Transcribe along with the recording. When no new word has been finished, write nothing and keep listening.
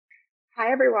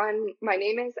Hi, everyone. My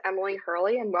name is Emily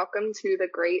Hurley, and welcome to the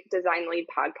Great Design Lead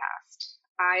podcast.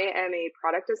 I am a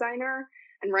product designer,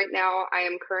 and right now I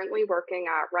am currently working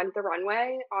at Rent the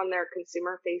Runway on their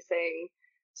consumer-facing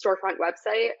storefront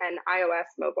website and iOS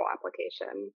mobile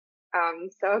application.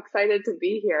 So excited to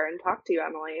be here and talk to you,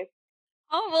 Emily.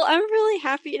 Oh, well, I'm really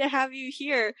happy to have you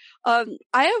here. I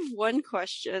have one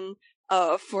question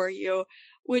for you,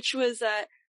 which was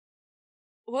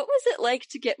what was it like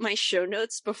to get my show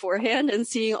notes beforehand and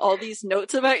seeing all these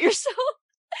notes about yourself?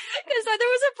 Because there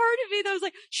was a part of me that was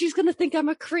like, she's gonna think I'm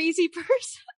a crazy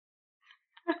person.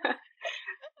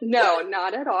 No,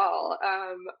 not at all.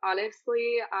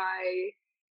 Honestly,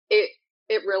 it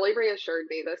it really reassured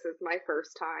me. This is my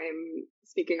first time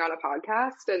speaking on a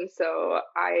podcast, and so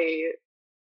I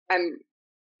am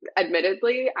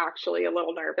admittedly actually a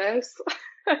little nervous.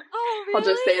 Oh, I'll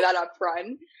just say really? that up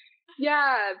front.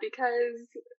 Yeah, because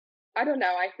I don't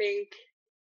know, I think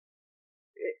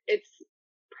it's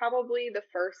probably the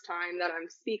first time that I'm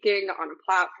speaking on a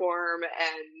platform,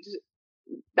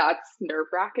 and that's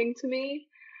nerve-wracking to me.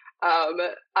 Um,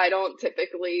 I don't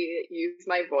typically use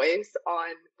my voice on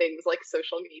things like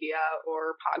social media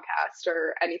or podcast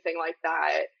or anything like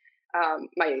that.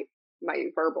 My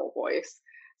verbal voice.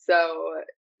 So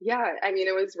yeah, I mean,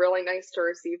 it was really nice to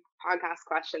receive podcast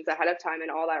questions ahead of time and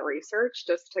all that research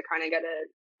just to kind of get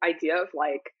an idea of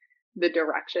like the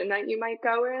direction that you might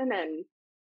go in. And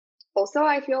also,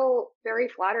 I feel very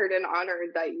flattered and honored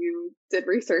that you did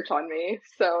research on me.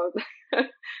 So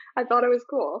I thought it was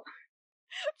cool.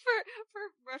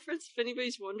 For reference, if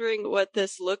anybody's wondering what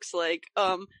this looks like,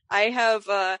 I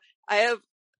have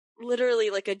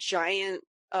literally like a giant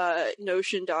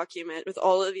Notion document with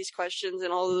all of these questions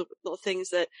and all of the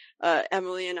things that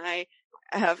Emily and I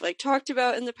have like talked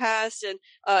about in the past, and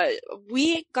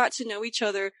we got to know each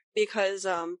other because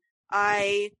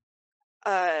I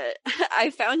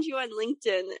I found you on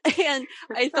LinkedIn and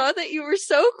I thought that you were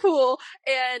so cool,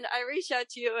 and I reached out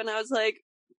to you and I was like,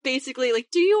 basically like,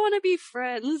 do you want to be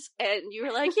friends? And you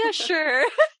were like, yeah, sure.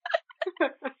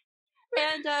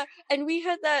 And we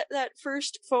had that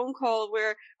first phone call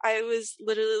where I was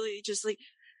literally just like,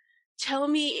 tell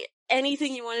me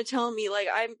anything you want to tell me. Like,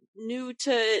 I'm new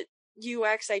to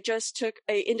UX. I just took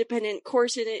a independent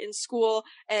course in it in school,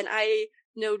 and I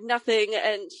know nothing.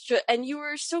 And you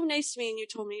were so nice to me, and you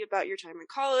told me about your time in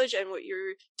college and what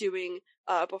you're doing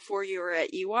before you were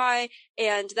at EY.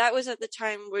 And that was at the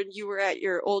time when you were at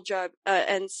your old job,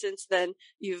 and since then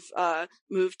you've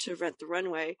moved to Rent the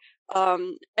Runway.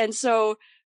 And so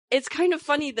it's kind of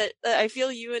funny that I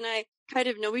feel you and I kind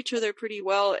of know each other pretty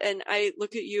well, and I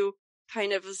look at you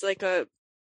kind of as like a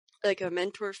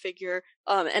mentor figure.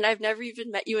 And I've never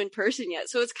even met you in person yet,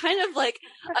 so it's kind of like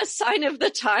a sign of the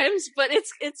times, but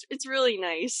it's really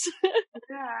nice.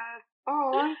 Yeah.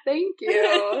 Oh, thank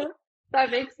you. That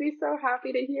makes me so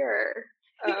happy to hear.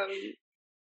 Um,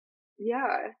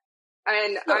 yeah.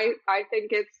 And So, I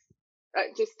think it's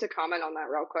just to comment on that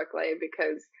real quickly,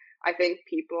 because I think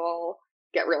people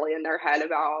get really in their head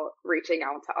about reaching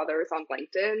out to others on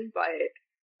LinkedIn, but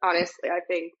honestly, I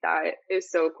think that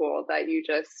is so cool that you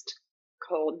just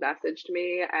cold messaged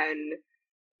me and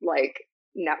like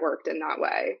networked in that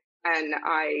way. And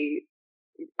I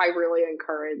really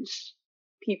encourage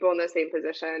people in the same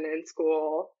position in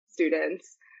school,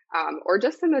 students, or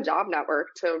just in the job network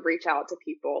to reach out to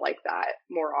people like that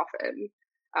more often,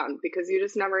 because you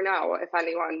just never know if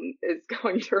anyone is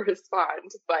going to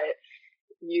respond, but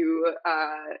you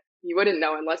wouldn't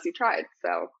know unless you tried.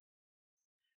 So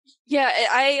yeah,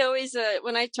 I always,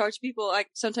 when I talk to people, I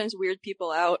sometimes weird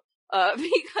people out,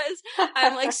 because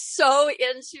I'm like so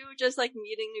into just like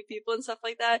meeting new people and stuff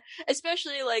like that,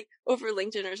 especially like over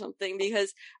LinkedIn or something,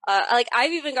 because, like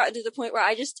I've even gotten to the point where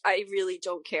I really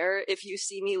don't care if you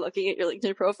see me looking at your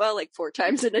LinkedIn profile like 4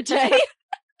 times in a day.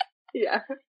 yeah.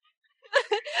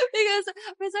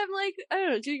 because I'm like, I don't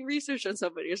know, doing research on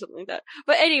somebody or something like that.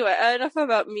 But anyway, enough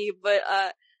about me. But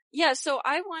yeah, so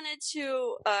I wanted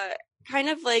to kind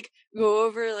of like go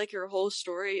over like your whole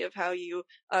story of how you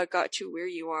got to where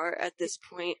you are at this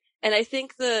point. And I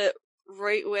think the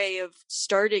right way of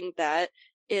starting that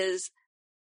is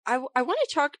I want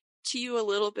to talk to you a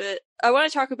little bit. I want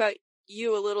to talk about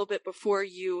you a little bit before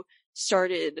you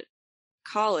started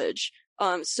college.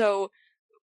 So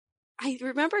I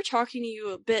remember talking to you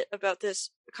a bit about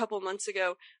this a couple months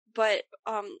ago, but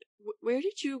where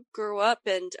did you grow up?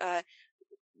 And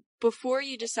before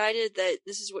you decided that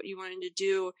this is what you wanted to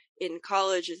do in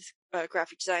college, is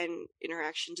graphic design,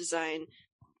 interaction design,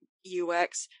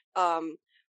 UX,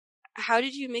 how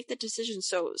did you make the decision?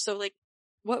 So like,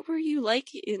 what were you like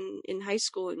in high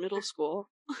school and middle school?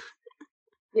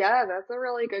 Yeah, that's a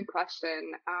really good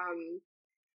question.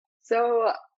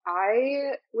 So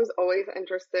I was always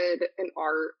interested in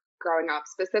art growing up,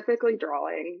 specifically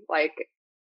drawing. Like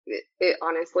it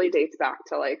honestly dates back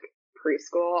to like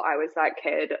preschool. I was that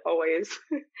kid always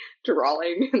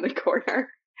drawing in the corner,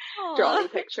 Aw. drawing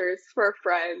pictures for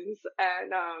friends.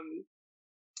 And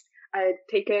I had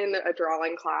taken a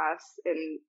drawing class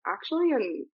in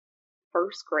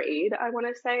first grade, I want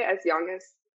to say, as young as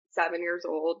 7 years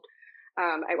old.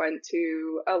 I went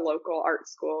to a local art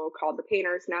school called the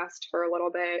Painter's Nest for a little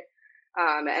bit.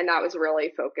 And that was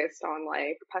really focused on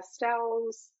like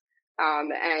pastels.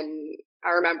 And I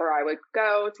remember I would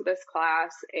go to this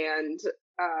class and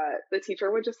the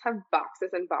teacher would just have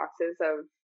boxes and boxes of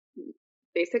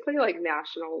basically like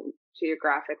National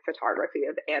Geographic photography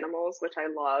of animals, which I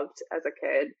loved as a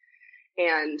kid.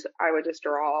 And I would just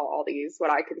draw all these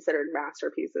what I considered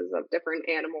masterpieces of different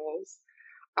animals.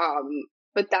 Um,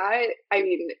 but that, I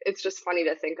mean, it's just funny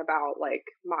to think about like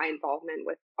my involvement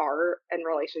with art and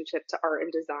relationship to art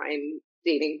and design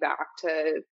dating back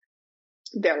to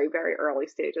very, very early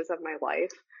stages of my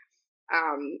life.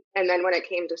 And then when it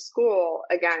came to school,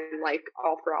 again, like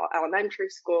all throughout elementary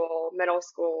school, middle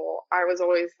school, I was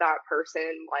always that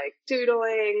person like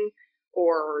doodling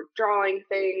or drawing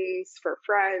things for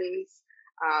friends.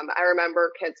 I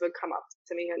remember kids would come up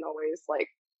to me and always like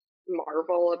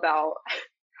marvel about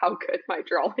how good my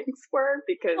drawings were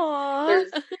because Aw.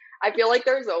 there's, I feel like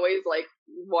there's always like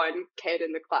one kid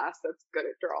in the class that's good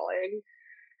at drawing.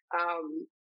 Um,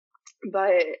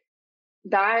 but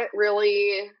that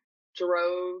really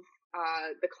drove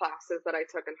the classes that I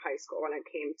took in high school when it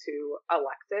came to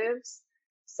electives.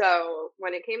 So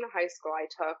when it came to high school, I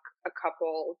took a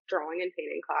couple drawing and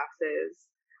painting classes.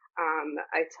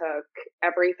 I took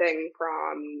everything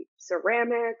from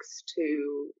ceramics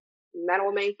to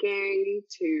metal making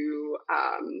to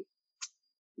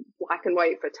black and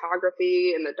white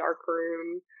photography in the dark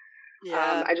room.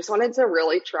 Yeah. I just wanted to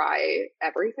really try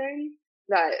everything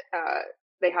that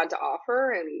they had to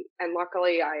offer, and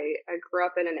luckily I grew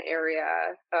up in an area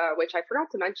which I forgot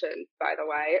to mention, by the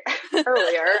way,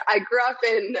 earlier. I grew up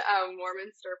in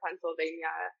Warminster,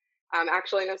 Pennsylvania,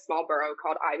 actually in a small borough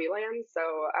called Ivyland, so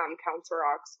Council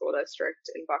Rock School District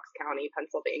in Bucks County,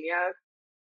 Pennsylvania.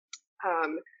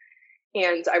 Um,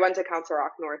 and I went to Council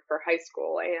Rock North for high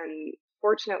school, and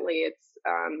fortunately, it's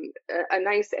a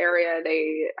nice area.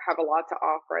 They have a lot to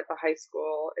offer at the high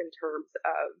school in terms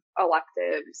of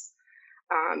electives,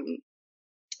 um,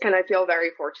 and I feel very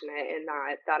fortunate in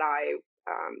that I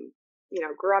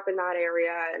grew up in that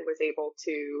area and was able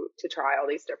to try all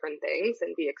these different things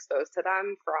and be exposed to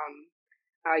them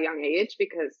from a young age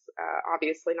because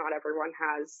obviously not everyone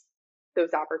has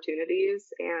those opportunities.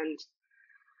 And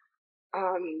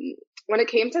um, when it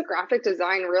came to graphic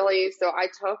design, really, so I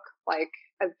took like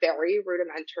a very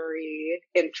rudimentary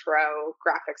intro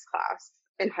graphics class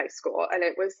in high school, and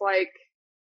it was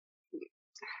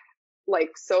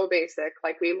like so basic.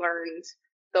 Like we learned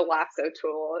the lasso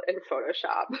tool in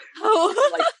Photoshop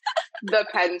Oh. and like the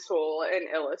pen tool in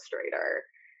Illustrator.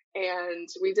 And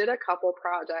we did a couple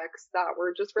projects that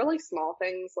were just really small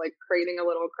things like creating a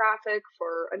little graphic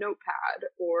for a notepad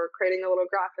or creating a little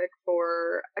graphic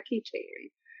for a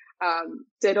keychain.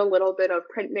 Did a little bit of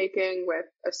printmaking with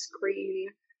a screen.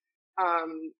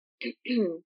 Um,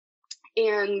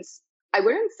 and I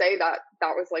wouldn't say that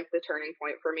that was like the turning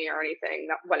point for me or anything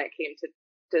that when it came to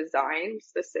design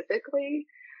specifically.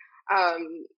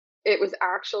 Um, it was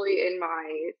actually in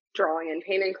my drawing and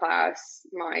painting class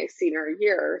my senior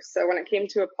year. So when it came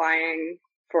to applying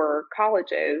for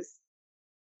colleges,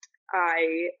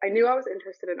 I knew I was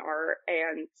interested in art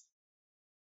and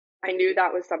I knew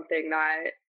that was something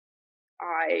that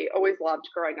I always loved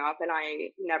growing up and I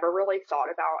never really thought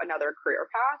about another career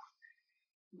path.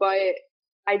 But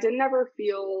I didn't ever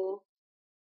feel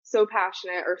so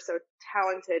passionate or so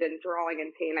talented in drawing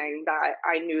and painting that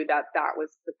I knew that that was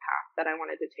the path that I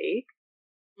wanted to take.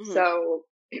 Mhm. So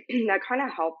that kind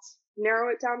of helped narrow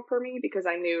it down for me because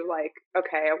I knew like,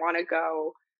 okay, I want to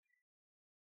go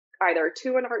either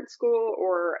to an art school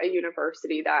or a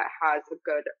university that has a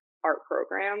good art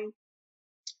program.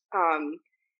 Um,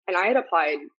 and I had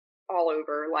applied all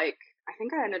over, like, I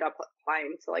think I ended up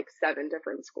applying to like 7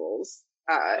 different schools,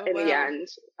 Oh in the wow. end,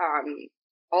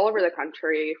 all over the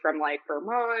country from like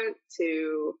Vermont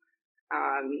to,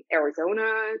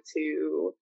 Arizona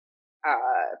to,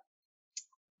 uh,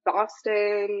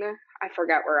 Boston. I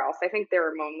forget where else. I think they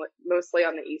were mostly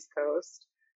on the East Coast.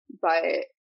 But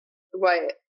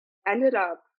what ended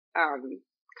up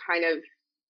kind of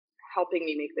helping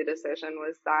me make the decision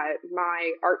was that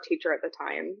my art teacher at the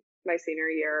time, my senior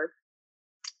year,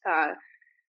 uh,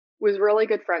 was really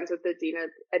good friends with the dean of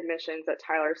admissions at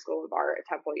Tyler School of Art at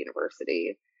Temple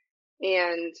University.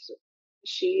 And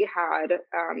she had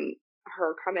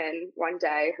her come in one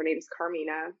day. Her name's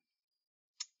Carmina.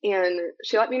 And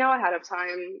she let me know ahead of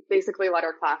time, basically let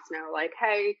our class know, like,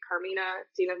 hey, Carmina,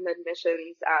 dean of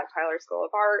admissions at Tyler School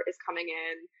of Art, is coming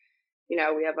in. You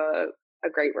know, we have a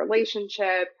great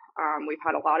relationship. We've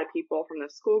had a lot of people from the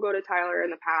school go to Tyler in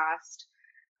the past.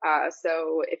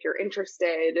 So if you're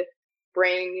interested,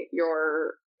 bring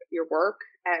your work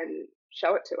and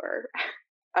show it to her.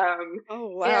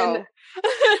 Oh, And wow.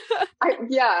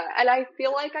 and I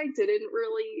feel like I didn't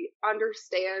really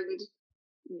understand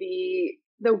the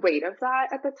weight of that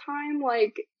at the time.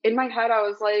 Like in my head, I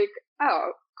was like,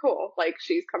 oh, cool. Like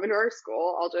she's coming to our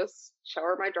school. I'll just show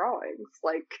her my drawings.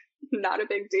 Like not a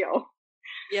big deal.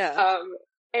 Yeah. Um,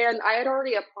 and I had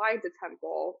already applied to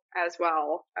Temple as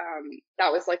well.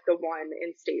 That was like the one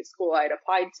in-state school I'd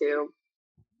applied to.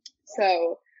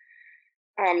 So,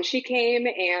 she came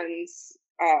and,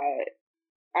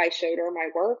 I showed her my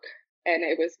work and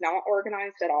it was not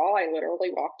organized at all. I literally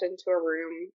walked into a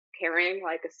room carrying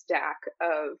like a stack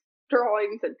of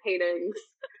drawings and paintings.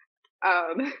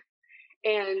 Um,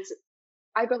 and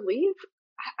I believe,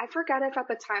 I forget if at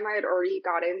the time I had already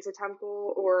got into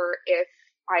Temple or if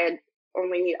I had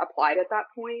only applied at that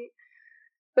point.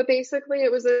 But basically,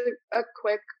 it was a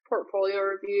quick portfolio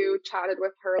review, chatted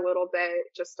with her a little bit,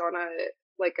 just on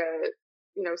like a,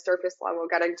 surface level,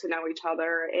 getting to know each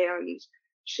other. And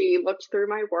she looked through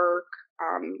my work,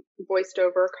 voiced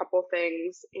over a couple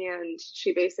things, and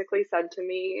she basically said to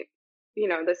me,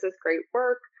 this is great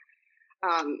work.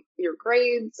 Your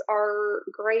grades are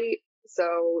great.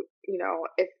 So,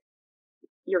 if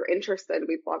you're interested,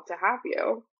 we'd love to have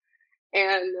you.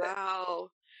 And Wow.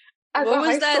 as What a was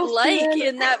high that school like student,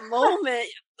 in that moment?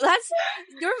 That's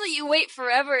normally you wait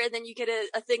forever and then you get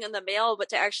a thing in the mail, but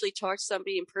to actually talk to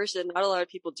somebody in person, not a lot of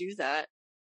people do that.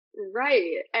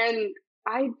 right. And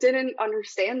I didn't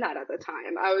understand that at the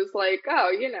time. I was like,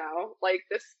 oh, like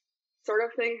this sort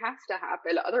of thing has to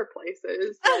happen other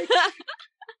places. Like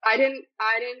I didn't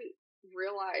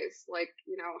realize like,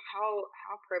 how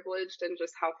privileged and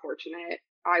just how fortunate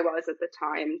I was at the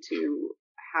time to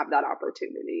have that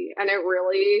opportunity. And it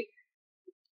really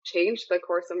changed the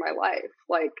course of my life.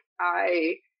 Like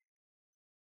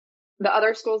the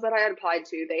other schools that I had applied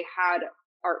to, they had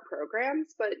art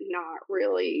programs, but not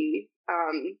really,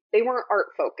 they weren't art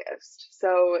focused.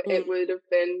 So it Mm. would have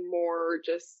been more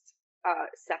just,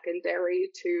 secondary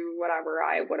to whatever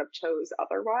I would have chose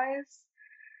otherwise.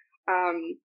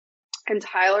 Um, and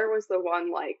Tyler was the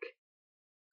one like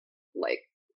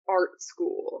art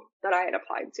school that I had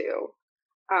applied to.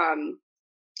 Um,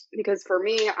 because for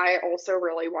me, I also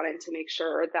really wanted to make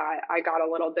sure that I got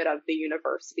a little bit of the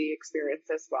university experience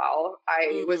as well.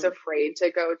 I was Mm. afraid to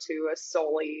go to a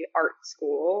solely art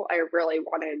school. I really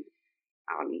wanted,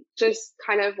 just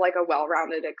kind of like a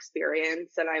well-rounded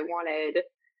experience, and I wanted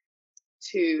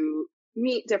to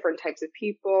meet different types of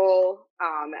people.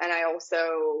 And I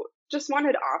also just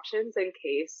wanted options in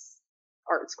case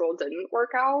art school didn't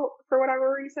work out for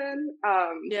whatever reason.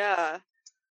 Yeah.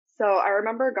 So I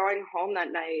remember going home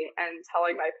that night and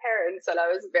telling my parents that I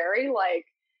was very like,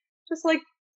 just like,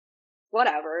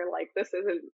 whatever, like this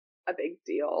isn't a big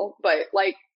deal. But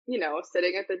like,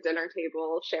 sitting at the dinner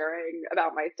table sharing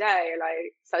about my day, and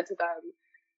I said to them,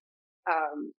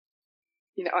 um,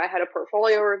 I had a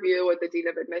portfolio review with the dean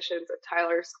of admissions at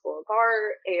Tyler School of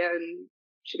Art, and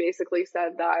she basically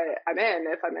said that I'm in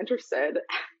if I'm interested.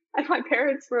 And my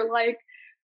parents were like,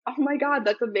 oh my God,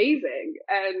 that's amazing.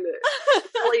 And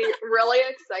really, really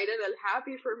excited and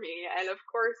happy for me. And of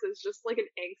course, it's just like an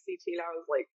angsty teen. I was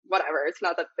like, whatever, it's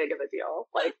not that big of a deal.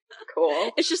 Like,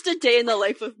 cool. It's just a day in the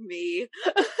life of me.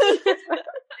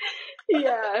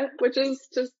 Yeah, which is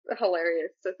just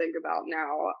hilarious to think about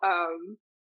now.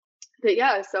 But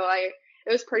yeah, so it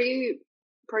was pretty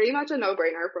much a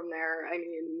no-brainer from there. I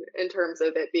mean, in terms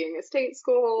of it being a state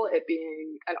school, it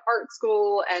being an art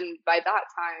school, and by that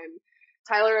time,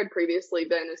 Tyler had previously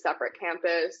been a separate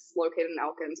campus located in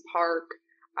Elkins Park,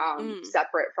 Mm.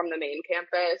 separate from the main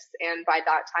campus, and by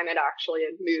that time, it actually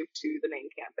had moved to the main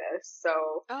campus.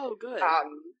 So, Oh, good.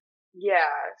 um,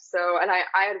 yeah. So, and I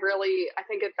had really, I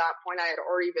think at that point, I had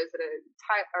already visited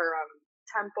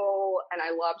Temple, and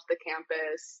I loved the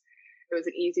campus. It was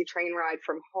an easy train ride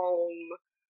from home,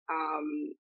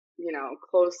 um,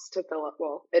 close to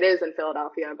well, it is in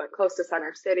Philadelphia, but close to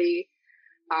Center City,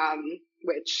 um,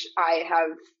 which I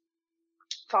have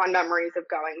fond memories of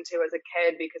going to as a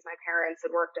kid because my parents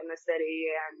had worked in the city.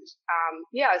 And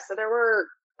yeah, so there were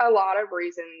a lot of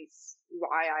reasons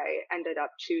why I ended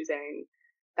up choosing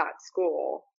that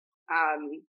school.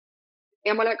 Um,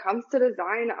 And when it comes to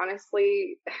design,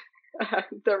 honestly,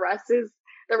 the rest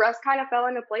kind of fell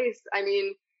into place. I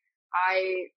mean,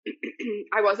 I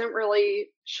I wasn't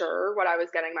really sure what I was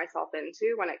getting myself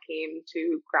into when it came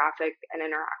to graphic and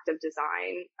interactive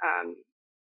design,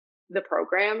 the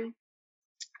program.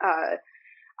 Uh,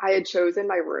 I had chosen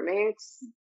my roommates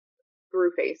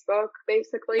through Facebook,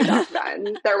 basically. Back then,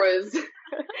 it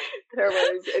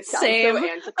sounds so Same.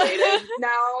 antiquated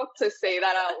now to say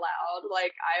that out loud.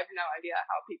 Like, I have no idea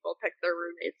how people pick their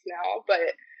roommates now,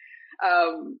 but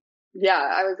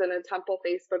yeah, I was in a Temple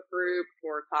Facebook group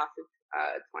for class of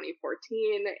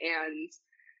 2014, and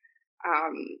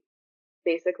um,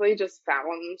 basically just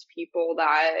found people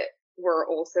that were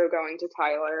also going to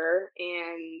Tyler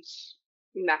and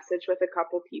messaged with a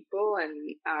couple people,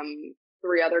 and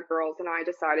three other girls and I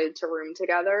decided to room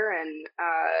together. And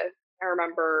I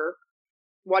remember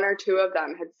one or two of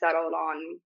them had settled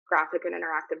on graphic and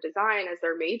interactive design as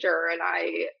their major, and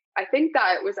I think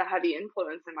that was a heavy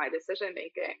influence in my decision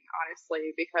making,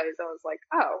 honestly, because I was like,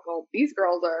 oh, well, these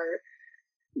girls are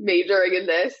majoring in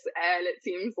this, and it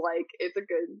seems like it's a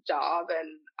good job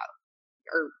and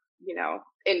or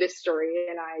industry,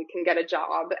 and I can get a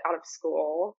job out of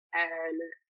school, and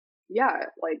yeah,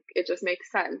 like it just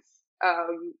makes sense.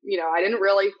 I didn't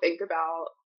really think about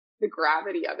the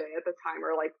gravity of it at the time,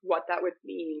 or like what that would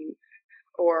mean,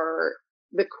 or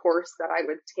the course that I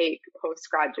would take post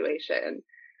graduation.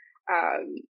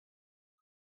 Um,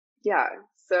 yeah,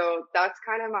 so that's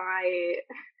kind of my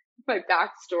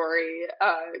backstory,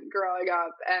 growing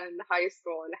up and high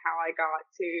school, and how I got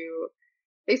to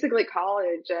basically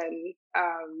college, and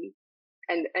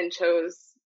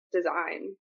chose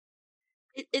design.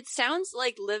 It sounds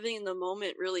like living in the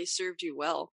moment really served you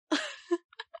well.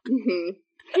 Mm-hmm.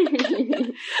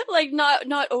 Like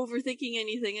not overthinking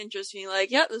anything and just being like,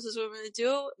 yeah, this is what I'm gonna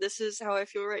do. This is how I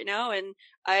feel right now, and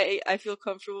I feel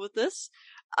comfortable with this.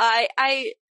 I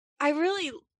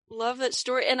really love that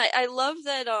story, and I love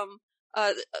that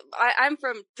I'm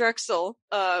from Drexel,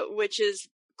 which is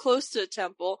close to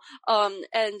Temple,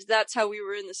 and that's how we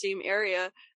were in the same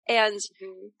area. And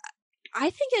Mm-hmm. I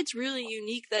think it's really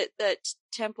unique that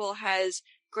Temple has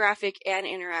graphic and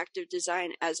interactive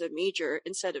design as a major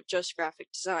instead of just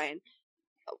graphic design.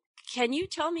 Can you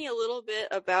tell me a little bit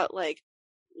about like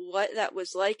what that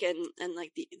was like, and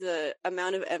like the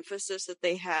amount of emphasis that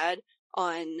they had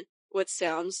on what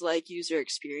sounds like user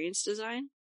experience design?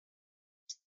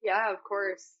 Yeah, of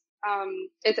course.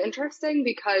 It's interesting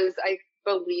because I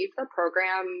believe the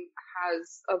program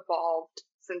has evolved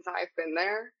since I've been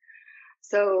there.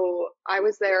 So I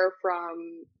was there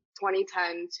from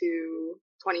 2010 to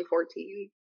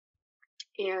 2014,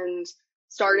 and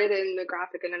started in the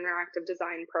graphic and interactive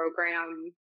design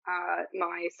program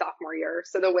my sophomore year.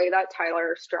 So the way that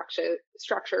Tyler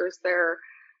structures their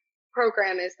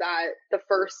program is that the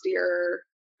first year,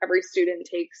 every student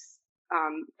takes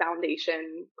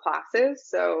foundation classes.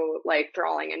 So like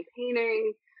drawing and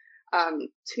painting,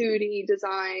 2D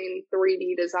design,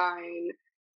 3D design,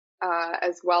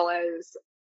 as well as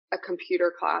a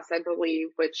computer class, I believe,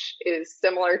 which is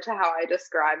similar to how I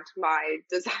described my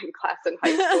design class in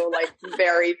high school, like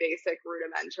very basic,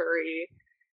 rudimentary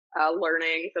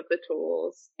learnings of the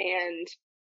tools. And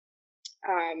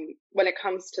when it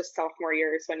comes to sophomore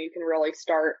years, when you can really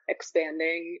start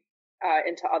expanding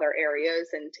into other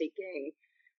areas and taking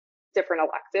different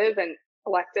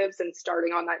electives and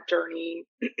starting on that journey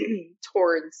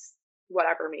towards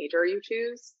whatever major you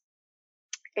choose.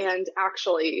 And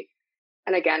actually,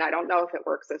 and again, I don't know if it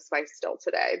works this way still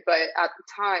today, but at the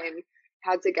time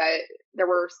there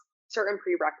were certain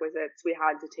prerequisites we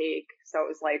had to take. So it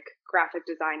was like graphic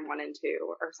design 1 and 2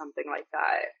 or something like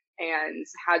that, and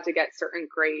had to get certain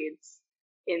grades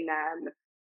in them.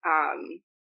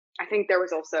 I think there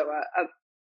was also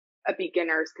a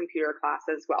beginner's computer class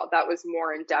as well. That was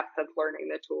more in depth of learning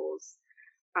the tools.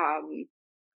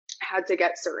 Had to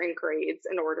get certain grades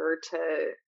in order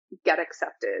to get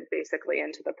accepted basically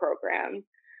into the program.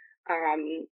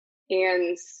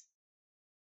 And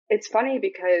it's funny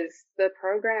because the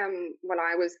program when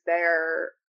I was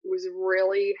there was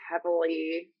really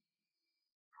heavily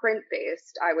print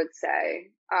based, I would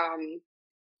say.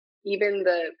 Even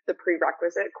the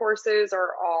prerequisite courses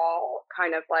are all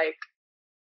kind of like,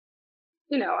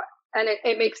 and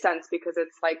it makes sense because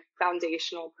it's like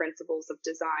foundational principles of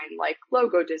design, like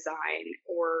logo design,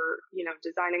 or,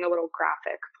 designing a little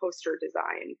graphic poster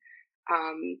design.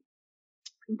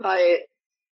 But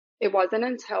it wasn't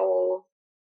until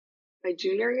my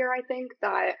junior year, I think,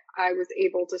 that I was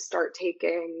able to start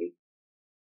taking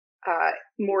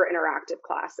more interactive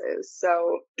classes.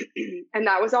 So, and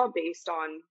that was all based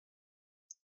on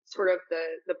sort of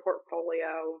the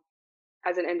portfolio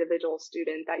as an individual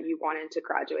student that you wanted to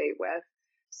graduate with.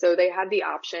 So they had the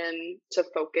option to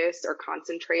focus or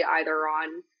concentrate either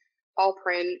on all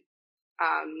print,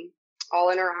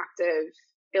 all interactive,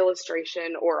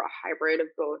 illustration, or a hybrid of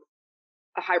both,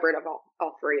 a hybrid of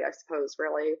all three, I suppose,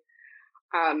 really.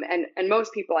 And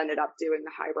most people ended up doing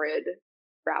the hybrid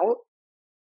route.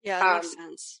 Yeah, that makes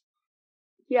sense.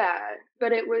 Yeah,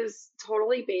 but it was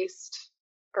totally based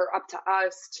or up to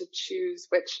us to choose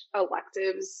which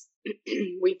electives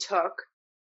we took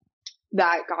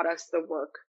that got us the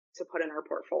work to put in our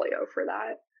portfolio for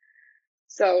that.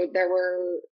 So there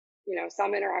were,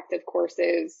 some interactive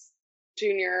courses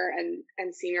junior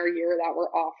and senior year that were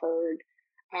offered.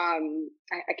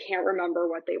 I can't remember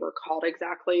what they were called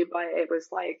exactly, but it was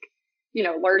like,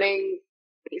 learning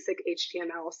basic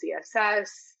HTML, CSS,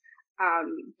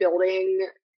 building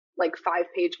like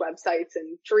 5-page websites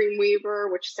in Dreamweaver,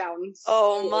 which sounds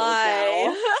oh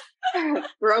my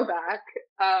throwback.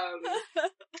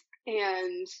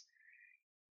 And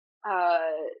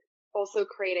also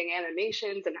creating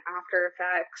animations and After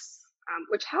Effects,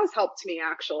 which has helped me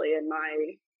actually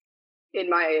in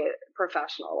my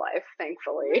professional life,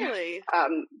 thankfully. Really?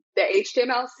 The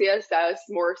HTML, CSS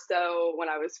more so when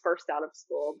I was first out of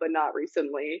school, but not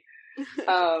recently.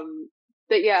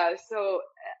 But yeah, so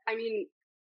I mean,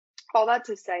 all that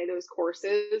to say, those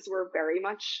courses were very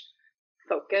much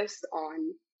focused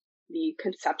on the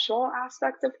conceptual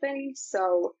aspect of things.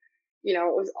 So, it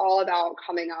was all about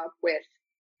coming up with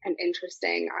an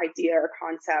interesting idea or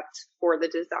concept for the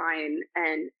design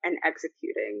and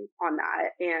executing on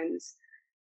that. And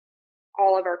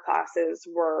all of our classes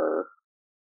were,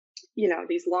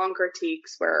 these long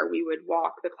critiques where we would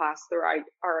walk the class through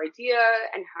our idea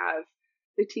and have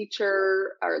the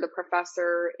teacher or the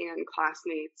professor and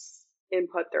classmates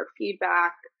input their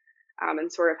feedback,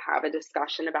 and sort of have a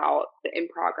discussion about the in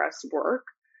progress work.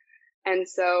 And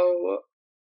so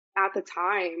at the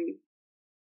time,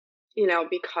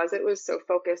 because it was so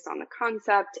focused on the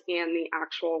concept and the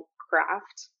actual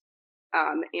craft,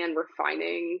 and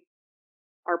refining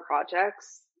our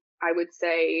projects, I would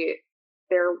say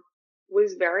there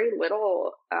was very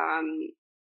little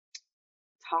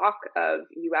talk of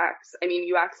UX. I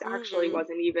mean, UX actually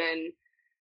wasn't even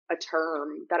a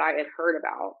term that I had heard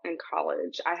about in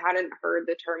college. I hadn't heard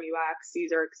the term UX,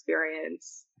 user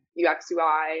experience, UX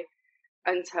UI,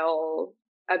 until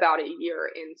about a year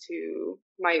into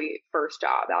my first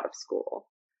job out of school.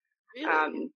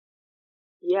 Really?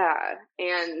 Yeah.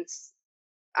 And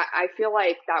I feel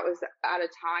like that was at a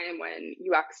time when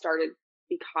UX started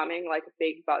becoming like a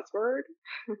big buzzword.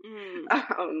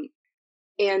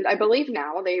 And I believe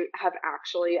now they have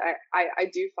actually, I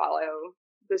do follow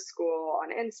the school on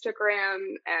Instagram,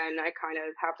 and I kind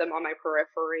of have them on my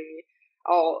periphery.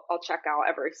 I'll check out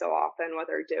every so often what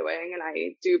they're doing. And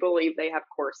I do believe they have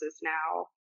courses now,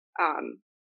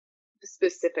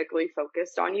 specifically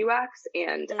focused on UX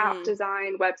and app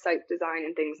design, website design,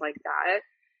 and things like that.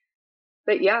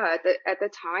 But yeah, at the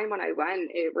time when I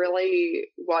went, it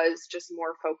really was just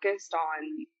more focused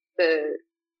on the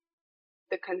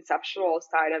conceptual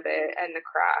side of it and the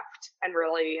craft, and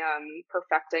really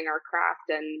perfecting our craft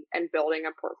and building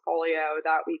a portfolio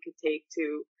that we could take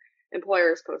to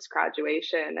employers post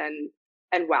graduation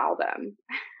and wow them.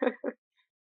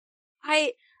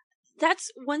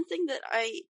 That's one thing that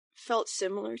I felt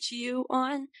similar to you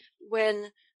on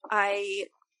when I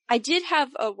did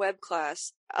have a web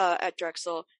class at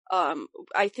Drexel.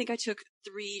 I think I took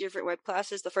 3 different web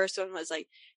classes. The first one was like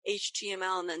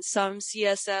HTML and then some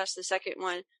CSS. The second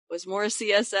one was more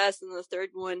CSS, and the third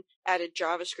one added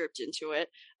JavaScript into it.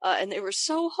 And they were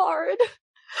so hard.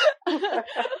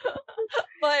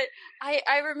 But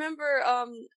I remember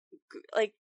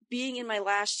like being in my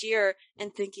last year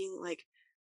and thinking like,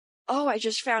 oh, I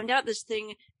just found out this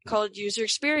thing called user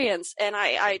experience, and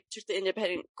I took the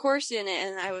independent course in it,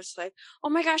 and I was like, oh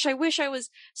my gosh, I wish I was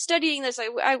studying this.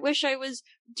 I wish I was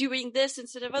doing this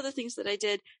instead of other things that I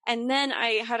did. And then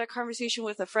I had a conversation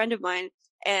with a friend of mine,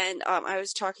 and I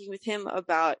was talking with him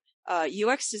about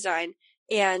UX design,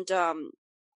 and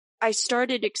I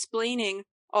started explaining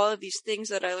all of these things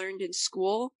that I learned in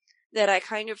school that I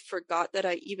kind of forgot that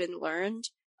I even learned.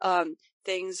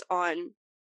 Things on,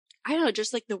 I don't know,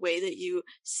 just like the way that you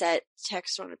set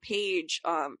text on a page,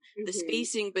 the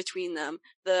spacing between them,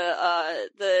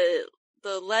 the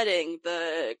leading,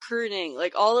 the kerning,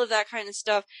 like all of that kind of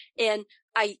stuff. And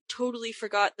I totally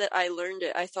forgot that I learned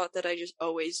it. I thought that I just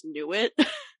always knew it.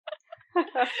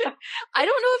 I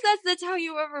don't know if that's how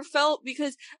you ever felt,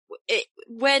 because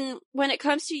when it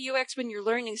comes to UX, when you're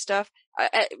learning stuff,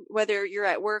 whether you're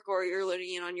at work or you're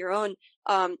learning it on your own,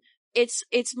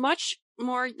 it's much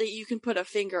more that you can put a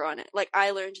finger on it. Like,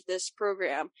 I learned this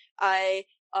program. I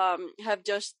have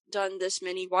just done this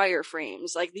many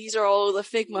wireframes. Like, these are all the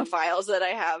Figma files that I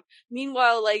have.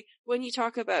 Meanwhile, like, when you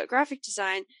talk about graphic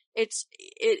design, it's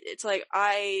like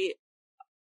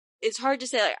it's hard to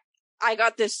say, like, I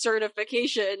got this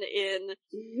certification in,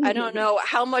 I don't know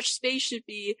how much space should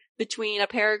be between a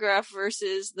paragraph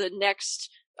versus the next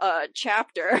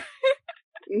chapter.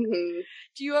 Mm-hmm.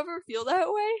 Do you ever feel that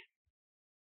way?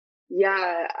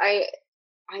 Yeah, I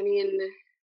mean,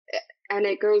 and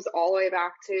it goes all the way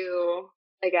back to,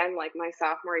 again, like my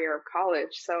sophomore year of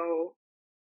college. So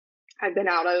I've been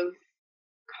out of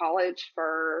college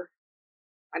for,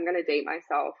 I'm going to date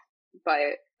myself,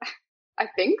 but I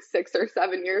think 6 or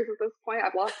 7 years at this point.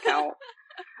 I've lost count.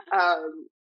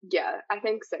 Yeah, I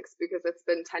think 6 because it's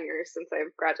been 10 years since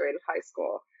I've graduated high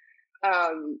school.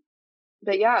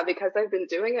 But yeah, because I've been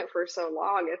doing it for so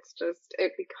long,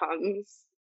 it becomes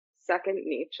second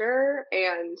nature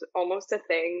and almost a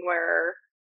thing where,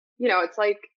 it's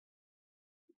like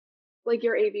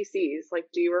your ABCs. Like,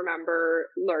 do you remember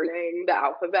learning the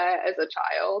alphabet as a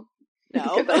child?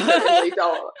 No. Because I certainly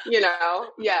don't,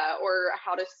 yeah, or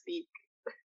how to speak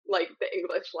like the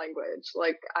English language.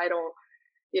 Like, I don't,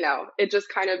 it just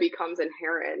kind of becomes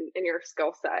inherent in your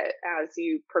skill set as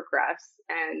you progress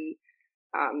and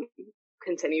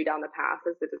continue down the path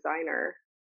as a designer.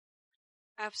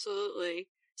 Absolutely.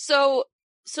 So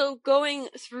going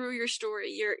through your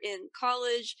story, you're in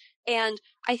college, and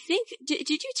I think, did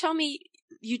you tell me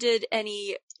you did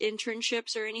any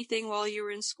internships or anything while you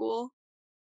were in school?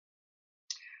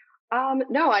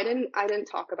 No, I didn't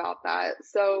talk about that.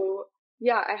 So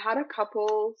yeah, I had a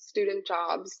couple student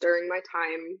jobs during my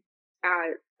time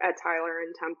at Tyler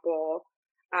and Temple.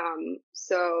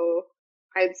 So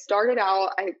I'd started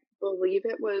out, I believe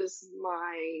it was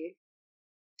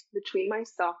between my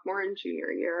sophomore and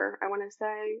junior year, I want to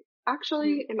say.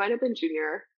 Actually, it might have been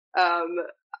junior. I'm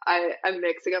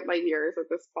mixing up my years at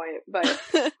this point, but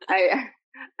I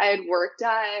had worked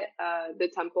at the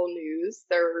Temple News,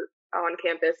 their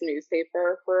on-campus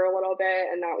newspaper, for a little bit,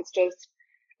 and that was just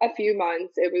a few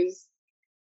months. It was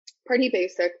pretty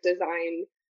basic design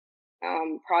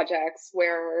projects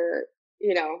where,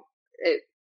 it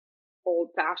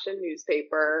old-fashioned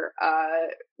newspaper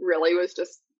really was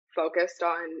just focused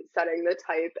on setting the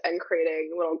type and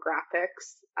creating little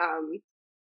graphics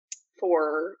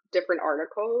for different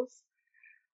articles.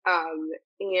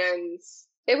 And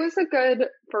it was a good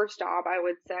first job, I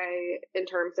would say, in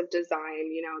terms of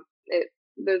design.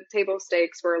 The table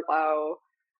stakes were low.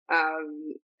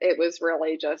 It was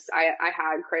really just, I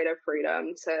had creative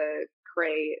freedom to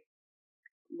create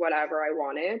whatever I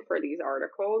wanted for these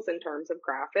articles in terms of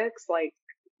graphics. Like,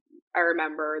 I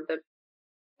remember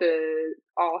the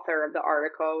author of the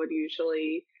article would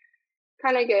usually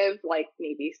kind of give like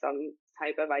maybe some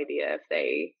type of idea if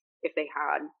they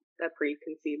had a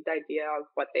preconceived idea of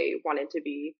what they wanted to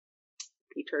be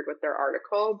featured with their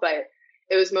article, but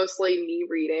it was mostly me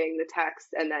reading the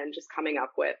text and then just coming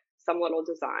up with some little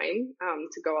design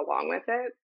to go along with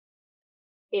it.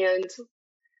 And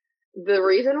the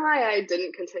reason why I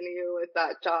didn't continue with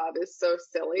that job is so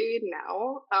silly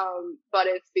now, but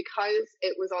it's because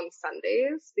it was on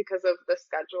Sundays because of the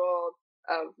schedule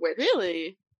of which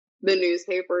Really? the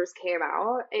newspapers came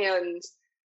out, and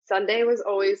Sunday was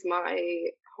always my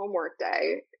homework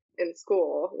day in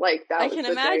school. Like, that I was can the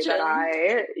day imagine. that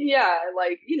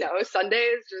Sunday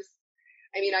is just,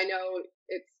 I know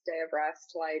it's day of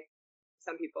rest, like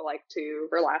some people like to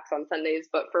relax on Sundays,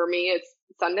 but for me,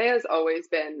 Sunday has always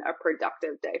been a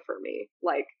productive day for me.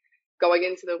 Like, going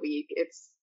into the week, it's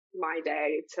my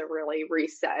day to really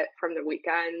reset from the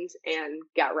weekend and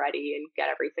get ready and get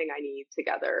everything I need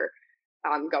together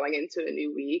going into a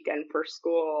new week. And for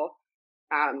school,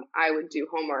 I would do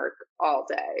homework all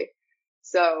day.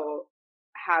 So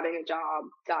having a job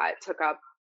that took up,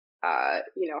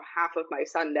 half of my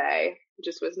Sunday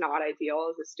just was not ideal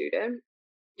as a student.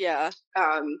 Yeah.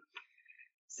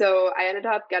 So I ended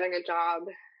up getting a job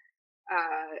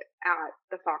at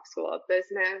the Fox School of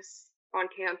Business on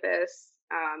campus,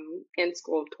 in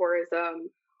School of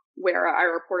Tourism, where I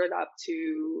reported up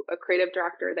to a creative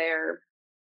director there.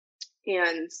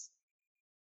 And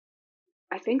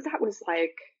I think that was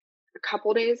like a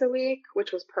couple days a week,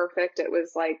 which was perfect. It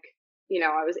was like,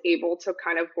 I was able to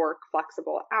kind of work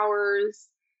flexible hours.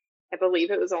 I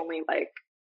believe it was only like,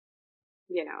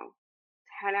 10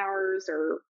 hours,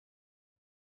 or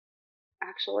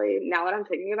actually, now that I'm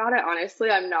thinking about it, honestly,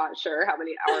 I'm not sure how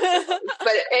many hours it was,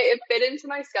 but it fit into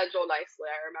my schedule nicely,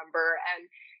 I remember. And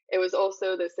it was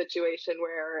also the situation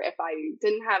where if I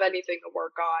didn't have anything to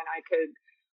work on, I could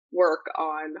work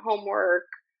on homework,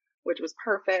 which was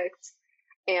perfect.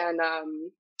 And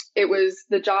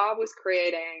the job was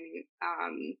creating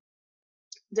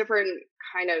different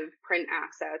kind of print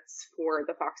assets for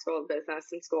the Fox School of Business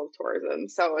and School of Tourism.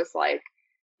 So it was like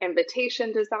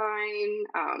invitation design,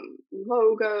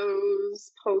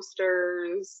 logos,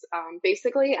 posters,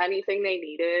 basically anything they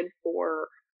needed for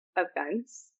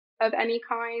events of any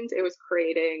kind. It was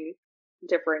creating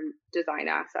different design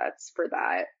assets for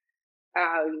that.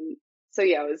 So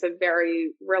yeah, it was a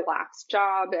very relaxed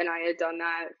job, and I had done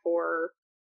that for,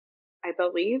 I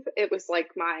believe it was like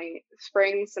my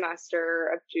spring semester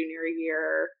of junior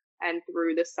year and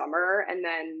through the summer, and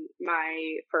then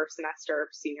my first semester of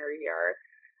senior year.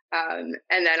 And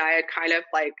then I had kind of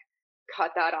like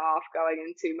cut that off going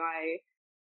into my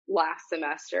last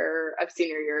semester of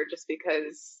senior year, just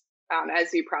because,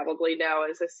 as you probably know,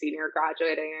 as a senior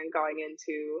graduating and going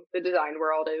into the design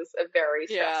world is a very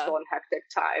stressful and hectic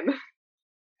time.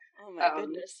 Oh my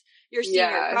goodness. Your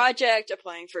senior project,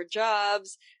 applying for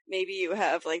jobs, maybe you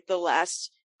have like the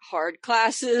last hard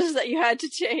classes that you had to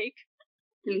take.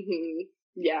 Mm-hmm.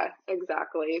 Yeah,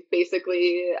 exactly.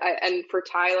 Basically, and for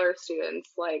Tyler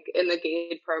students, like in the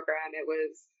GAID program, it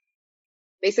was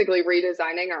basically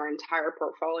redesigning our entire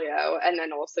portfolio and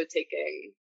then also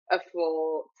taking a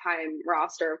full-time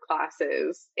roster of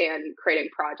classes and creating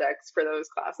projects for those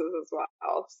classes as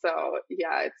well. So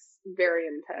yeah, it's very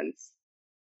intense.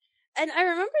 And I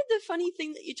remember the funny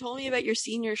thing that you told me about your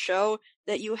senior show,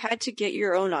 that you had to get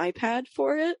your own iPad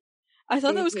for it. I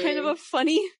thought that was kind of a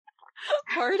funny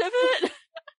part of it.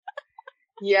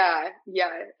 Yeah,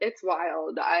 it's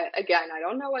wild. I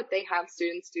don't know what they have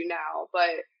students do now,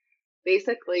 but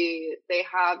basically they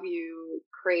have you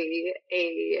create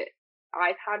a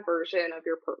iPad version of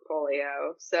your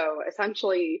portfolio. So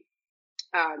essentially,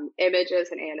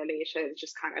 images and animations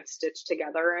just kind of stitched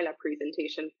together in a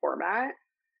presentation format.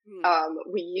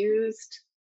 We used,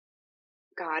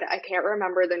 God, I can't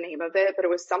remember the name of it, but it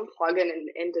was some plugin in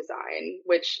InDesign,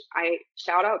 which I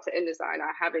shout out to InDesign.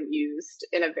 I haven't used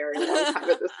in a very long time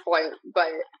at this point, but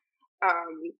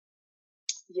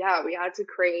yeah, we had to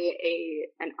create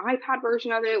an iPad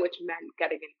version of it, which meant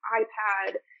getting an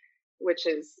iPad, which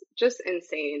is just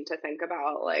insane to think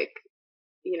about, like,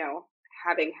 you know,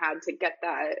 having had to get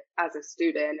that as a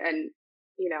student. And,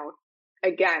 you know,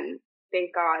 again,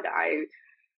 thank God I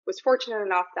was fortunate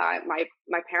enough that my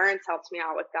parents helped me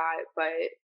out with that, but,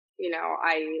 you know,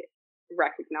 I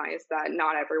recognize that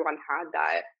not everyone had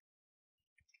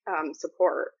that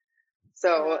support.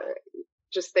 So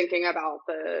just thinking about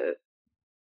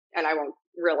and I won't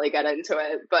really get into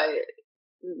it, but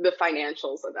the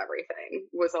financials of everything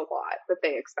was a lot that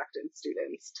they expected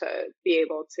students to be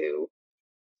able to,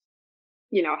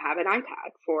 you know, have an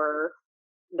iPad for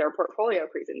their portfolio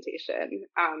presentation.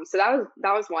 So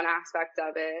that was one aspect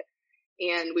of it.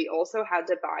 And we also had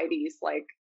to buy these like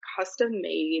custom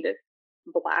made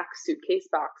black suitcase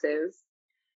boxes.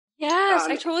 Yes,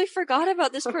 I totally forgot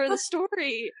about this part of the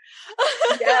story.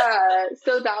 Yeah,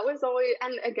 so that was always,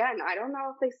 and again, I don't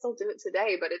know if they still do it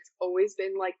today, but it's always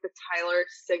been like the Tyler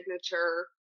signature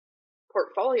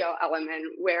portfolio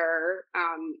element where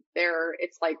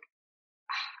it's like,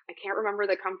 I can't remember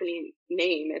the company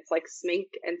name. It's like Smink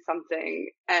and something.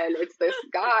 And it's this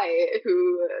guy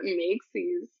who makes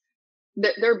these,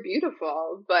 they're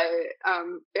beautiful, but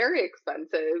very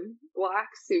expensive black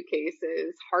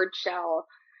suitcases, hard shell.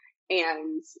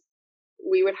 And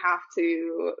we would have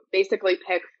to basically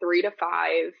pick 3 to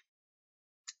 5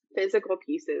 physical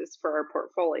pieces for our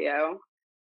portfolio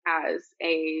as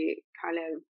a kind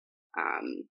of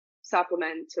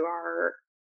supplement to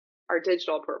our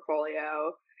digital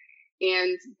portfolio,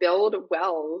 and build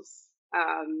wells,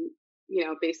 you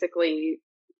know, basically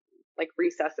like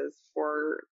recesses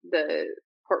for the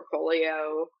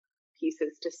portfolio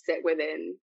pieces to sit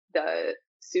within the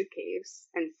suitcase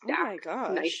and stack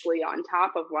nicely on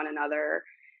top of one another.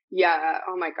 Yeah,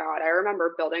 oh my God, I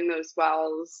remember building those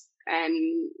wells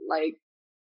and like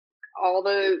all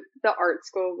the art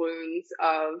school wounds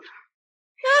of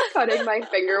cutting my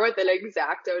finger with an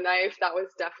X-Acto knife. That was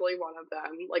definitely one of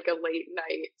them, like a late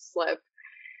night slip.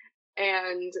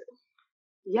 And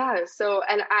yeah, so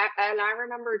and I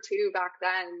remember too back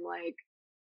then, like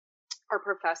our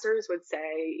professors would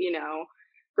say, you know,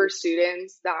 for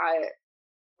students that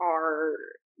are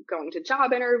going to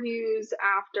job interviews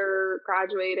after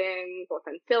graduating, both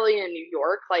in Philly and New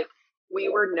York, like we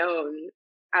were known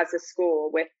as a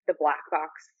school with the black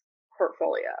box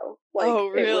portfolio. Like, oh,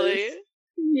 really?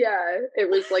 It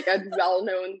was like a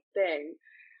well-known thing.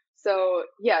 So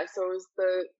yeah, so it was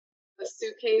the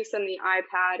suitcase and the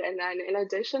iPad, and then in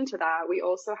addition to that, we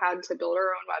also had to build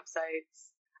our own websites.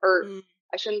 or Mm.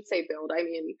 I shouldn't say build, I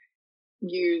mean,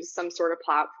 use some sort of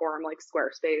platform like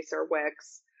Squarespace or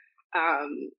Wix,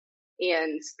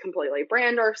 and completely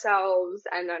brand ourselves.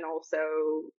 And then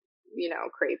also,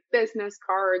 create business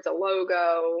cards, a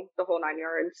logo, the whole nine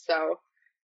yards. So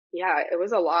yeah, it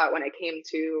was a lot when it came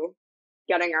to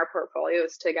getting our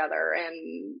portfolios together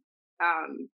and,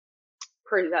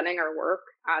 presenting our work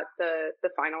at the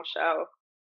final show.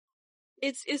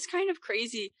 It's kind of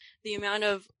crazy the amount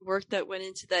of work that went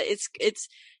into that. It's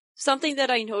something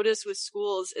that I notice with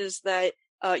schools is that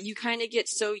you kind of get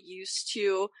so used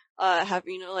to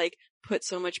having to like put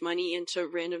so much money into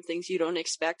random things you don't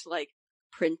expect, like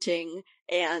printing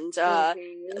and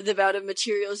Mm-hmm. the amount of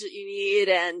materials that you need,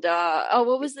 and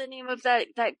what was the name of that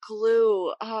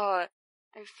glue? I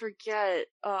forget.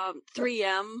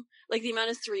 3M, like the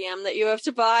amount of 3M that you have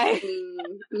to buy.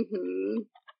 Mm-hmm.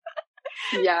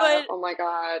 Yeah. But Oh my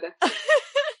God.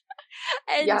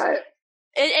 and Yeah.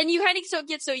 and you kind of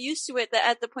get so used to it that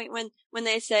at the point when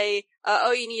they say,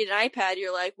 oh, you need an iPad,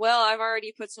 you're like, well, I've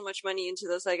already put so much money into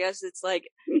this. I guess it's like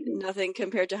nothing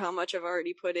compared to how much I've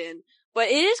already put in. But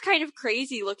it is kind of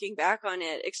crazy looking back on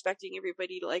it, expecting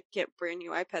everybody to like get brand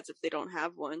new iPads if they don't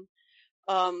have one.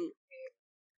 Um,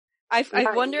 I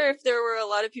Yeah. wonder if there were a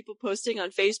lot of people posting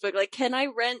on Facebook, like, can I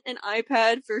rent an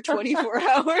iPad for 24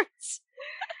 hours?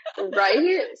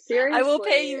 Right? I will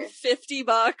pay Seriously. you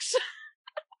 $50.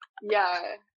 Yeah,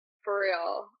 for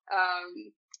real.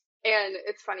 And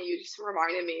it's funny, you just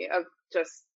reminded me of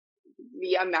just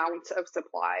the amount of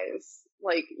supplies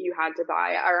like you had to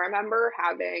buy. I remember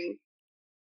having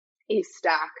a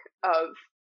stack of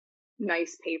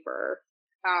nice paper,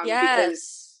 because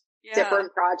Yes. Yeah.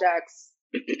 different projects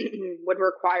would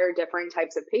require different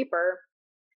types of paper,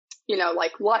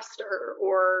 like luster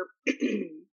or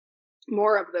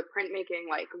more of the printmaking,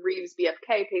 like Reeves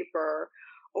BFK paper.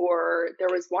 Or there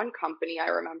was one company I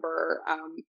remember,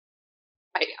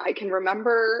 I can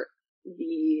remember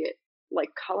the like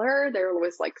color. There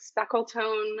was like speckle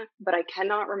tone, but I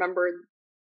cannot remember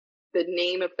the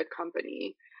name of the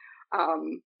company.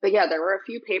 But yeah, there were a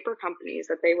few paper companies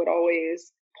that they would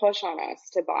always push on us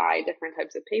to buy different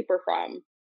types of paper from,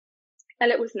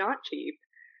 and it was not cheap.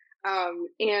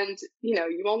 And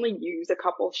you only use a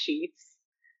couple sheets,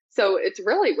 so it's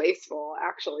really wasteful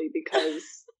actually, because,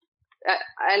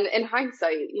 and in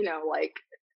hindsight, like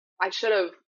I should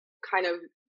have kind of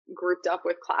grouped up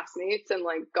with classmates and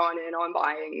like gone in on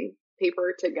buying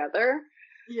paper together.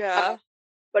 Uh, Yeah.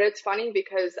 but it's funny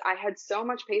because I had so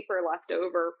much paper left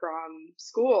over from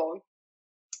school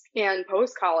and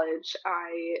post college.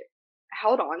 I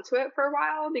held on to it for a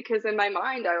while because in my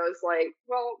mind I was like,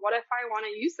 well, what if I want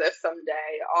to use this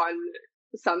someday on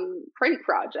some print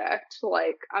project?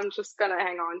 Like, I'm just going to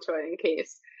hang on to it in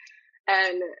case.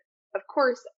 And of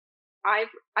course,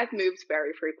 I've moved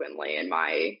very frequently in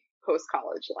my post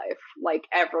college life, like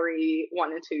every 1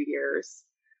 to 2 years.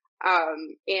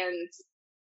 And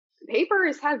paper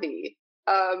is heavy.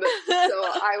 So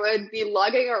I would be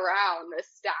lugging around a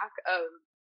stack of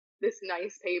this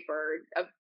nice paper of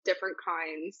different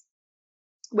kinds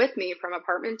with me from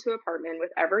apartment to apartment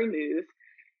with every move.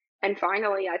 And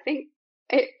finally, I think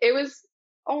it was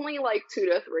only like 2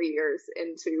 to 3 years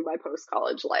into my post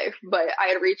college life, but I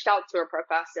had reached out to a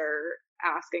professor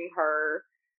asking her,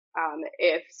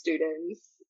 if students,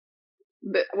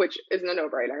 which isn't a no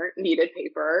brainer, needed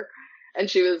paper. And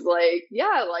she was like,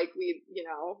 yeah, like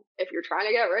if you're trying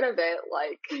to get rid of it,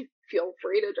 like feel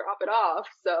free to drop it off.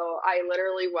 So I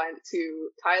literally went to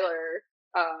Tyler,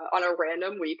 on a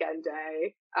random weekend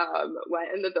day,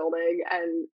 went in the building,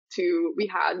 and we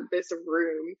had this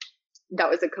room that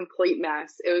was a complete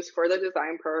mess. It was for the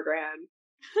design program.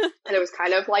 And it was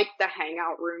kind of like the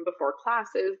hangout room before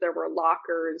classes. There were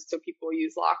lockers, so people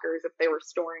use lockers if they were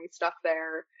storing stuff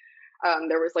there.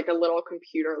 There was like a little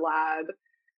computer lab,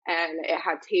 and it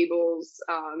had tables,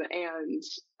 and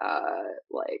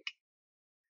like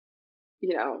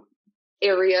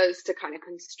areas to kind of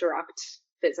construct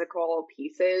physical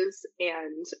pieces.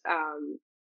 And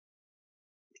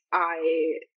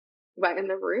I went in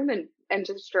the room and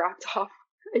just dropped off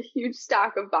a huge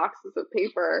stack of boxes of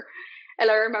paper. And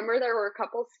I remember there were a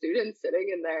couple students sitting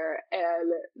in there,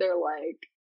 and they're like,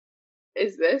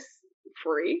 is this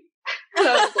free? And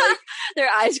I was like, their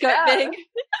eyes got yeah. big.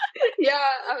 Yeah,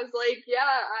 I was like,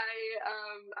 yeah,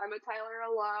 I'm a Tyler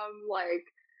alum, like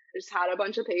just had a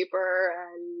bunch of paper,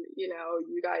 and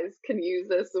you guys can use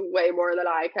this way more than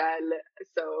I can,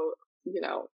 so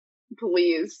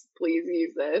please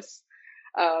use this.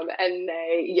 And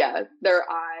their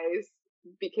eyes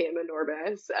became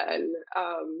enormous, and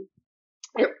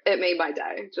it made my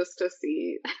day just to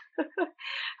see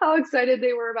how excited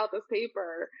they were about this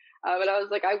paper. And I was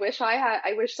like, I wish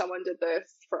someone did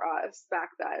this for us back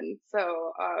then.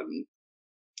 So,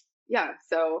 yeah,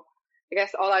 so I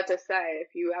guess all that to say, if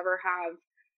you ever have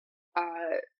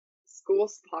school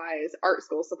supplies, art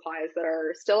school supplies that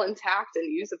are still intact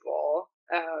and usable,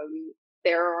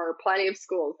 there are plenty of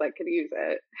schools that could use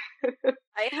it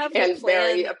I have the and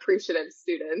very plan. appreciative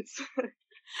students.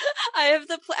 I have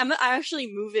the I'm actually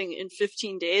moving in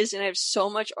 15 days and I have so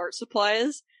much art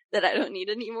supplies that I don't need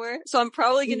anymore. So I'm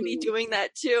probably going to be Mhm. doing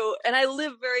that too. And I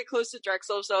live very close to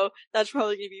Drexel, so that's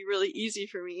probably going to be really easy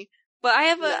for me. But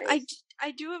Nice.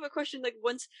 I do have a question. Like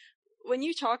once, when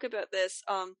you talk about this,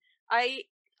 I,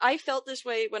 I felt this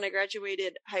way when I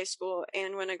graduated high school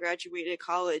and when I graduated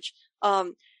college.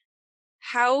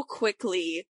 How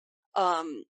quickly,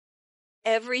 um,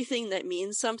 everything that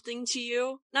means something to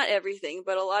you, not everything,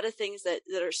 but a lot of things that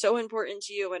are so important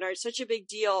to you and are such a big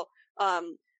deal,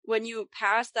 when you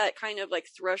pass that kind of like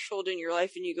threshold in your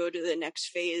life and you go to the next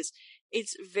phase,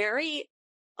 it's very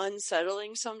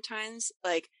unsettling sometimes,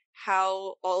 like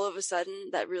how all of a sudden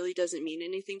that really doesn't mean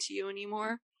anything to you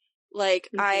anymore. Like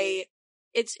Hmm.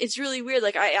 it's really weird.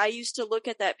 Like I used to look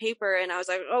at that paper and I was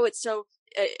like, oh, it's so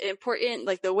important.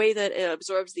 Like the way that it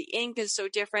absorbs the ink is so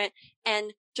different.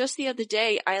 And just the other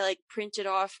day, I like printed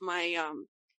off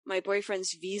my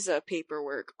boyfriend's visa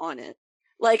paperwork on it.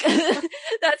 Like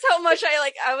that's how much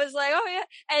I was like, oh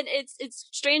yeah. And it's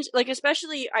strange, like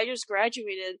especially I just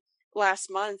graduated last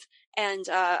month and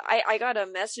I got a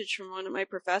message from one of my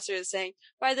professors saying,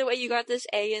 by the way, you got this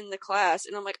A in the class.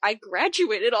 And I'm like, I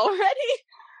graduated already.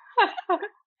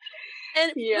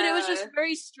 And but it was just Yeah.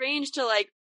 very strange to like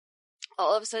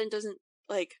all of a sudden doesn't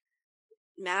like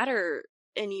matter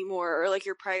anymore, or like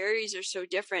your priorities are so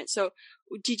different. So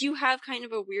did you have kind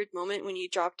of a weird moment when you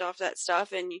dropped off that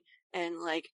stuff and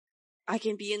like I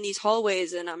can be in these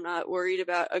hallways and I'm not worried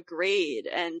about a grade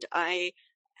and I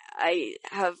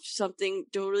have something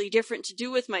totally different to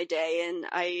do with my day, and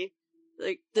I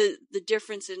like the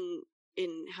difference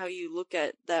in how you look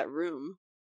at that room.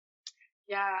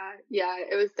 Yeah, yeah,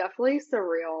 it was definitely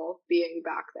surreal being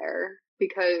back there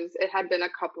because it had been a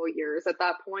couple years at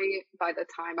that point by the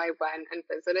time I went and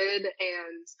visited.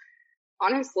 And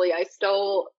honestly, I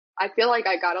feel like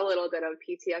I got a little bit of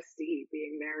PTSD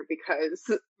being there because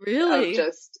of Really?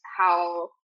 just how,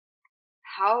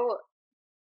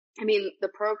 I mean, the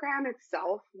program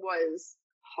itself was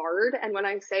hard. And when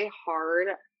I say hard,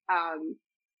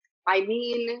 I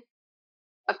mean,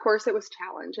 of course it was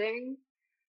challenging,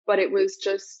 but it was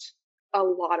just a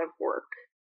lot of work.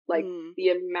 Like Hmm. the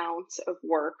amount of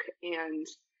work and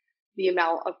the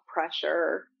amount of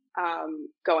pressure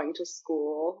going to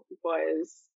school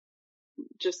was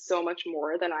just so much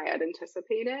more than I had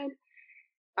anticipated.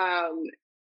 Um,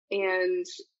 and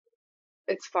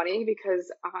it's funny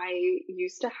because I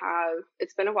used to have,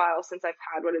 it's been a while since I've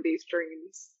had one of these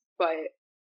dreams, but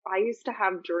I used to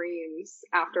have dreams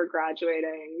after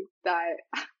graduating that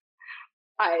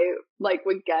I like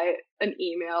would get an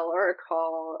email or a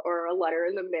call or a letter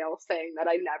in the mail saying that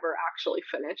I never actually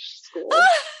finished school.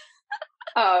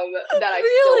 That I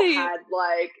still Really? had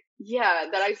like, yeah,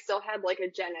 that I still had like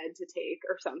a gen ed to take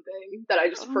or something that I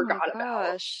just Oh my forgot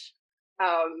about. gosh.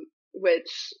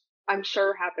 Which I'm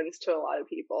sure happens to a lot of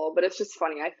people, but it's just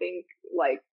funny. I think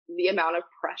like the amount of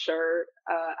pressure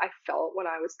I felt when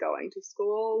I was going to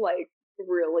school, like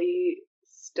really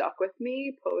stuck with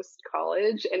me post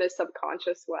college in a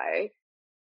subconscious way.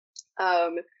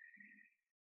 Um,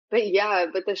 but yeah,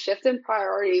 but the shift in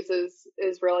priorities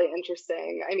is really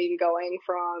interesting. I mean, going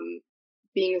from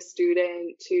being a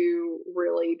student to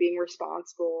really being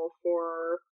responsible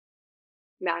for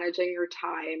managing your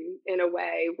time in a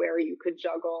way where you could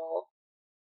juggle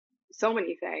so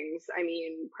many things. I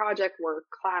mean, project work,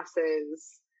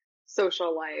 classes,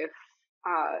 social life,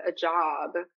 a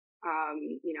job,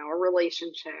 a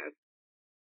relationship,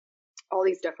 all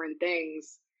these different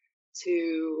things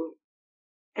to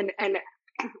and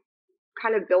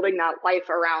kind of building that life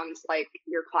around like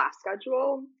your class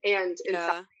schedule. And in some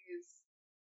Yeah. ways,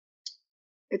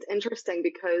 it's interesting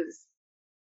because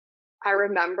I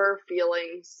remember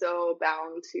feeling so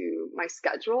bound to my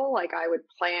schedule. Like I would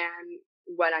plan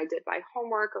when I did my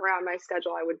homework around my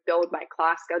schedule. I would build my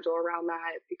class schedule around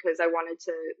that because I wanted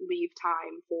to leave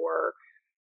time for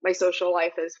my social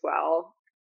life as well.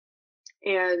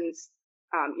 And,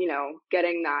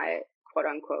 getting that quote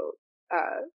unquote,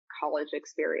 college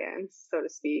experience, so to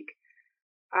speak,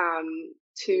 um,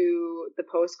 to the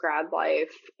post grad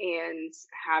life and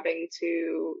having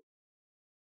to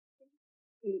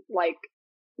like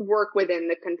work within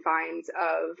the confines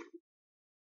of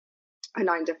a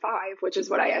 9 to 5, which is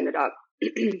what I ended up,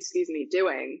 excuse me,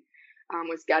 doing,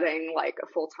 was getting like a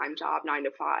full-time job, 9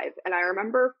 to 5. And I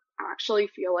remember actually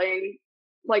feeling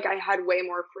like I had way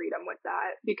more freedom with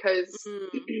that because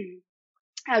Mm.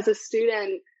 as a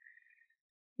student,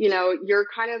 you're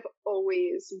kind of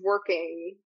always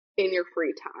working in your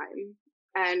free time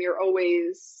and you're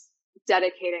always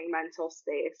dedicating mental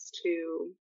space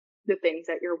to the things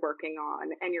that you're working on,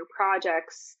 and your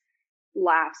projects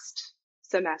last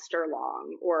semester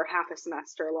long or half a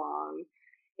semester long,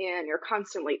 and you're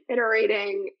constantly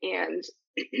iterating and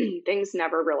things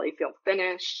never really feel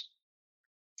finished.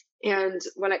 And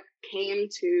when it came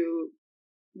to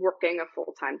working a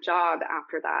full-time job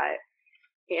after that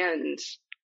and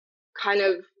kind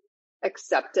of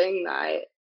accepting that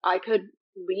I could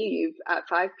leave at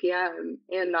 5 p.m.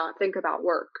 and not think about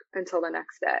work until the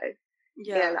next day, and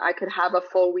Yeah. I could have a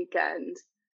full weekend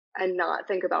and not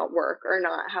think about work or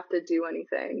not have to do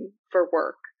anything for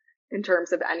work in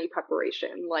terms of any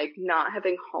preparation. Like, not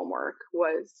having homework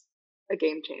was a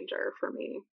game changer for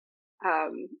me.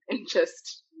 And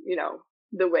just,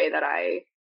 the way that I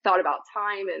thought about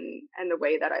time and the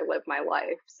way that I live my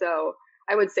life. So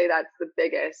I would say that's the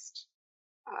biggest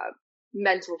uh,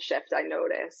 mental shift I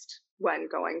noticed when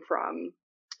going from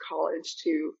college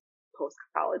to post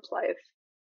college life.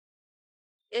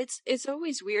 It's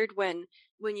always weird when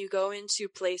you go into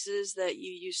places that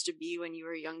you used to be when you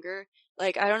were younger.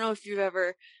 Like, I don't know if you've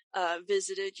ever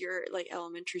visited your like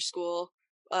elementary school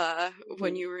when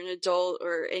Mm-hmm. you were an adult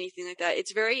or anything like that.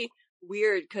 It's very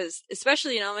weird because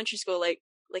especially in elementary school, like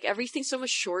everything's so much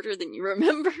shorter than you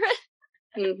remember it.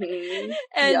 Mm-hmm.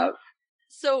 And Yep.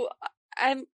 so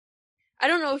I'm I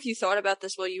don't know if you thought about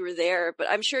this while you were there, but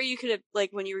I'm sure you could have,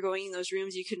 like, when you were going in those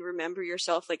rooms, you can remember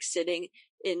yourself, like, sitting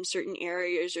in certain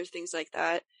areas or things like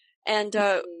that. And,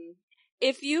 Mm-hmm.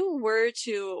 if you were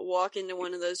to walk into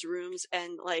one of those rooms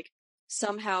and, like,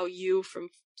 somehow you from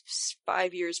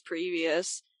 5 years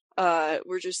previous,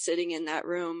 were just sitting in that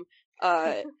room,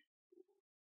 uh,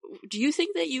 do you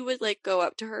think that you would, like, go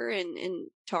up to her and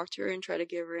talk to her and try to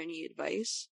give her any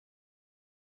advice?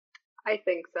 I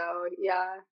think so. Yeah.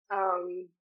 Um,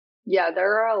 yeah,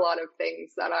 there are a lot of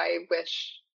things that I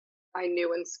wish I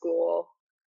knew in school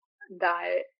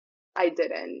that I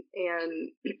didn't.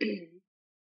 And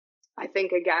I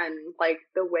think, again, like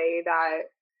the way that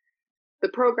the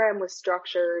program was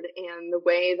structured and the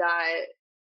way that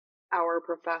our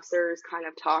professors kind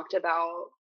of talked about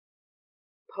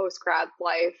post grad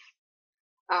life,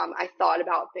 I thought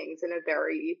about things in a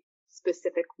very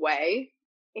specific way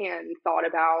and thought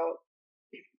about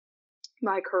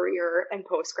my career and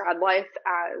post grad life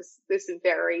as this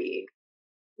very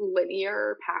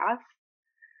linear path.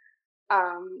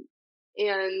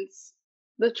 And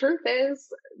the truth is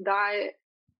that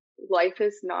life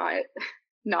is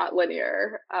not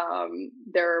linear.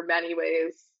 There are many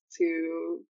ways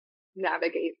to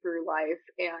navigate through life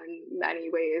and many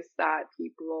ways that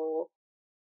people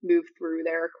move through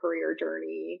their career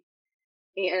journey.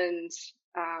 And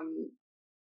um,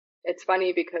 it's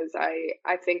funny because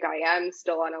I think I am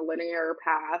still on a linear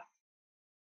path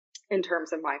in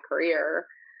terms of my career,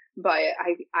 but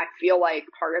I feel like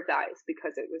part of that is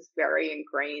because it was very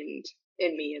ingrained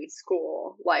in me in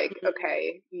school. Like, Mm.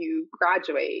 okay, you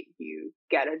graduate, you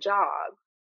get a job,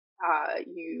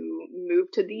 you move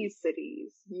to these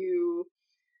cities, you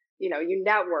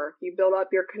network, you build up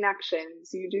your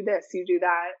connections, you do this, you do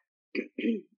that.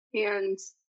 And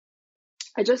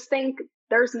I just think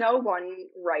there's no one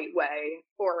right way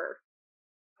or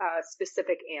a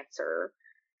specific answer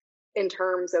in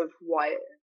terms of what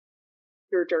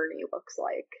your journey looks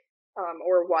like,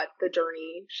 or what the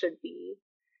journey should be.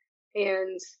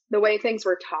 And the way things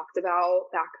were talked about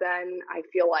back then, I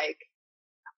feel like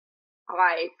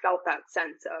I felt that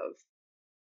sense of,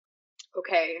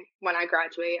 okay, when I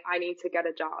graduate, I need to get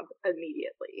a job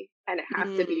immediately, and it has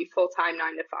to Mm. be full time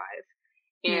 9 to 5.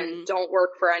 And Mm. don't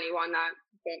work for anyone that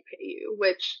won't pay you,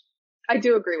 which I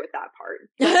do agree with that part.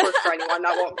 Don't work for anyone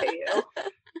that won't pay you.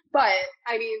 But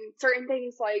I mean, certain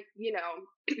things like,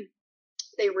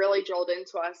 they really drilled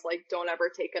into us, like, don't ever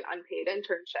take an unpaid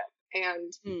internship.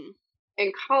 And Mm.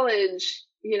 in college,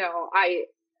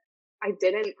 I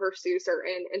didn't pursue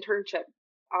certain internship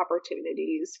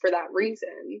opportunities for that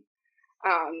reason.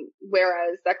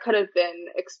 Whereas that could have been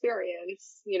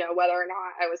experience, whether or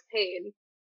not I was paid.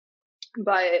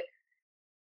 But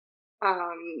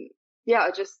um, yeah,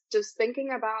 just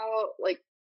thinking about like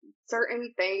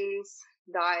certain things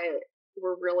that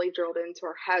were really drilled into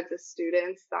our heads as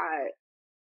students that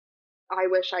I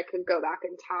wish I could go back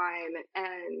in time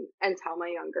and tell my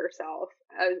younger self.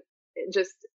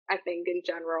 Just I think in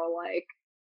general, like,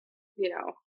 you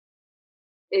know,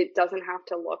 it doesn't have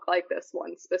to look like this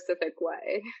one specific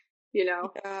way, you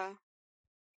know? Yeah.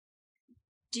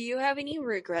 Do you have any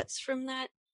regrets from that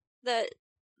that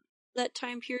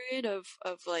time period of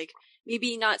like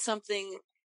maybe not something,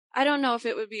 I don't know if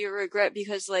it would be a regret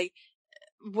because like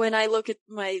when I look at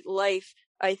my life,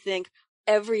 I think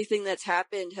everything that's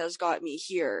happened has got me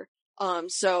here.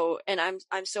 So, and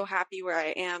I'm so happy where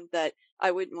I am that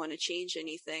I wouldn't want to change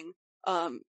anything.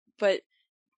 But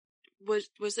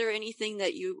was there anything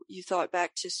that you thought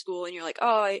back to school and you're like,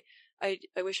 oh, I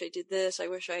wish I did this. I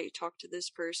wish I talked to this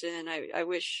person. I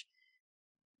wish,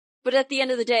 but at the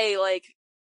end of the day, like,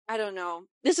 I don't know.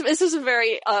 This is a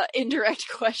very indirect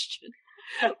question.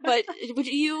 But would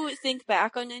you think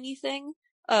back on anything?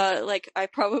 Like I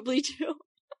probably do.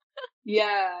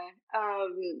 Yeah,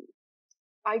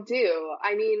 I do.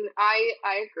 I mean, I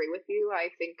agree with you. I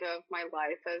think of my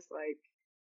life as like,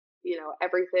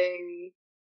 everything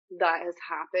that has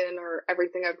happened or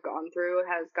everything I've gone through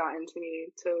has gotten me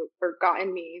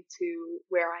to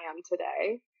where I am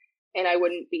today. And I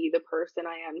wouldn't be the person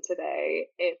I am today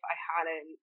if I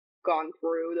hadn't gone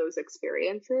through those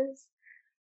experiences.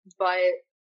 But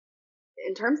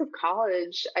in terms of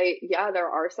college, there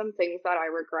are some things that I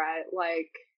regret.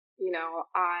 Like,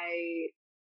 I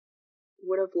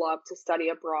would have loved to study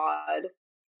abroad.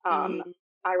 Mm,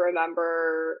 I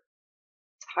remember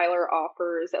Tyler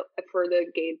offers for the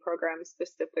GAID program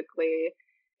specifically,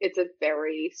 it's a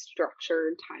very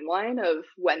structured timeline of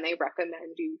when they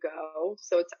recommend you go.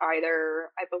 So it's either,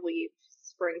 I believe,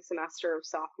 spring semester of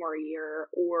sophomore year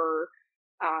or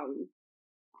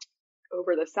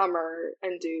over the summer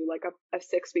and do like a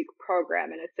 6 week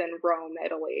program, and it's in Rome,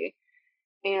 Italy.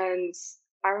 And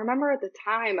I remember at the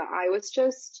time I was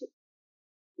just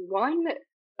one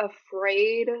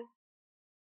afraid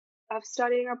of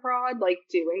studying abroad, like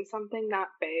doing something that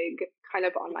big kind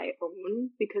of on my own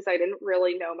because I didn't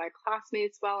really know my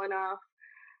classmates well enough.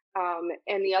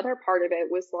 And the other part of it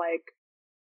was like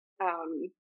um,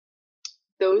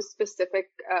 those specific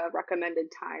recommended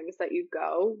times that you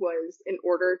go was in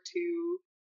order to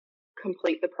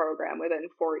complete the program within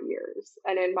 4 years.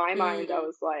 And in my mind, I mm,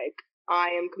 was like, I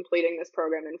am completing this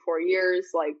program in 4 years.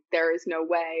 Like, there is no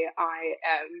way I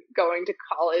am going to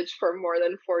college for more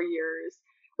than 4 years,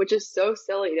 which is so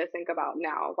silly to think about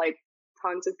now. Like,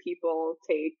 tons of people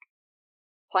take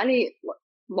plenty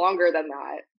longer than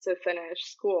that to finish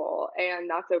school, and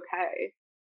that's okay.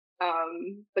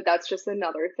 But that's just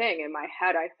another thing. In my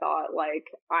head, I thought, like,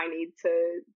 I need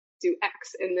to do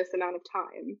X in this amount of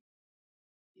time.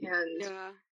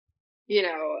 And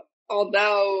yeah.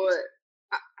 although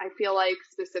I feel like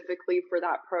specifically for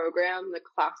that program, the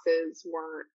classes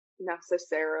weren't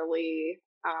necessarily,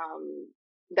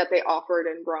 that they offered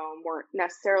in Rome weren't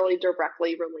necessarily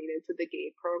directly related to the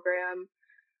GAID program.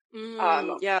 Mm,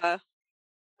 Um, yeah.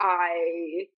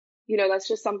 that's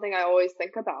just something I always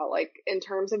think about, like in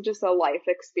terms of just a life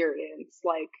experience,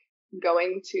 like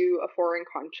going to a foreign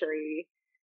country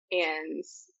and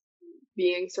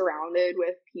being surrounded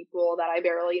with people that I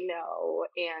barely know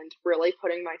and really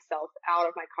putting myself out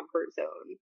of my comfort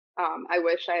zone. I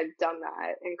wish I had done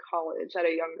that in college at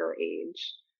a younger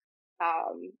age.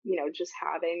 Just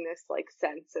having this like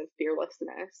sense of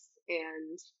fearlessness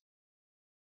and,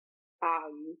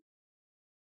 um,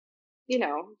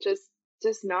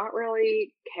 just not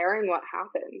really caring what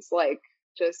happens, like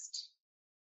just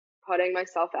putting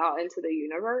myself out into the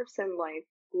universe and like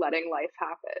letting life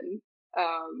happen.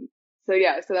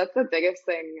 So that's the biggest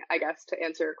thing, I guess, to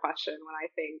answer your question when I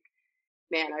think,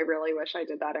 man, I really wish I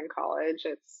did that in college.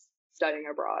 It's studying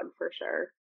abroad for sure.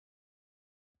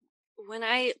 When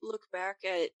I look back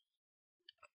at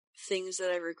things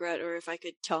that I regret, or if I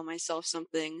could tell myself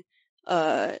something,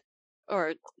 uh,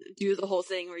 or do the whole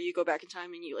thing where you go back in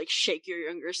time and you like shake your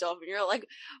younger self and you're like,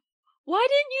 why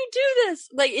didn't you do this?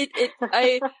 Like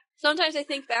I sometimes I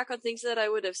think back on things that I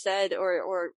would have said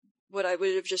or what I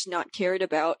would have just not cared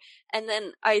about. And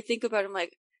then I think about it, I'm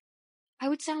like, I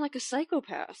would sound like a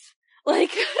psychopath.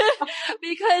 Like,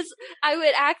 because I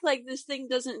would act like this thing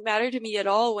doesn't matter to me at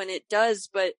all when it does,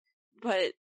 but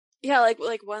yeah,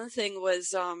 like one thing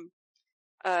was,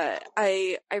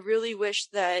 I really wish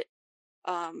that,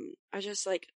 I just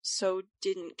like so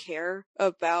didn't care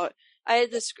about, I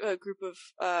had this group of,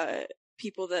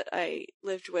 people that I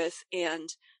lived with and,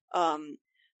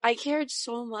 I cared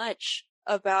so much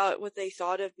about what they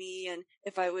thought of me and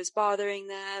if I was bothering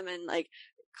them and like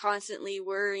constantly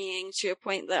worrying to a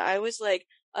point that I was like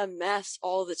a mess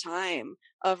all the time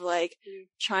of like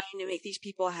trying to make these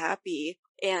people happy.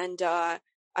 And,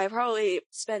 I probably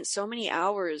spent so many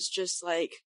hours just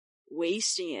like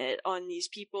wasting it on these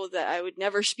people that I would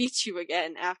never speak to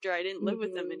again after I didn't live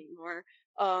with them Mm-hmm. anymore.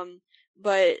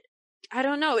 But I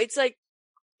don't know. It's like,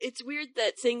 it's weird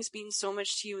that things mean so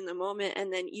much to you in the moment,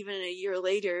 and then even a year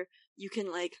later, you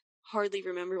can like hardly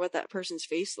remember what that person's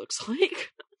face looks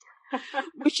like,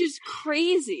 which is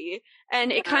crazy.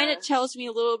 And it kind Yeah. of tells me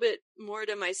a little bit more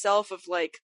to myself of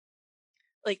like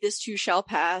this too shall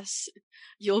pass.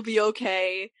 You'll be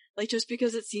okay. Like, just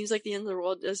because it seems like the end of the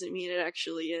world doesn't mean it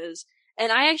actually is.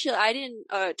 And I didn't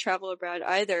travel abroad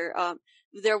either.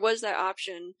 There was that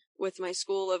option with my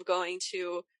school of going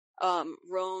to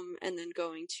Rome and then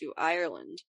going to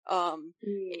Ireland.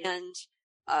 Mm. And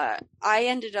I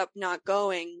ended up not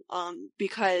going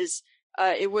because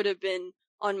it would have been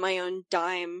on my own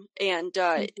dime, and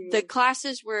the Mm-hmm.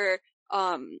 classes were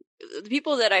the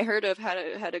people that I heard of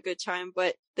had a good time,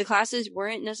 but the classes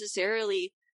weren't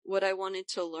necessarily what I wanted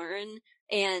to learn,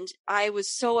 and I was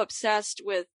so obsessed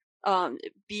with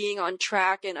being on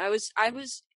track, and I was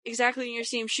exactly in your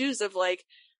same shoes of like,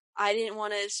 I didn't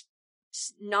want to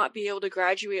not be able to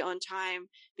graduate on time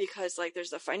because like there's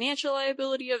the financial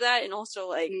liability of that, and also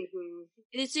like Mm-hmm.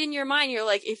 it's in your mind, you're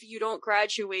like, if you don't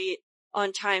graduate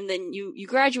on time, then you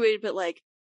graduated, but like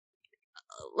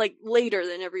later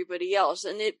than everybody else,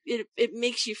 and it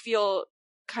makes you feel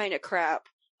kind of crap.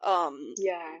 Um,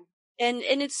 Yeah. and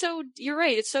it's so, you're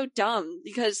right, it's so dumb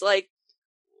because like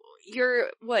you're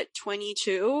what,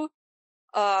 22?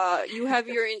 You have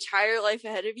your entire life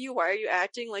ahead of you. Why are you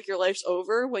acting like your life's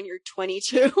over when you're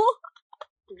 22?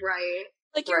 Right.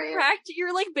 Like Right.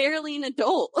 you're like barely an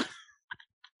adult.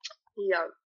 Yep.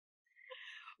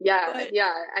 Yeah. But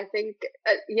Yeah. I think,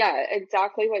 yeah,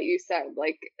 exactly what you said.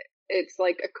 Like, it's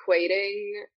like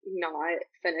equating not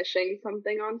finishing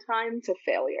something on time to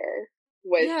failure,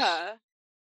 which yeah.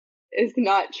 is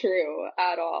not true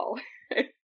at all.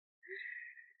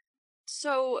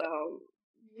 So So,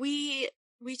 we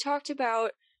talked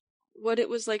about what it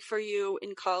was like for you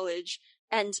in college,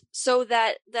 and so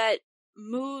that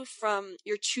move from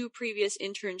your two previous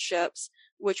internships,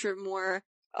 which were more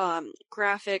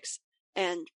graphics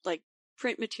and like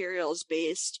print materials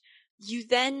based, you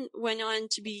then went on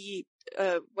to be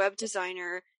a web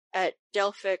designer at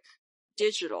Delphic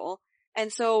Digital.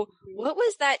 And so mhm. what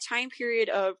was that time period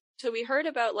of, so we heard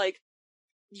about like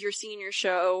your senior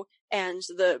show and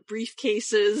the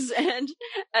briefcases and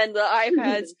the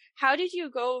iPads. How did you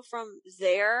go from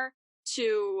there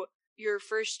to your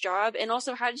first job? And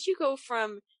also, how did you go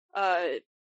from uh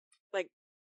like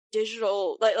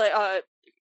digital,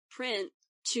 print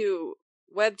to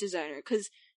web designer? Because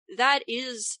that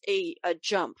is a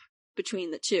jump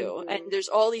between the two, and Mhm. there's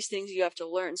all these things you have to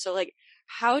learn. So like,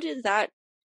 how did that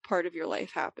part of your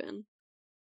life happen?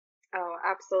 Oh,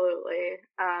 absolutely.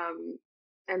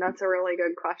 And that's a really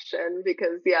good question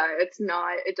because, yeah,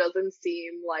 it doesn't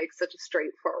seem like such a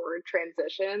straightforward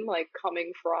transition, like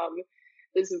coming from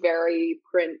this very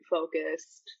print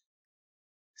focused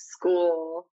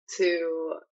school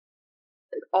to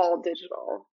all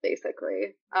digital,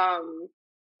 basically.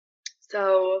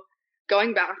 So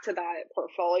going back to that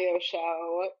portfolio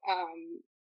show,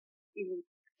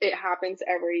 it happens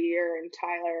every year in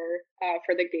Tyler,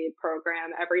 for the GATE program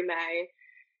every May.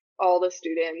 All the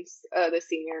students, the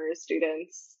senior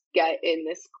students, get in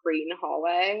this green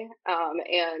hallway,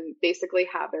 and basically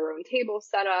have their own table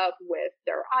set up with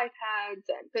their iPads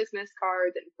and business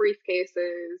cards and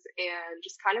briefcases, and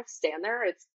just kind of stand there.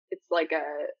 It's like a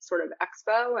sort of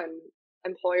expo, and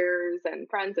employers and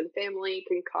friends and family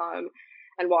can come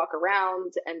and walk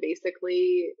around, and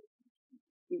basically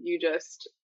you just,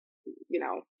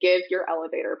 give your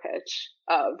elevator pitch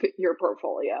of your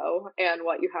portfolio and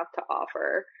what you have to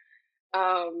offer.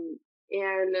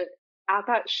 And at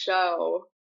that show,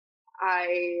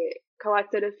 I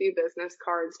collected a few business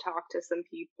cards, talked to some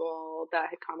people that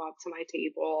had come up to my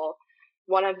table.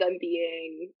 One of them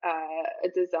being a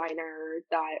designer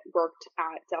that worked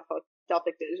at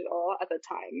Delphic Digital at the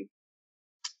time.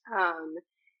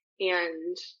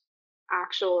 And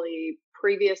actually,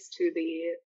 previous to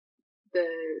the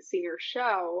senior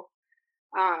show,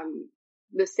 um,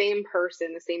 the same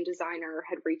person, the same designer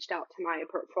had reached out to my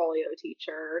portfolio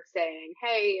teacher saying,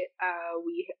 hey,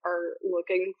 we are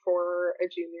looking for a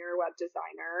junior web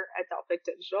designer at Delphic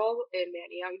Digital in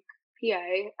Manayunk,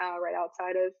 PA, right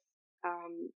outside of,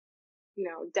 um,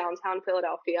 downtown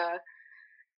Philadelphia.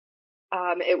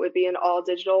 It would be an all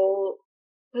digital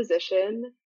position.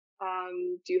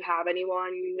 Do you have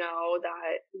anyone you know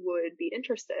that would be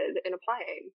interested in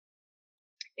applying?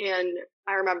 And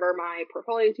I remember my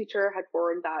portfolio teacher had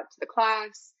forwarded that to the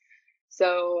class.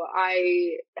 So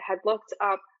I had looked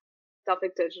up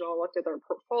Delphic Digital, looked at their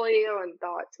portfolio, and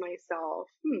thought to myself,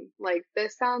 like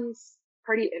this sounds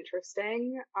pretty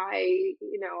interesting. I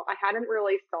hadn't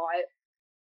really thought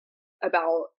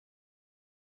about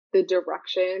the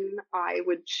direction I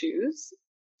would choose.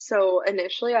 So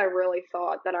initially, I really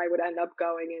thought that I would end up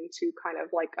going into kind of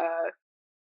like a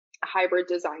hybrid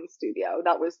design studio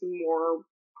that was more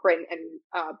print and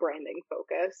branding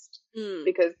focused, Mm.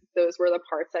 because those were the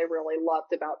parts I really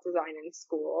loved about design in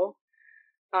school.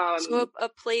 So Um, a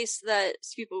place that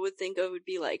people would think of would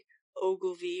be like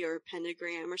Ogilvy or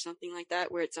Pentagram or something like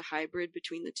that, where it's a hybrid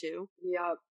between the two.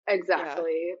 yeah, Yeah.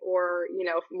 exactly. Or,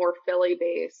 more Philly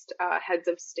based, Heads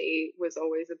of State was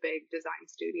always a big design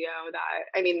studio that,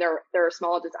 I mean, they're a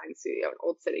small design studio in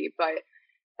Old City, but,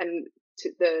 and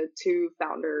the two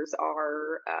founders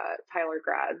are Tyler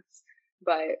grads.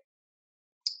 But,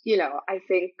 I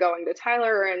think going to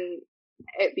Tyler and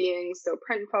it being so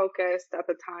print focused at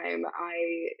the time,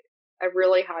 I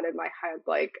really had in my head,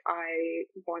 like, I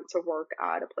want to work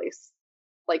at a place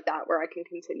like that where I can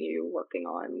continue working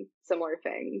on similar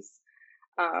things.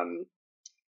 Um,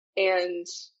 and,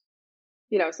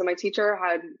 so my teacher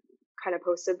had kind of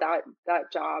posted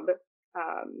that job,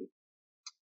 um,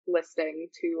 listing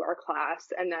to our class.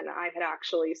 And then I had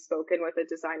actually spoken with a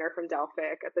designer from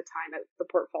Delphic at the time at the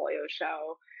portfolio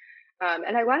show.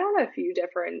 And I went on a few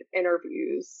different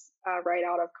interviews right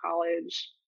out of college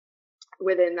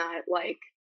within that like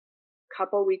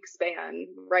couple weeks span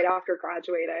right after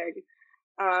graduating.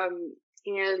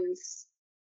 And,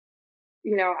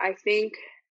 I think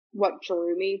what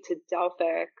drew me to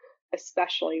Delphic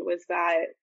especially was that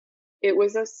it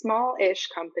was a small ish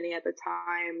company at the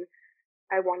time.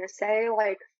 I want to say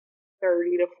like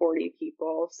 30 to 40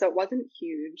 people. So it wasn't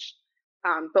huge,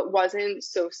 but wasn't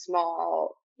so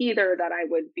small either that I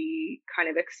would be kind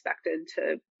of expected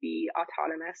to be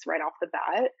autonomous right off the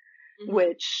bat, Hmm.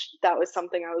 which that was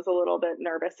something I was a little bit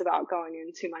nervous about going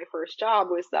into my first job,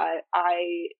 was that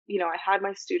I had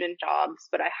my student jobs,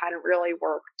 but I hadn't really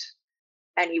worked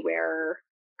anywhere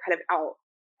kind of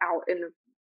out in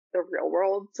the real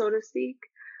world, so to speak,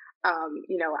 at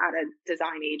a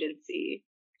design agency.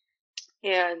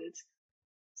 And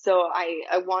so I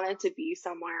wanted to be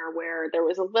somewhere where there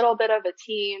was a little bit of a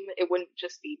team. It wouldn't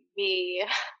just be me.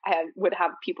 Would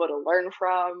have people to learn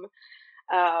from.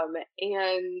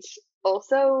 And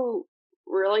also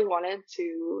really wanted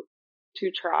to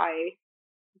try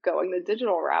going the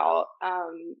digital route.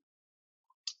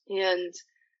 And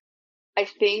I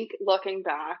think looking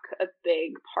back, a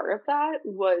big part of that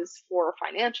was for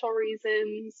financial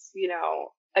reasons.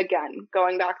 Again,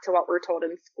 going back to what we're told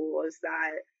in school is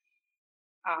that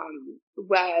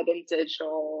web and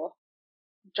digital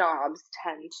jobs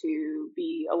tend to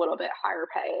be a little bit higher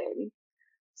paying.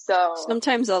 So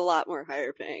Sometimes a lot more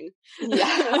higher paying.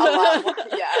 yeah, a lot more.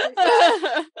 Yeah,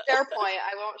 yeah. Fair point.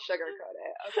 I won't sugarcoat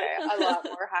it. Okay, a lot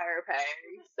more higher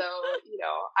paying. So,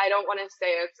 I don't want to say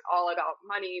it's all about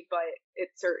money, but it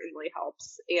certainly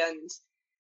helps. And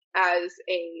as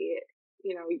a,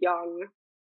 young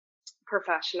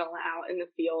professional out in the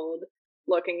field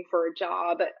looking for a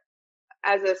job,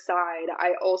 as a side,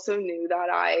 I also knew that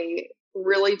I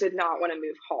really did not want to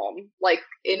move home. Like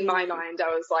in my Mm. mind, I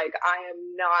was like, I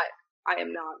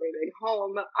am not moving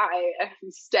home. I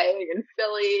am staying in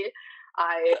Philly.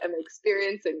 I am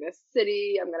experiencing this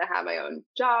city. I'm going to have my own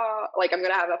job. Like I'm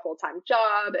going to have a full-time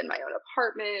job and my own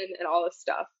apartment and all this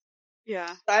stuff. Yeah.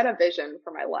 So I had a vision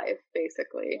for my life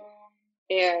basically.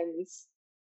 And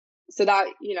so that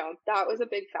was a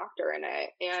big factor in it.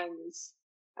 And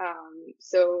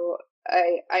so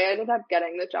I ended up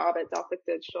getting the job at Delphic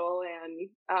Digital, and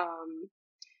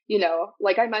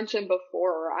like I mentioned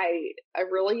before, I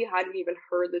really hadn't even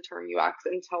heard the term UX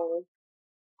until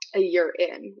a year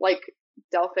in. Like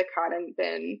Delphic hadn't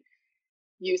been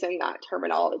using that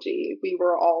terminology. We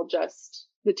were all just,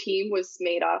 the team was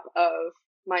made up of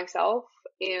myself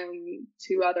and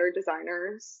two other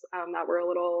designers that were a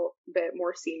little bit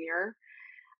more senior,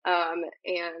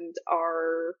 and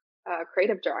our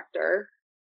creative director,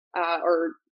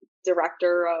 or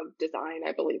director of design,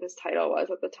 I believe his title was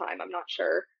at the time. I'm not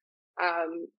sure.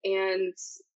 And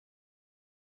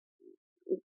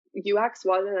UX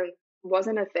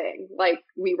wasn't a thing. Like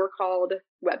we were called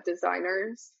web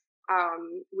designers.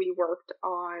 We worked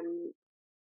on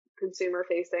consumer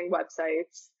facing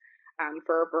websites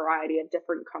for a variety of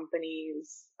different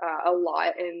companies, a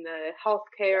lot in the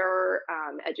healthcare,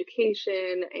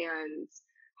 education, and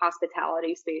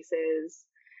hospitality spaces.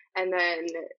 And then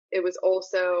it was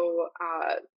also,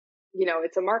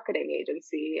 it's a marketing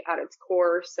agency at its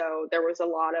core. So there was a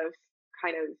lot of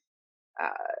kind of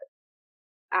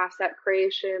asset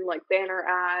creation, like banner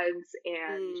ads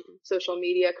and Mm. social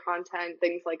media content,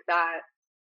 things like that.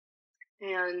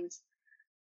 And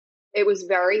it was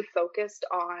very focused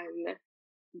on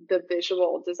the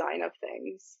visual design of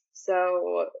things.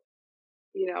 So,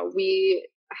 we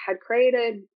had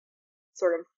created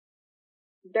sort of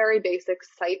very basic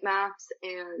site maps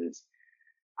and,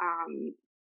 um,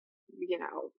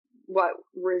 what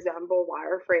resemble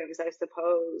wireframes, I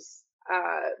suppose.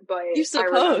 But You I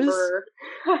suppose. remember,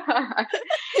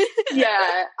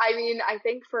 yeah, I mean, I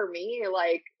think for me,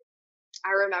 like,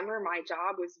 I remember my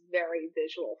job was very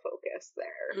visual focused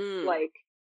there. Mm. Like,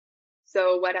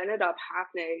 so what ended up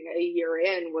happening a year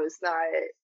in was that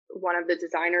one of the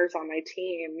designers on my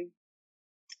team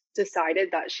decided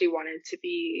that she wanted to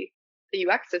be a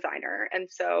UX designer. At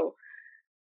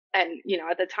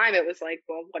the time it was like,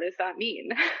 well, what does that mean?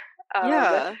 um,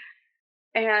 Yeah.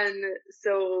 and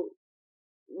so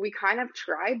we kind of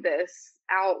tried this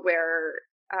out where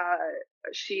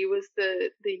she was the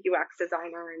UX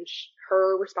designer, and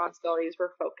her responsibilities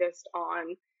were focused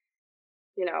on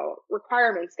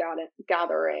requirements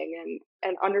gathering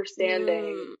and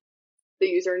understanding Mm. the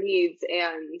user needs,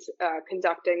 and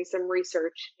conducting some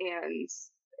research, and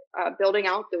building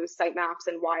out those site maps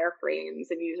and wireframes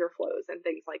and user flows and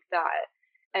things like that.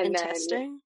 And And then,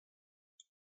 testing?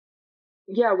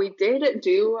 yeah, we did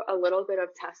do a little bit of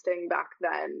testing back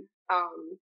then.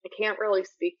 I can't really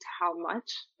speak to how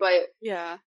much, but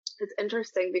Yeah. it's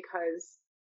interesting because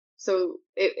so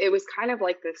it was kind of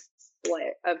like this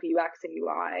split of UX and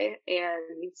UI,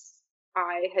 and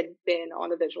I had been on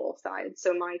the visual side.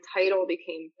 So my title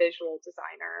became visual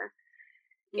designer,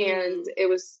 and Mm. it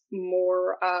was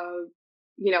more of,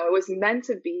 it was meant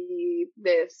to be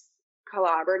this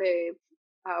collaborative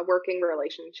working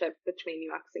relationship between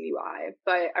UX and UI.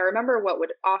 But I remember what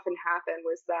would often happen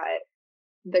was that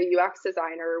the UX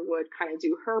designer would kind of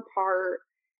do her part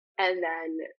and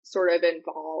then sort of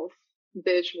involve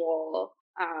visual,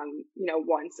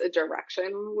 once a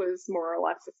direction was more or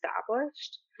less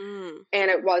established. Mm.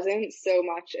 And it wasn't so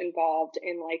much involved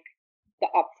in like the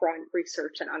upfront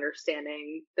research and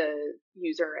understanding the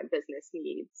user and business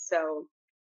needs. So,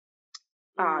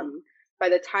 Mm. by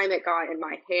the time it got in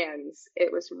my hands,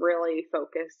 it was really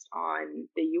focused on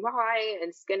the UI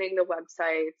and skinning the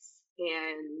websites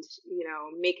and,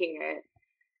 making it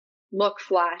look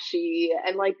flashy,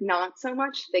 and like not so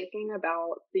much thinking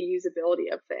about the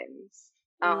usability of things.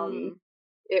 Mm.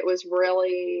 It was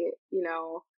really,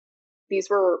 these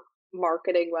were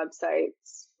marketing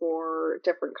websites for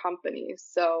different companies.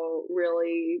 So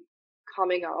really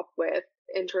coming up with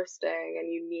interesting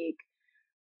and unique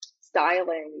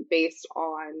styling based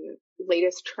on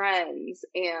latest trends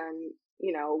and,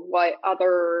 what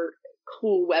other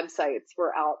cool websites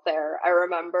were out there. I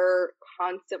remember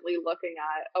constantly looking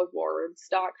at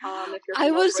awards.com, if you're I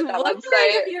familiar was with that wondering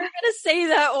website. if you were gonna say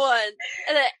that one.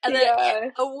 And then Yeah.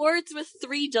 awards with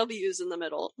 3 W's in the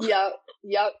middle. Yep.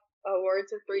 Yep.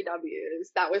 Awards with three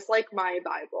W's. That was like my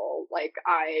Bible. Like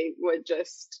I would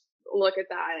just look at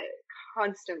that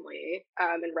constantly,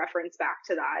 and reference back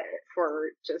to that for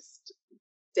just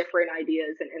different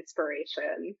ideas and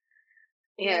inspiration.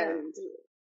 Yeah. And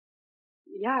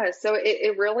yeah, so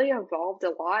it really evolved a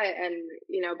lot. And,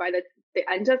 by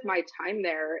the end of my time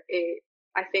there,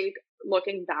 I think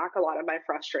looking back, a lot of my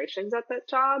frustrations at that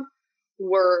job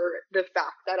were the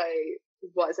fact that I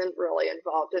wasn't really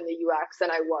involved in the UX,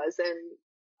 and I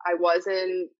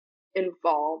wasn't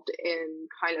involved in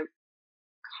kind of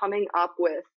coming up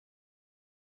with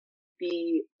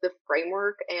the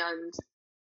framework and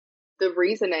the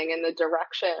reasoning and the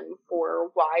direction for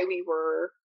why we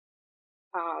were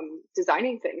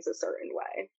designing things a certain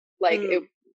way. Like it,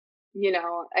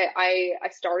 Mm. I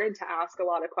started to ask a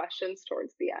lot of questions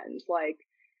towards the end, like,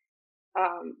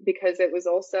 because it was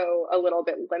also a little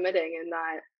bit limiting in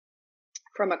that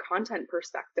from a content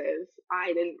perspective,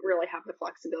 I didn't really have the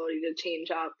flexibility to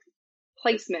change up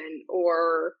placement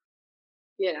or,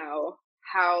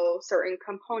 how certain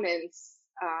components,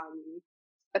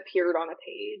 appeared on a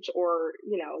page, or,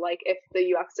 like if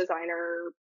the UX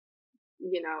designer,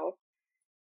 you know,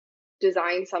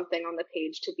 design something on the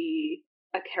page to be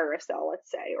a carousel, let's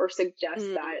say, or suggest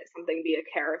Mm. that something be a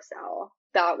carousel.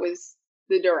 That was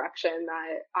the direction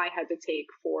that I had to take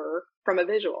from a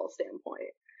visual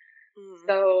standpoint. Mm.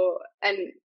 So,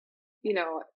 and,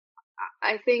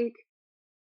 I think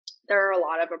there are a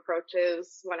lot of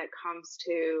approaches when it comes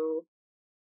to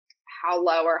how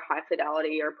low or high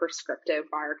fidelity or prescriptive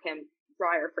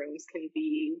wireframes can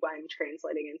be when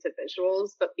translating into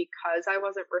visuals. But because I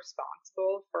wasn't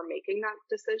responsible for making that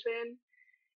decision,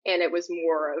 and it was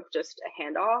more of just a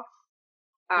handoff,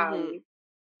 Mm-hmm.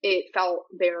 it felt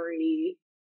very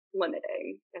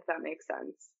limiting, if that makes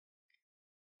sense.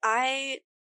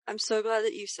 I'm so glad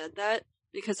that you said that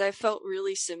because I felt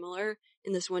really similar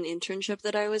in this one internship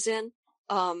that I was in.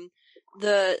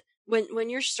 The when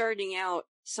you're starting out,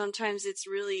 sometimes it's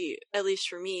really, at least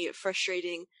for me,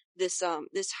 frustrating, this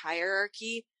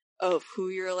hierarchy of who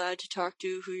you're allowed to talk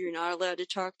to, who you're not allowed to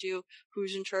talk to,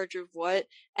 who's in charge of what,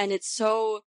 and it's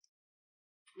so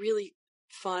really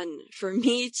fun for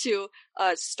me to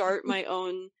start my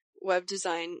own web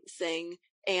design thing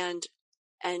and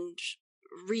and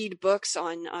read books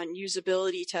on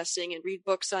usability testing and read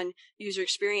books on user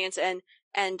experience and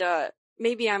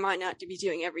maybe I might not be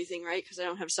doing everything right because I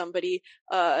don't have somebody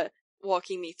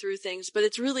walking me through things, but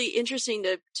it's really interesting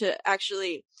to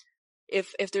actually,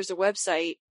 if there's a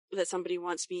website that somebody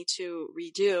wants me to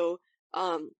redo,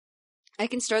 I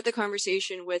can start the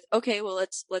conversation with, okay, well,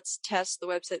 let's test the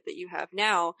website that you have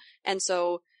now. And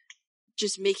so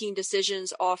just making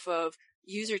decisions off of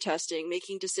user testing,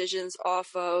 making decisions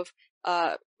off of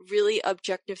really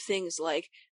objective things like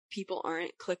people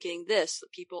aren't clicking this,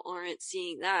 people aren't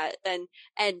seeing that. And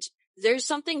there's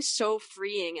something so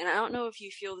freeing, and I don't know if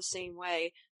you feel the same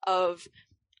way, of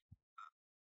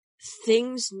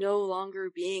things no longer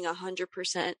being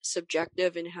 100%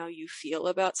 subjective in how you feel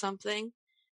about something,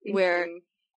 where Mm-hmm.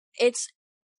 it's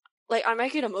like, I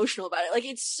might get emotional about it. Like,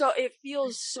 it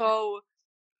feels so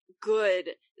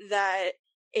good that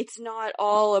it's not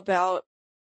all about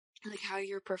like how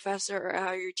your professor or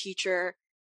how your teacher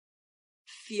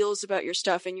feels about your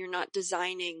stuff, and you're not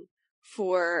designing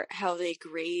for how they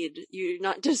grade. You're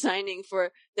not designing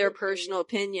for their personal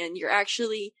opinion. You're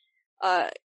actually, uh,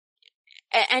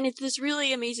 and it's this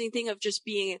really amazing thing of just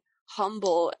being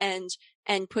humble and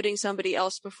putting somebody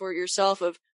else before yourself,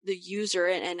 of the user,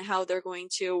 and how they're going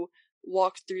to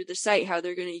walk through the site, how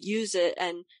they're going to use it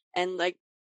and like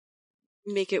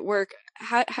make it work.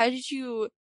 How did you,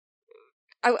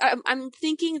 I'm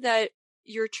thinking that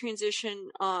your transition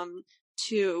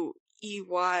to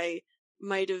EY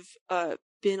might have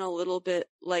been a little bit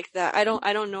like that. I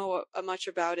don't know much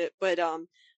about it, but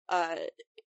uh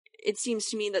it seems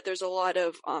to me that there's a lot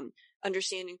of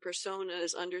understanding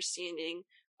personas, understanding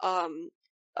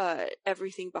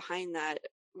everything behind that.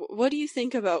 What do you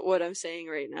think about what I'm saying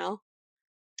right now?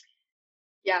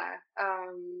 Yeah.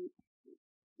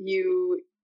 You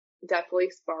definitely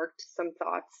sparked some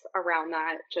thoughts around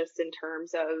that just in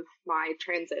terms of my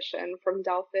transition from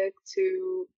Delphic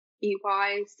to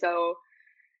EY. So,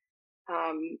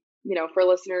 for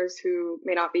listeners who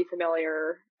may not be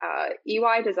familiar,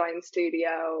 EY Design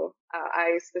Studio,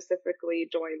 I specifically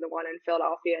joined the one in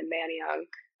Philadelphia and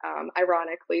Manayunk,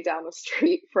 ironically down the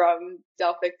street from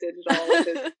Delphic Digital,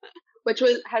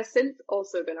 has since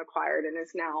also been acquired and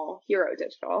is now Hero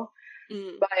Digital.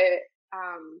 Mm. But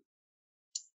um,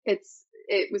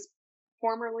 it was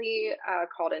formerly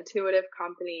called Intuitive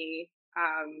Company.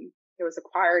 It was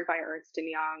acquired by Ernst and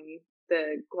Young,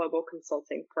 the global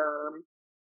consulting firm,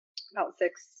 about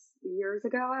 6 years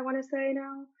ago, I want to say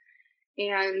now.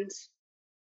 And it's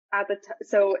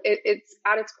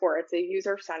at its core, it's a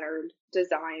user-centered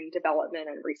design, development,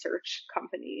 and research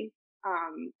company.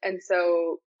 And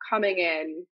so coming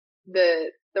in,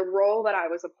 the role that I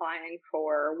was applying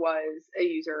for was a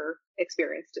user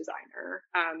experience designer.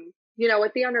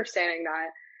 With the understanding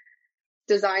that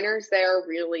designers there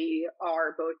really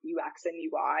are both UX and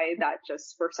UI. That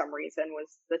just for some reason was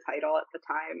the title at the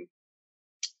time.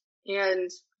 And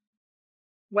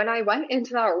when I went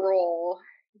into that role,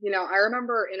 I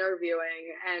remember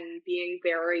interviewing and being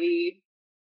very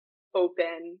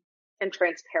open and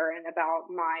transparent about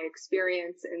my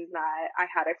experience in that I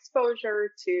had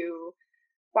exposure to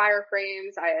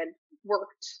wireframes. I had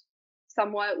worked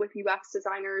somewhat with UX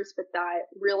designers, but that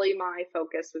really my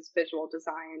focus was visual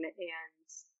design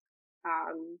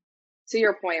and, to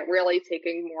your point, really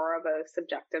taking more of a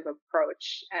subjective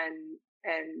approach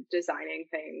and designing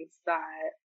things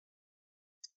that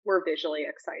were visually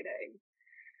exciting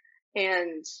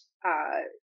and,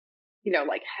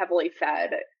 like heavily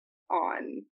fed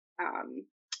on,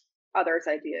 others'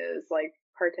 ideas, like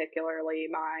particularly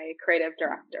my creative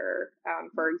director,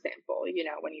 for example,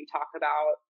 when you talk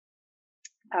about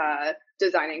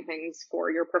designing things for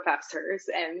your professors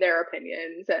and their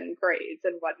opinions and grades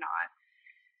and whatnot.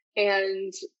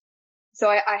 And so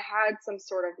I had some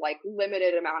sort of like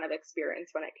limited amount of experience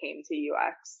when it came to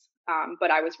UX.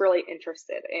 But I was really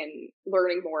interested in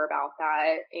learning more about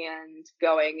that and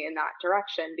going in that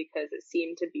direction because it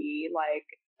seemed to be like,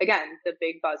 again, the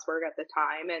big buzzword at the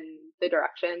time and the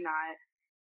direction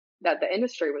that the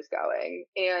industry was going.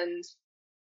 And,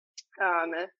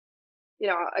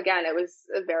 again, it was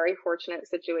a very fortunate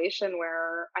situation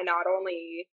where I not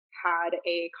only had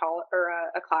a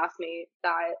classmate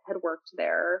that had worked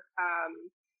there.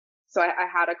 So I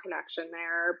had a connection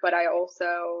there, but I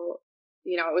also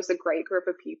it was a great group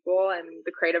of people, and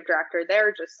the creative director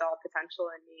there just saw potential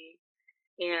in me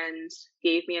and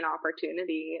gave me an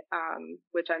opportunity,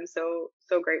 which I'm so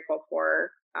grateful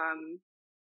for.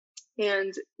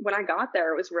 And when I got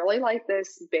there, it was really like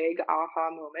this big aha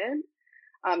moment.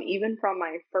 Even from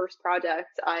my first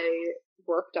project I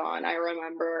worked on, I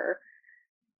remember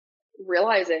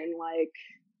realizing, like,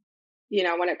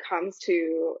 when it comes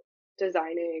to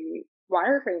designing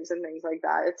wireframes and things like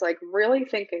that, it's like really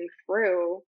thinking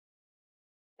through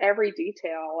every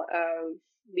detail of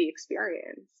the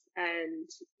experience. And,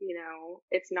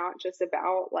 it's not just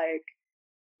about like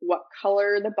what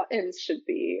color the buttons should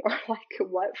be, or like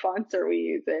what fonts are we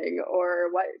using,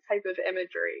 or what type of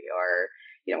imagery, or,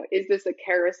 is this a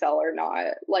carousel or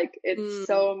not? Like, it's Mm,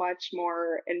 so much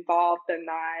more involved than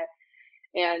that.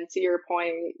 And to your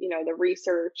point, the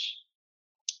research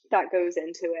that goes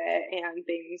into it and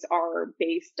things are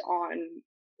based on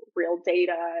real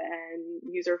data and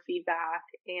user feedback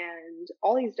and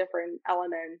all these different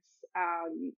elements.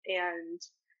 And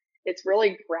it's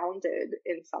really grounded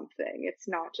in something. It's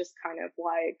not just kind of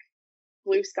like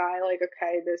blue sky, like,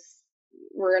 okay,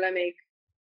 we're going to make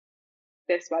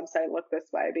this website look this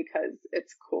way because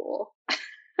it's cool.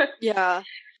 yeah.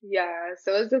 Yeah.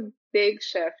 So it was a big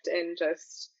shift in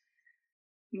just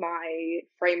my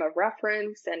frame of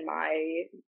reference and my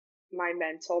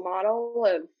mental model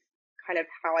of kind of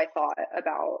how I thought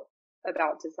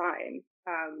about design,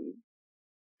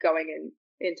 going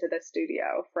into the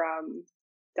studio from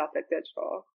Delphic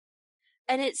Digital.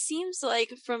 And it seems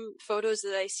like from photos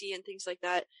that I see and things like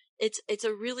that, it's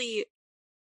a really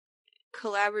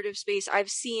collaborative space. I've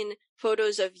seen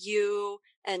photos of you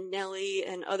and Nelly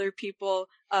and other people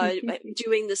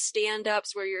doing the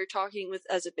stand-ups where you're talking with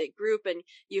as a big group and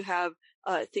you have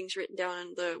things written down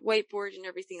on the whiteboard and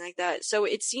everything like that. So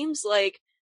it seems like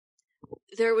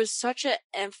there was such an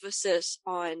emphasis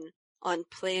on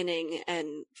planning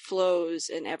and flows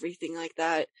and everything like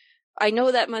that. I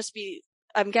know that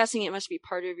I'm guessing it must be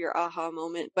part of your aha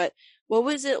moment, but what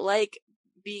was it like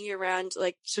being around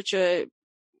like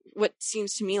what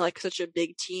seems to me like such a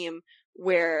big team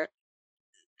where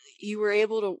you were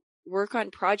able to work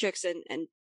on projects and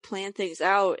plan things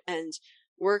out and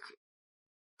work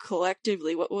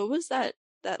collectively? What was that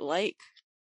like?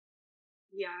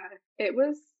 Yeah, it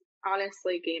was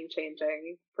honestly game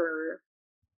changing for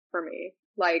me.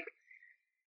 Like,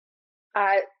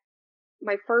 at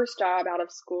my first job out of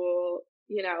school,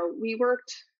 we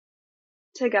worked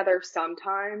together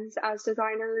sometimes as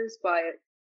designers, but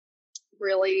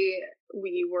really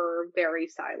we were very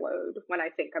siloed when I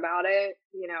think about it.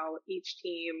 Each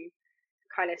team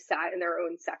kind of sat in their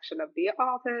own section of the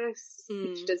office.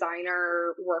 Each Mm,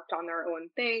 designer worked on their own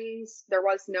things. There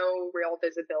was no real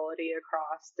visibility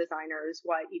across designers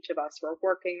what each of us were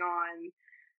working on.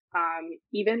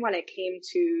 Even when it came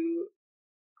to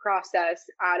process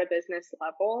at a business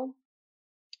level,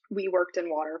 we worked in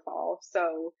waterfall.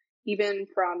 So even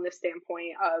from the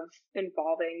standpoint of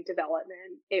involving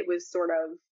development, it was sort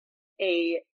of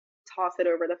a toss it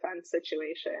over the fence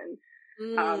situation,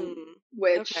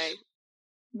 which okay.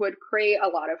 would create a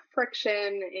lot of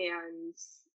friction. And,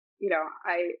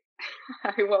 I,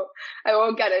 I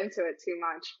won't get into it too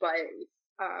much, but,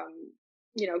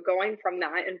 going from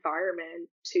that environment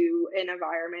to an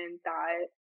environment that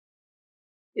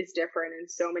is different in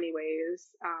so many ways,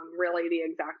 really the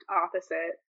exact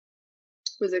opposite,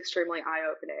 was extremely eye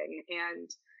opening. And,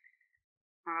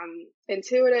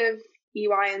 intuitive,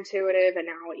 EY Intuitive, and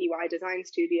now EY Design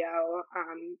Studio,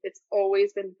 it's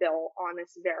always been built on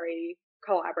this very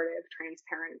collaborative,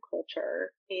 transparent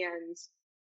culture. And,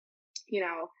 you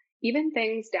know, even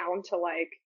things down to like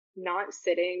not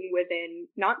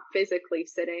physically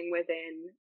sitting within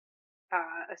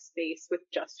a space with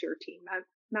just your team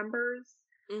members.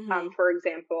 Mm-hmm. For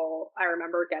example, I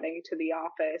remember getting to the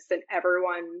office and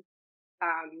everyone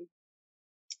um,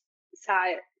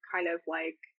 sat kind of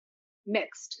like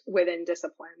mixed within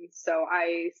disciplines. So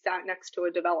I sat next to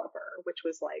a developer, which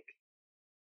was like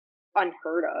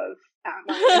unheard of at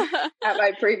my at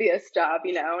my previous job.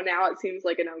 Now it seems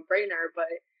like a no-brainer, but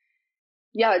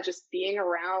yeah, just being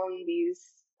around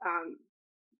um,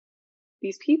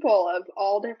 these people of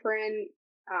all different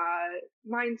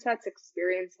mindsets,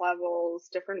 experience levels,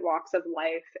 different walks of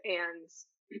life,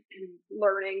 and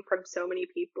learning from so many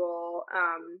people,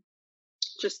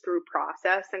 just through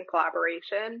process and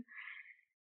collaboration.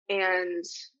 And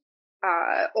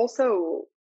also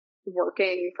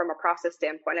working from a process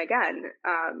standpoint, again,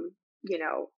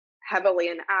 heavily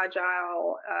in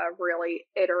agile, really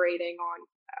iterating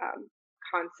on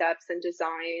concepts and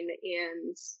design,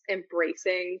 and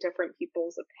embracing different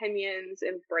people's opinions,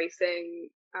 embracing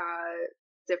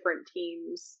different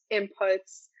teams'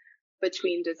 inputs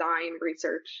between design,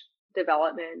 research,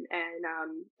 development,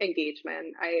 and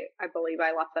engagement. I believe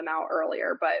I left them out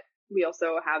earlier, but we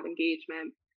also have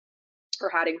engagement or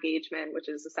had engagement, which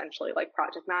is essentially like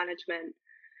project management.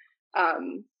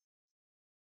 Um,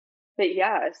 but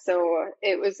yeah, so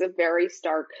it was a very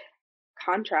stark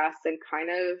contrast and kind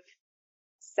of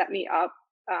set me up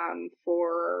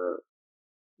for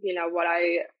what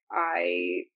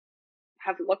I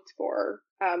have looked for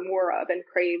more of and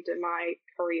craved in my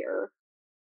career.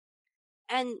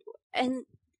 And and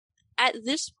at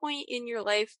this point in your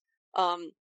life,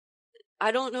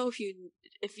 I don't know if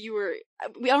you were, I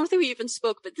don't think we even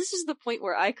spoke, but this is the point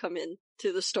where I come in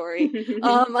to the story.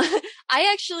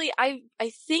 I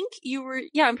think you were,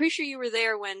 yeah, I'm pretty sure you were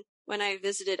there when I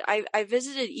visited. I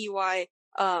visited EY,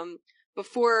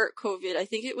 before COVID. I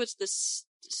think it was this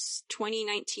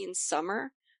 2019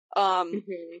 summer,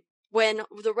 Mm-hmm. when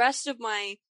the rest of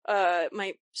my,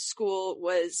 my school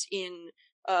was in,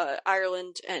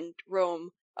 Ireland and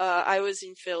Rome. I was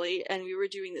in Philly, and we were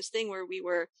doing this thing where we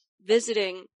were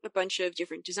visiting a bunch of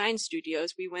different design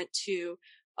studios. We went to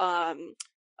uh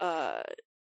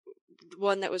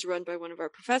one that was run by one of our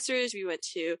professors. We went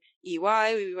to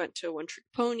EY. We went to One Trick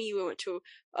Pony. We went to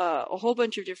a whole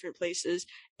bunch of different places,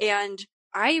 and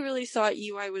I really thought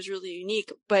UI was really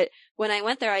unique. But when I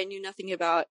went there, I knew nothing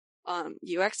about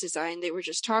UX design. They were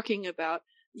just talking about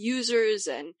users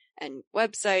and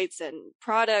websites and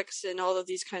products and all of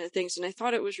these kind of things. And I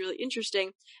thought it was really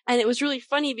interesting. And it was really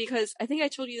funny because I think I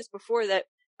told you this before, that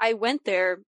I went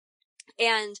there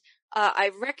and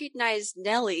I recognized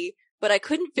Nellie, but I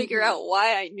couldn't figure out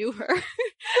why I knew her.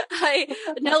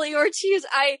 Nellie Ortiz,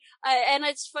 and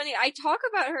it's funny, I talk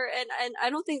about her and I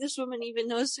don't think this woman even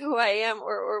knows who I am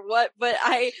or what, but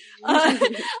I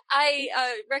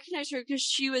recognized her because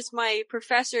she was my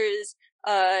professor's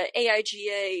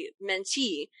AIGA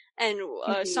mentee. And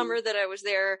summer that I was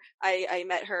there, I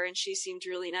met her and she seemed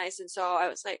really nice. And so I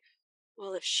was like,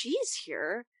 well, if she's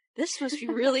here, this must be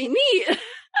really neat.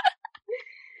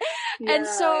 Yeah. And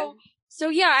so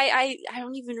yeah, I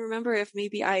don't even remember if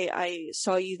maybe I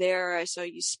saw you there or I saw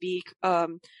you speak.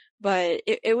 But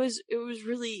it was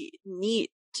really neat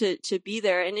to be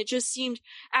there. And it just seemed,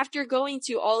 after going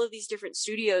to all of these different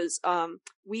studios,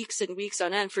 weeks and weeks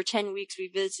on end, for 10 weeks, we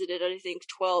visited, I think,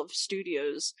 12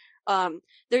 studios.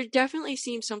 There definitely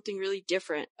seemed something really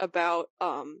different about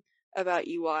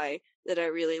UI that I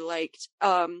really liked.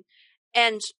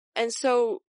 And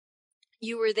so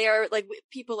you were there, like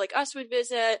people like us would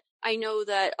visit. I know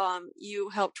that you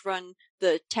helped run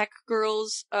the Tech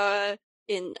Girls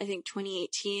in, I think,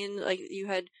 2018. Like, you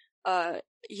had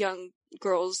young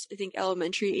girls, I think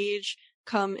elementary age,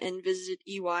 come and visit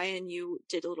EY, and you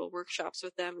did little workshops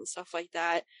with them and stuff like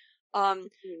that.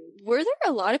 Were there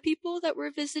a lot of people that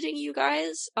were visiting you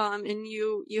guys, and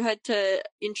you had to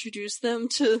introduce them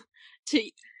to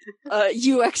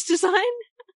UX design?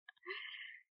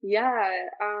 Yeah.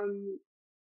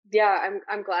 Yeah,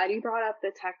 I'm glad you brought up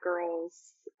the Tech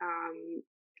Girls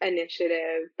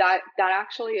initiative. That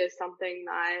actually is something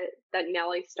that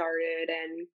Nellie started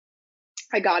and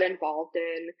I got involved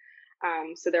in.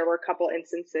 So there were a couple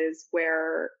instances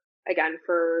where, again,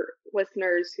 for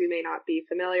listeners who may not be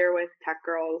familiar with Tech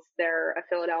Girls, they're a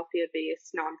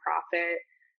Philadelphia-based nonprofit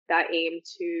that aim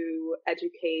to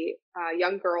educate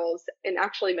young girls, and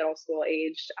actually middle school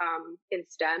aged, in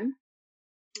STEM.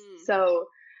 So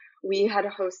we had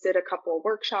hosted a couple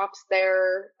workshops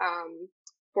there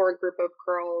for a group of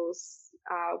girls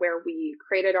where we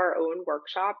created our own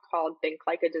workshop called Think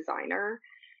Like a Designer.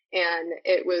 And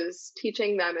it was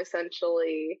teaching them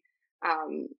essentially,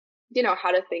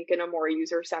 how to think in a more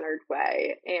user-centered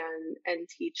way and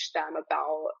teach them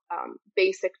about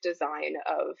basic design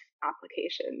of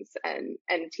applications and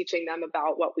teaching them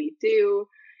about what we do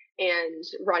and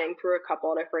running through a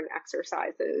couple of different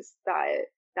exercises that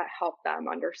help them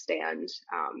understand,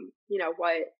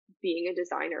 what being a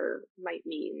designer might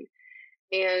mean.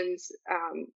 And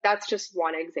that's just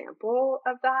one example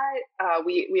of that.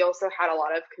 We also had a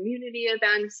lot of community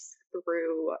events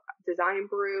through Design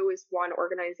Brew is one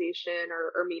organization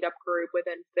or meetup group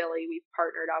within Philly we've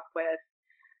partnered up with.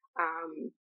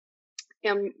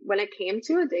 And when it came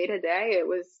to a day to day, it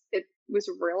was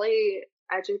really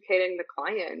educating the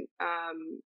client,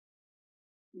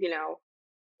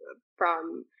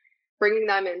 from bringing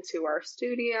them into our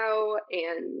studio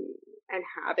and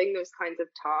having those kinds of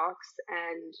talks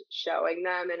and showing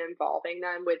them and involving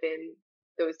them within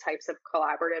those types of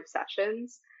collaborative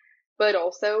sessions, but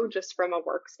also just from a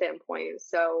work standpoint.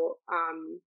 So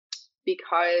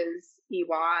because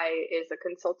EY is a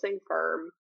consulting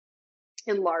firm,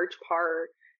 in large part,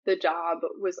 the job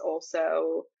was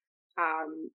also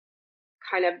um,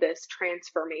 kind of this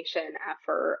transformation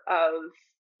effort of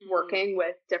Mm. working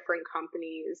with different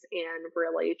companies and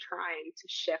really trying to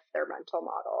shift their mental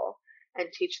model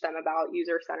and teach them about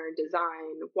user-centered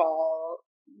design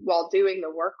while doing the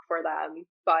work for them,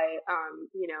 but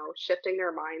shifting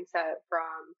their mindset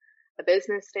from a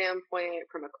business standpoint,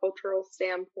 from a cultural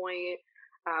standpoint.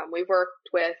 We worked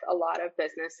with a lot of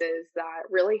businesses that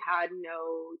really had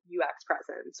no UX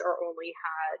presence or only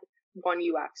had one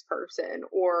UX person,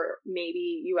 or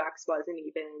maybe UX wasn't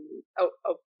even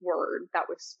a word that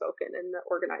was spoken in the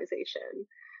organization.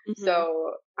 Mm-hmm.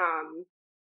 So,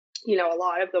 a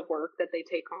lot of the work that they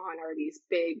take on are these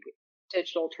big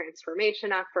digital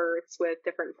transformation efforts with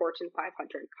different Fortune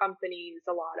 500 companies,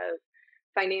 a lot of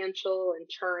financial,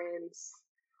 insurance,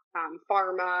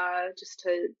 pharma, just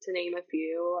to name a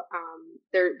few.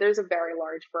 There's a very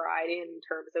large variety in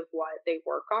terms of what they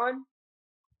work on,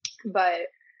 but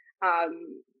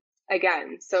um,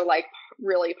 again, so like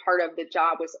really part of the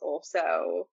job was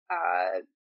also,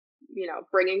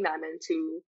 bringing them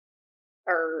into,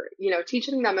 or,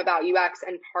 teaching them about UX.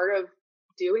 And part of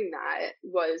doing that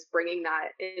was bringing that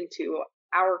into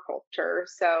our culture.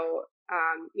 So,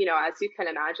 as you can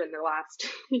imagine, the last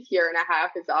year and a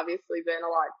half has obviously been a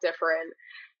lot different,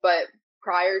 but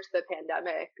prior to the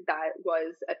pandemic, that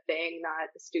was a thing that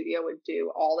the studio would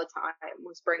do all the time,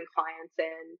 was bring clients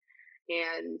in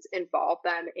and involve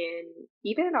them in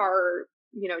even our,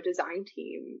 design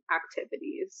team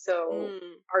activities. So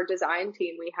Mm. our design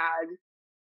team, we had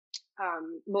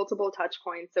multiple touch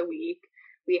points a week.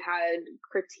 We had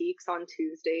critiques on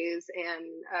Tuesdays and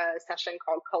a session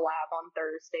called Collab on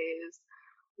Thursdays,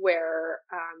 where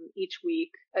each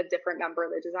week a different member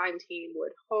of the design team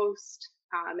would host.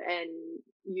 And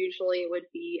usually it would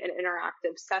be an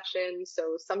interactive session,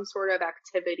 so some sort of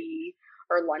activity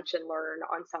or lunch and learn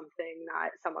on something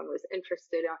that someone was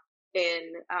interested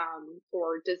in,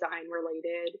 or design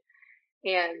related.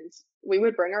 And we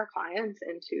would bring our clients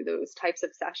into those types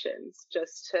of sessions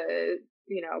just to,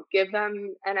 give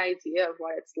them an idea of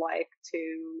what it's like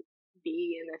to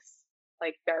be in this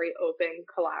like very open,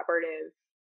 collaborative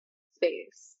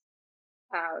space.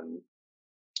 Um,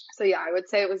 so yeah, I would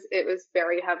say it was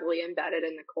very heavily embedded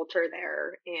in the culture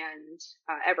there, and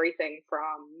everything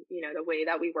from the way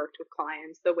that we worked with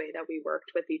clients, the way that we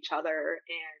worked with each other,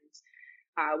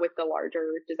 and with the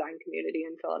larger design community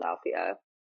in Philadelphia.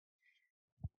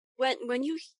 When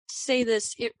you say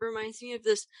this, it reminds me of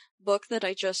this book that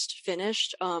I just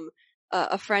finished.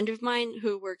 A friend of mine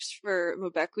who works for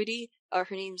Mobequity, her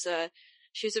name's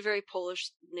she has a very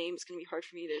Polish name. It's gonna be hard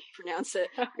for me to pronounce it.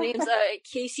 Her name's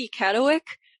Casey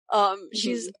Katowick.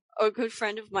 She's Mhm. a good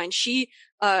friend of mine. She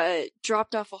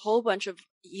dropped off a whole bunch of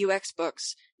UX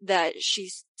books that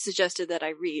she suggested that I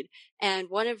read, and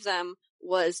one of them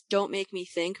was "Don't Make Me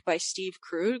Think" by Steve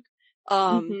Krug.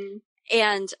 Um, Mhm.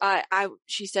 and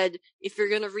she said, if you're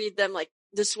going to read them, like,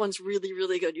 this one's really,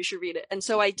 really good. You should read it. And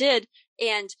so I did.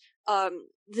 And,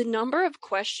 the number of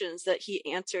questions that he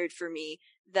answered for me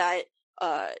that,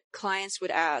 clients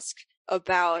would ask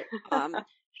about,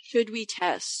 should we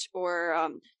test, or,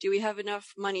 do we have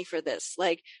enough money for this?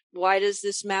 Like, why does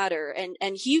this matter?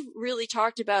 And he really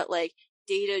talked about like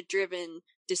data driven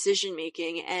decision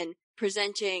making and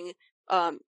presenting,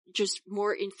 um, just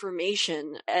more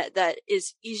information that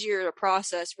is easier to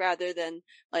process rather than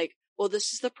like, well,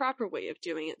 this is the proper way of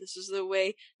doing it. This is the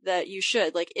way that you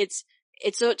should. Like, it's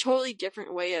a totally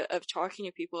different way of talking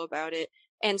to people about it.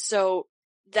 And so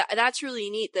that's really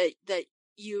neat that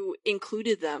you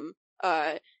included them,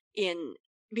 in,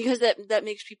 because that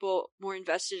makes people more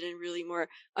invested and really more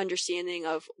understanding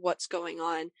of what's going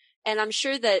on. And I'm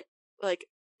sure that like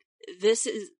this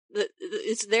is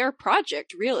it's their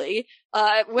project really.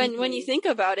 When you Mhm. think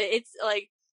about it, it's like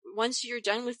once you're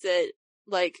done with it,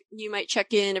 like you might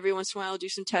check in every once in a while, do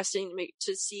some testing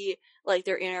to see like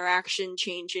their interaction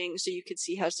changing, so you could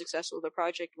see how successful the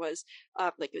project was,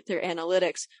 like with their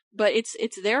analytics. But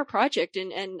it's their project,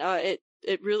 and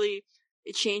it really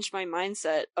it changed my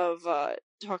mindset of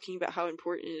talking about how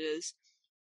important it is.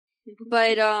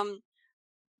 But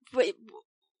but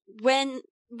when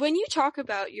when you talk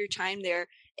about your time there,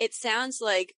 it sounds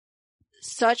like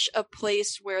such a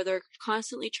place where they're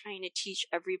constantly trying to teach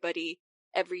everybody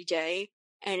every day.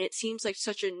 And it seems like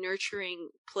such a nurturing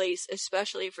place,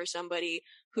 especially for somebody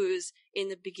who's in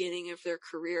the beginning of their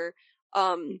career.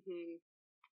 Um, Mhm.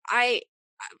 I,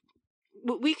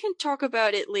 we can talk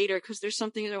about it later because there's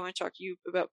something that I want to talk to you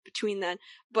about between then.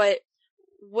 But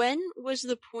when was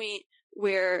the point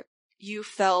where you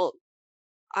felt,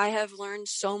 I have learned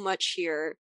so much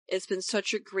here. It's been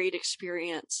such a great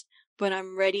experience, but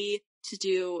I'm ready to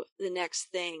do the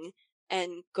next thing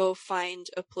and go find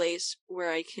a place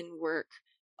where I can work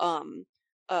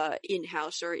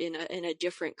in-house or in a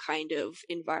different kind of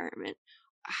environment.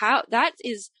 How that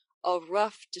is a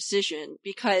rough decision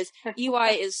because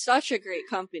EY is such a great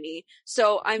company.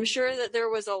 So I'm sure that there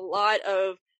was a lot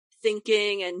of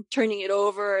thinking and turning it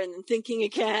over and then thinking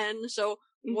again. So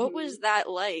what was that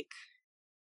like?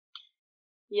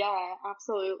 Yeah,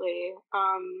 absolutely.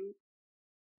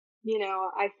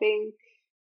 I think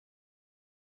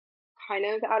kind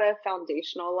of at a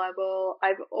foundational level,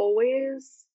 I've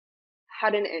always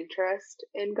had an interest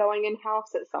in going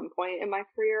in-house at some point in my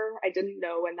career. I didn't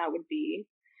know when that would be.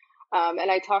 And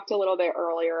I talked a little bit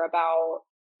earlier about,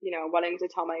 wanting to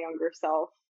tell my younger self,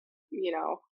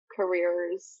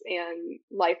 careers and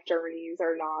life journeys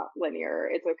are not linear.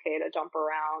 It's okay to jump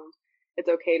around. It's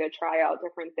okay to try out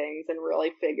different things and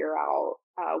really figure out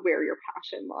where your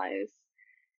passion lies.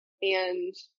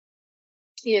 And,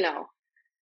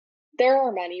 there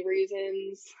are many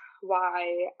reasons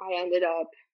why I ended up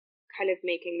kind of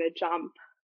making the jump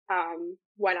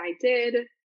when I did,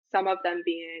 some of them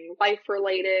being life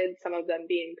related, some of them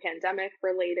being pandemic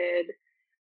related.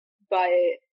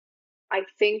 But I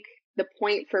think the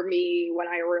point for me when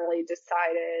I really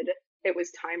decided it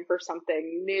was time for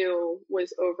something new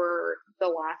was over the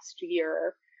last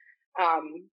year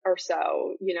or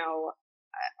so,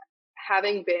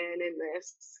 having been in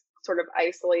this sort of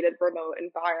isolated remote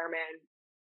environment,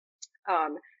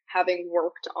 having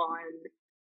worked on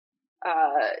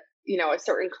a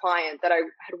certain client that I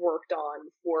had worked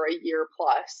on for a year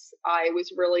plus, I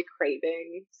was really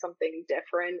craving something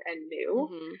different and new.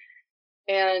 Mm-hmm.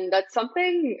 And that's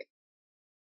something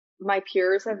my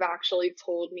peers have actually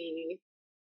told me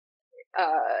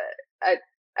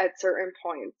at certain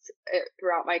points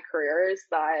throughout my career is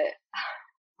that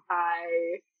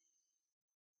I'm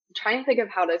trying to think of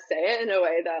how to say it in a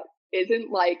way that isn't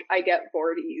like I get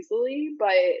bored easily, but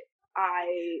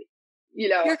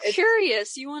you're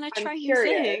curious. You want to try new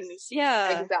things.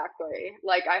 Yeah. Exactly.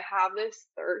 Like I have this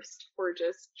thirst for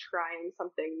just trying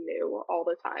something new all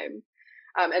the time.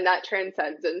 And that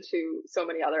transcends into so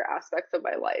many other aspects of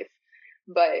my life.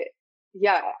 But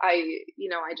yeah, I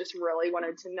just really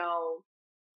wanted to know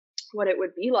what it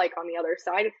would be like on the other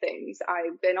side of things.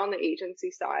 I've been on the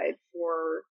agency side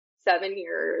for 7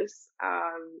 years,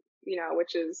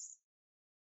 which is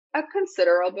a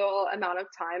considerable amount of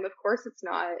time. Of course, it's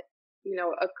not,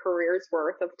 a career's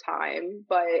worth of time,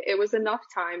 but it was enough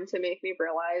time to make me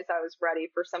realize I was ready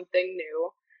for something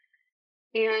new.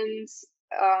 And,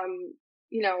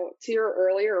 to your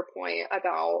earlier point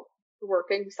about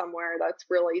working somewhere that's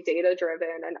really data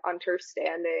driven and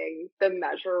understanding the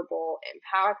measurable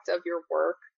impact of your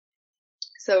work.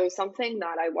 So something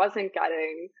that I wasn't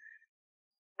getting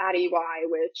at EY,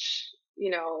 which,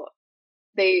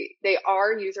 they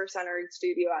are user-centered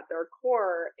studio at their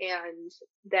core, and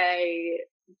they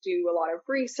do a lot of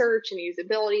research and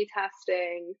usability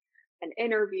testing and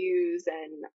interviews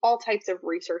and all types of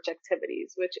research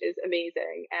activities, which is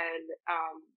amazing. And,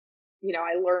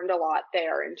 I learned a lot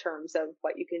there in terms of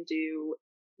what you can do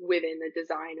within the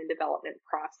design and development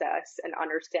process and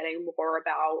understanding more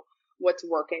about what's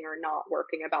working or not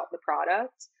working about the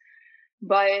product.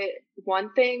 But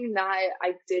one thing that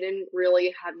I didn't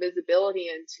really have visibility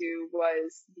into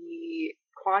was the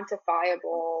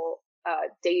quantifiable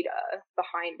data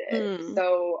behind it.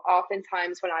 So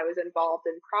oftentimes when I was involved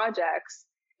in projects,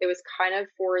 it was kind of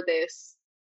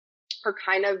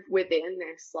kind of within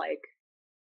this like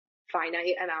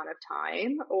finite amount of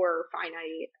time or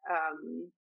finite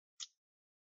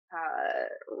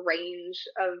range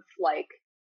of like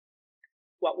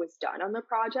what was done on the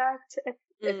project,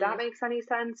 if that makes any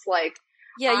sense. Like,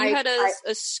 yeah, you had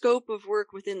a scope of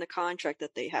work within the contract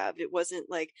that they have. It wasn't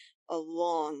like a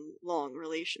long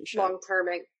relationship. Long term,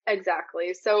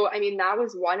 exactly. So, I mean, that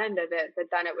was one end of it, but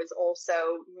then it was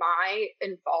also my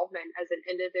involvement as an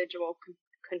individual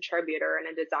contributor and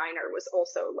a designer was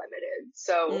also limited.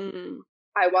 So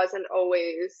I wasn't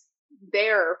always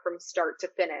there from start to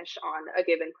finish on a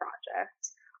given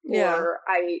project. Yeah. Or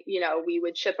we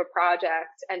would ship a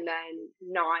project and then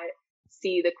not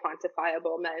see the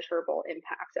quantifiable, measurable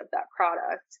impact of that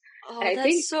product. Oh, and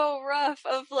that's so rough.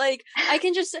 Of like, I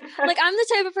can just like, I'm the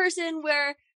type of person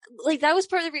where like that was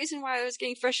part of the reason why I was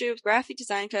getting frustrated with graphic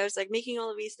design, because I was like making all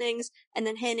of these things and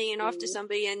then handing it off to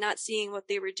somebody and not seeing what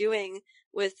they were doing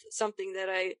with something that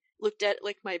I looked at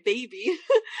like my baby.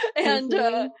 And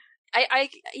and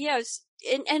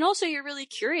also you're really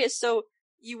curious, so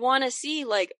you want to see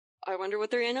like, I wonder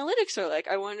what their analytics are like.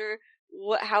 I wonder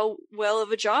how well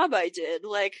of a job I did.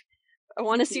 Like, I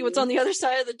want to see what's on the other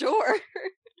side of the door.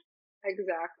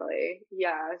 Exactly.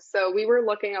 Yeah. So we were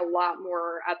looking a lot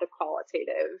more at the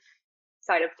qualitative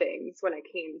side of things when it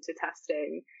came to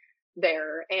testing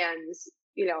there. And,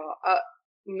 a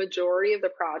majority of the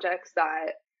projects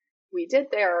that we did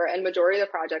there and majority of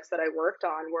the projects that I worked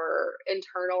on were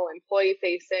internal employee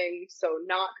facing, so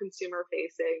not consumer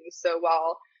facing. So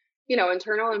while,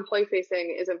 internal employee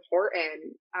facing is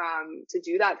important to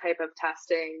do that type of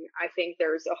testing, I think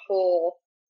there's a whole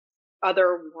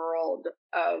other world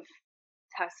of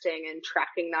testing and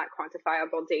tracking that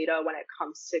quantifiable data when it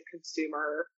comes to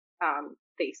consumer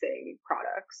facing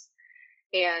products.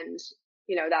 And,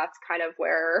 that's kind of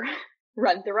where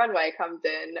Rent the Runway comes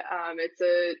in. It's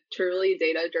a truly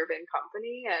data driven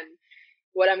company. And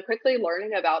what I'm quickly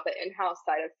learning about the in-house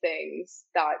side of things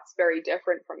that's very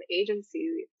different from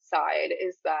agency side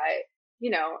is that,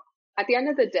 at the end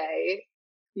of the day,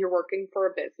 you're working for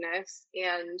a business,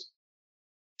 and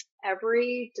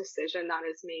every decision that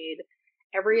is made,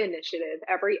 every initiative,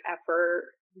 every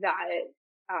effort that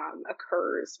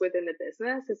occurs within the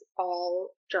business is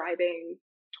all driving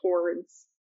towards,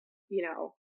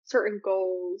 certain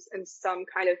goals and some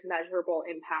kind of measurable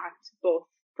impact, both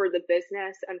for the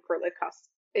business and for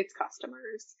its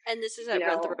customers. And this is at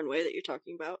Rent the Runway that you're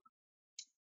talking about?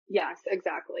 Yes,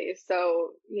 exactly. So,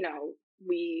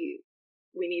 we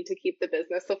need to keep the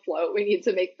business afloat. We need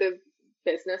to make the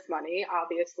business money,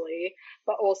 obviously,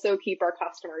 but also keep our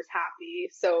customers happy.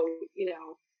 So,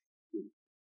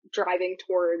 driving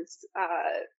towards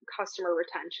customer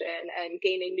retention and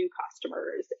gaining new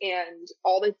customers and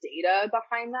all the data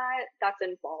behind that's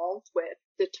involved with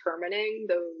determining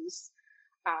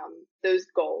those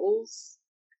goals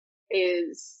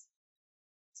is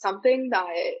something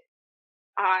that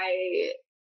I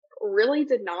really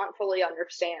did not fully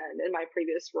understand in my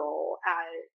previous role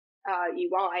at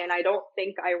UI, and I don't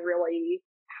think I really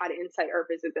had insight or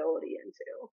visibility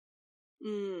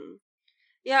into.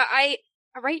 Yeah,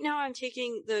 right now I'm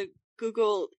taking the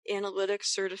Google Analytics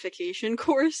certification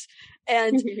course,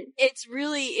 and it's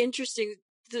really interesting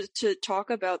to talk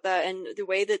about that and the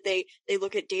way that they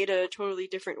look at data a totally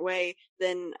different way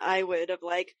than I would of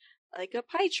like a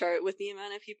pie chart with the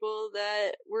amount of people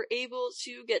that were able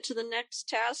to get to the next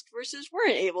task versus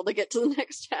weren't able to get to the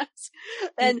next task.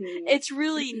 And it's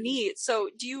really neat. So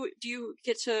do you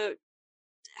get to,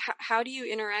 how do you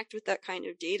interact with that kind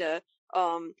of data?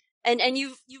 And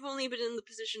you've only been in the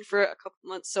position for a couple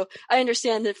months, so I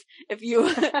understand if you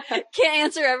can't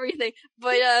answer everything.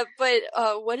 But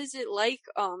what is it like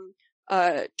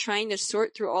trying to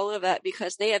sort through all of that,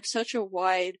 because they have such a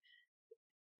wide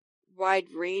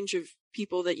range of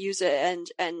people that use it,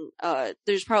 and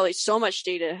there's probably so much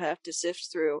data to have to sift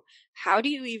through. How do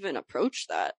you even approach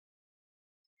that?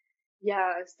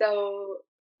 Yeah, so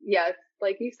yes,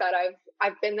 like you said,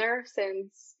 I've been there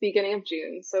since beginning of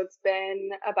June, so it's been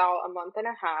about a month and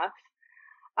a half.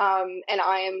 And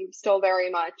I am still very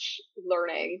much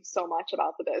learning so much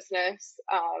about the business.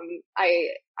 I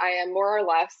am more or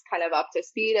less kind of up to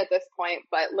speed at this point,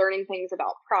 but learning things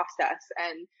about process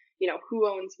and, who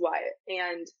owns what.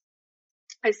 And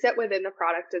I sit within the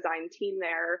product design team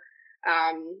there.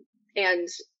 And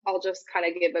I'll just kind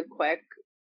of give a quick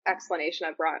explanation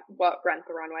of what Rent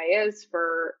the Runway is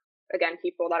for, again,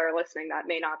 people that are listening that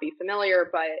may not be familiar,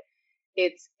 but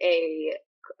it's a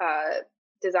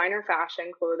designer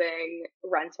fashion clothing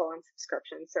rental and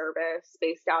subscription service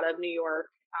based out of New York.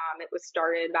 It was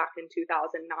started back in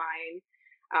 2009.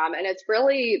 And it's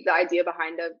really, the idea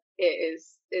behind it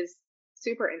is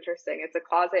super interesting. It's a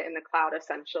closet in the cloud,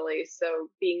 essentially. So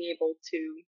being able to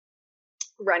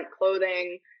rent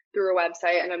clothing through a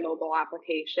website and a mobile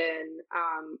application,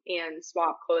 and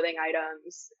swap clothing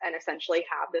items and essentially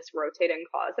have this rotating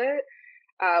closet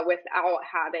without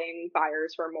having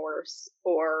buyer's remorse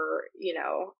or,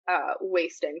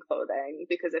 wasting clothing.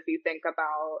 Because if you think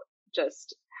about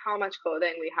just how much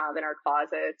clothing we have in our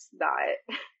closets that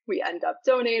we end up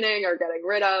donating or getting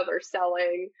rid of or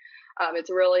selling,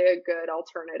 it's really a good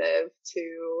alternative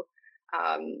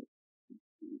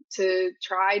to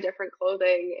try different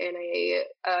clothing in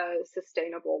a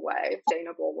sustainable way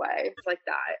like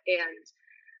that.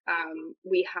 And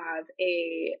we have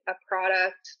a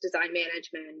product design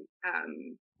management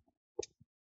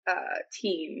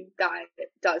team that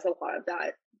does a lot of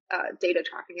that data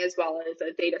tracking, as well as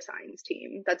a data science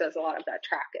team that does a lot of that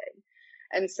tracking.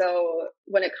 And so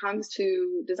when it comes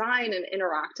to design and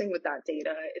interacting with that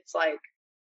data, it's like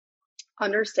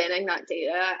understanding that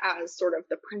data as sort of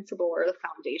the principle or the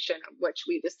foundation of which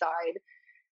we decide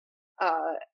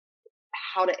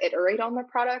how to iterate on the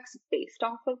products based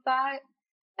off of that.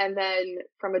 And then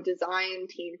from a design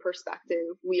team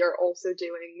perspective, we are also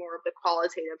doing more of the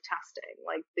qualitative testing,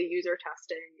 like the user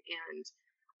testing and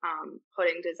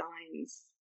putting designs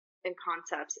and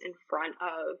concepts in front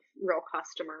of real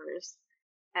customers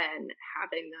and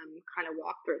having them kind of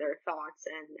walk through their thoughts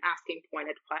and asking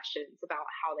pointed questions about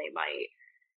how they might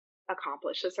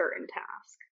accomplish a certain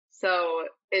task. So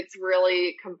it's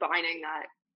really combining that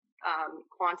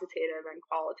quantitative and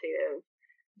qualitative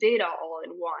data all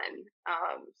in one,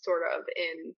 sort of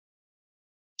in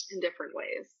different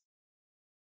ways.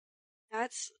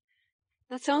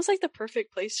 That sounds like the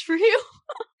perfect place for you,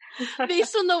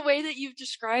 based on the way that you've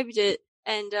described it.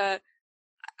 And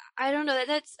I don't know,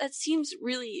 that seems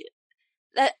really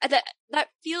that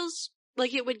feels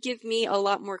like it would give me a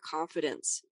lot more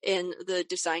confidence in the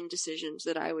design decisions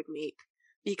that I would make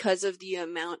because of the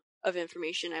amount of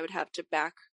information I would have to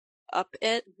back up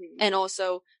it, and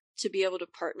also to be able to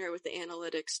partner with the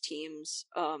analytics teams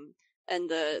and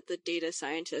the data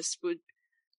scientists would.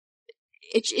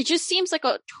 It just seems like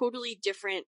a totally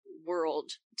different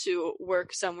world to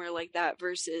work somewhere like that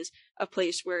versus a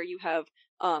place where you have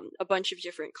a bunch of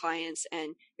different clients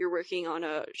and you're working on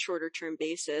a shorter term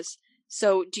basis.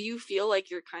 So do you feel like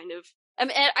you're kind of,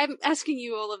 I'm asking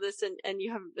you all of this and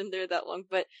you haven't been there that long,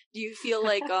 but do you feel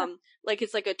like like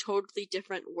it's like a totally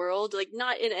different world, like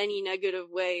not in any negative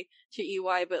way to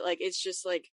EY, but like it's just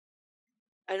like,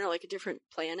 I don't know, like a different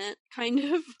planet kind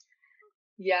of?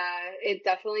 Yeah, it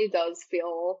definitely does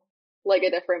feel like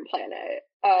a different planet.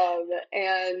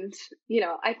 And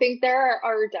I think there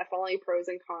are definitely pros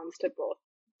and cons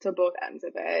to both ends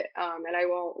of it. And I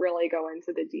won't really go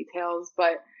into the details,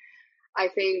 but I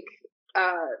think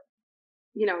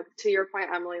to your point,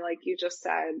 Emily, like you just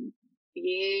said,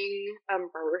 being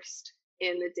immersed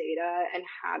in the data and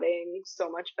having so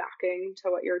much backing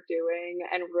to what you're doing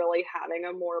and really having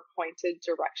a more pointed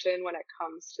direction when it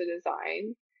comes to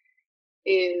design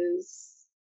is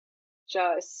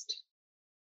just,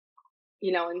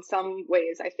 in some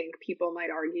ways, I think people might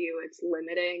argue it's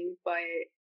limiting, but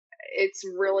it's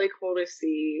really cool to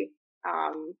see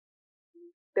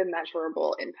the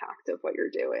measurable impact of what you're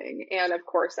doing. And of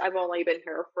course, I've only been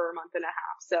here for a month and a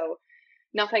half, so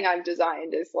nothing I've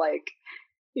designed is like,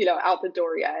 out the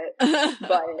door yet.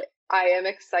 But I am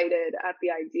excited at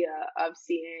the idea of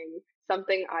seeing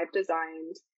something I've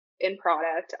designed in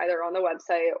product, either on the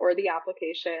website or the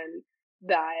application,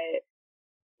 that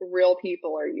real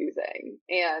people are using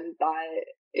and that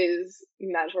is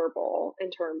measurable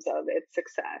in terms of its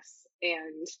success,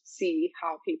 and see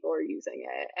how people are using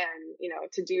it, and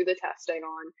to do the testing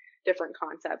on different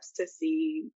concepts to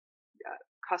see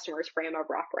customers' frame of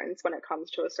reference when it comes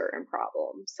to a certain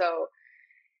problem. So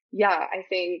yeah, I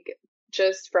think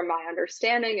just from my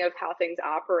understanding of how things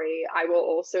operate, I will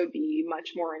also be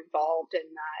much more involved in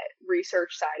that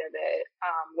research side of it.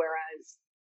 Whereas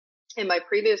in my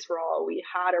previous role, we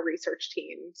had a research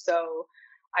team. So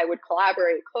I would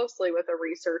collaborate closely with a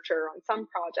researcher on some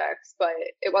projects, but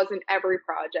it wasn't every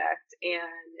project. And,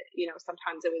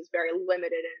 sometimes it was very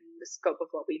limited in the scope of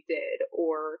what we did,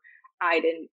 or I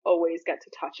didn't always get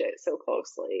to touch it so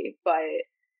closely. But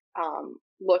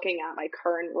looking at my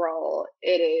current role,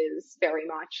 it is very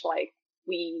much like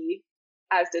we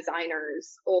as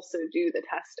designers also do the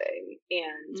testing,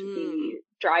 and we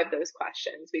drive those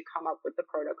questions. We come up with the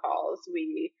protocols.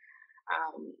 We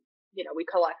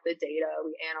collect the data,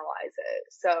 we analyze it.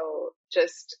 So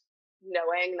just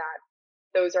knowing that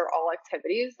those are all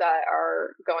activities that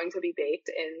are going to be baked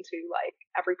into like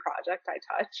every project I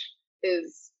touch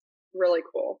is really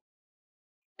cool.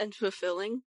 And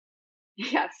fulfilling.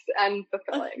 Yes, and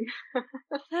fulfilling.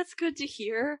 That's good to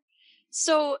hear.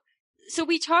 So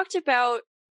we talked about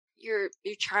your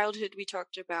childhood. We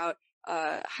talked about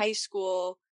high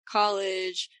school,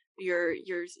 college, your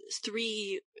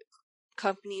 3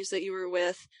 companies that you were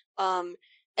with.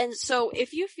 And so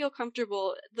if you feel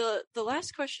comfortable, the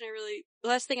last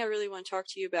thing I really want to talk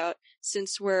to you about,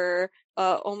 since we're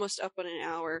almost up on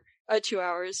 2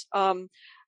 hours,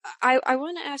 I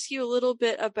want to ask you a little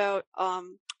bit about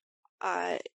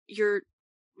your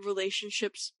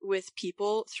relationships with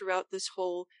people throughout this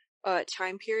whole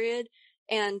time period.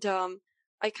 And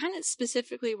I kind of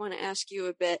specifically want to ask you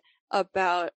a bit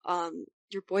about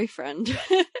your boyfriend.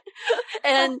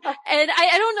 and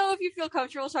I don't know if you feel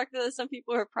comfortable talking to this. Some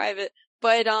people are private,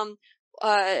 but I'm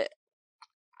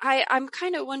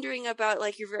kind of wondering about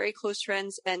like your very close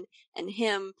friends and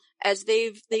him, as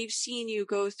they've seen you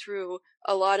go through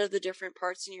a lot of the different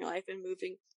parts in your life and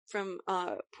moving from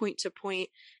point to point.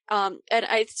 And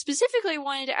I specifically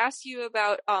wanted to ask you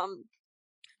about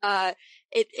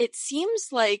it seems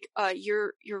like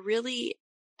you're really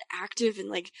active in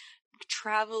like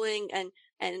traveling and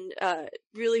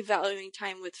really valuing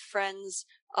time with friends,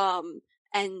 and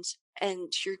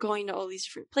you're going to all these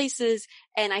different places.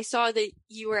 And I saw that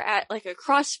you were at like a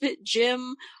CrossFit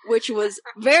gym, which was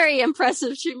very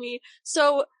impressive to me.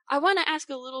 So I want to ask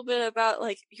a little bit about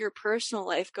like your personal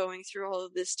life going through all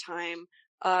of this time.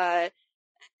 I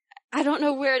don't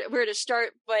know where to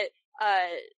start, but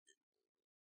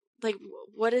like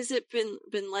what has it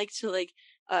been like to like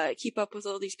keep up with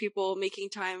all these people, making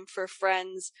time for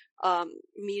friends,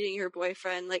 meeting your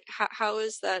boyfriend? Like how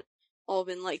has that all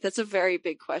been like? That's a very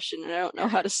big question and I don't know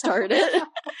how to start it.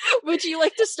 Would you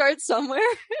like to start somewhere?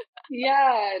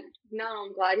 Yeah, no,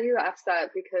 I'm glad you asked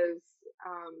that because,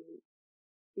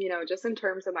 just in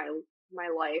terms of my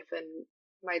life and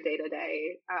my day to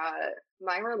day,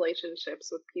 my relationships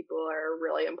with people are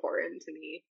really important to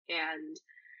me, and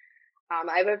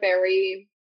I have a very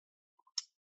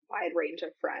wide range of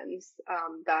friends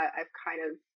that I've kind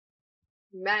of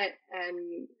met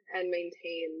and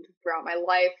maintained throughout my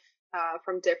life,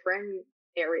 from different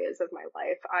areas of my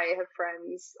life. I have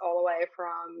friends all the way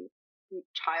from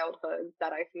childhood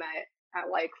that I've met at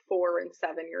like 4 and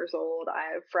 7 years old.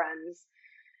 I have friends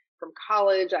from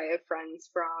college. I have friends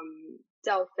from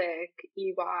Delphic,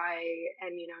 EY,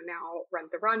 and now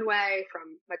Rent the Runway,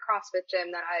 from my CrossFit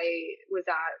gym that I was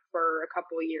at for a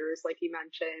couple of years, like you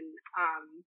mentioned.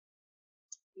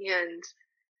 And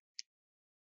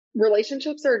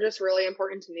relationships are just really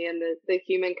important to me, and the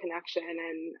human connection.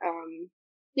 And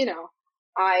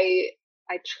I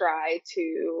try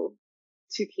to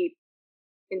keep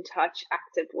in touch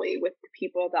actively with the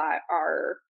people that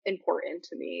are important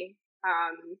to me.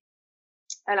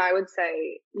 And I would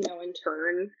say, in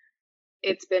turn,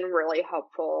 it's been really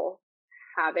helpful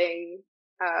having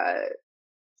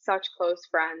such close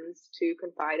friends to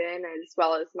confide in, as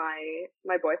well as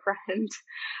my boyfriend.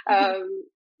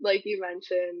 Like you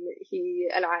mentioned, he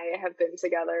and I have been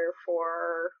together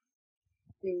for,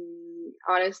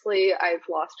 honestly, I've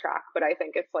lost track, but I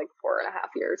think it's like 4.5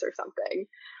 years or something.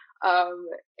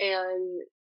 And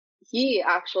he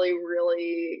actually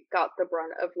really got the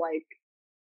brunt of like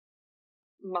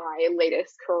my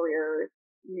latest career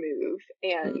move,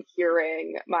 and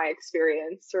hearing my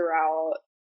experience throughout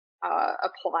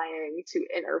applying to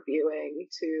interviewing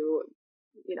to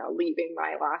leaving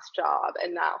my last job,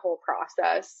 and that whole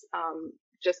process,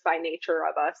 just by nature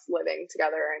of us living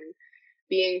together and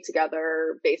being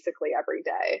together basically every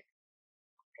day.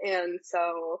 And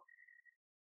so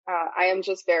I am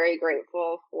just very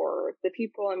grateful for the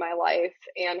people in my life,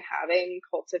 and having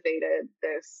cultivated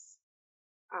this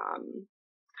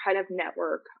kind of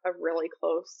network of really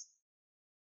close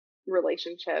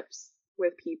relationships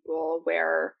with people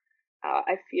where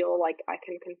I feel like I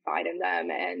can confide in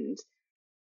them, and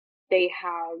they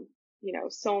have,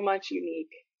 so much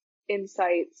unique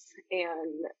insights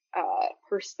and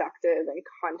perspective and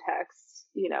context.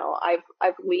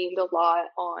 I've leaned a lot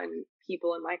on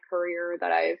people in my career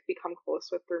that I've become close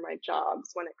with through my jobs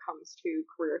when it comes to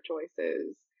career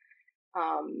choices,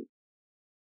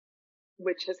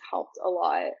 which has helped a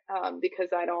lot, because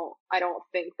I don't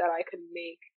think that I could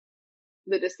make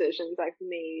the decisions I've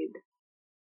made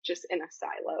just in a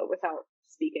silo without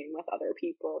speaking with other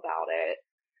people about it.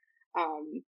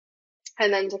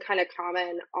 And then to kind of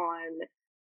comment on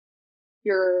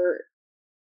your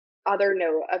other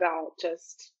note about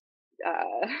just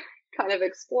kind of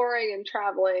exploring and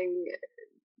traveling,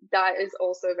 that is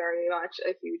also very much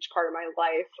a huge part of my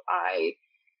life.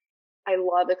 I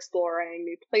love exploring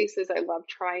new places. I love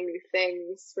trying new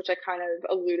things, which I kind of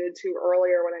alluded to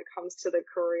earlier when it comes to the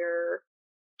career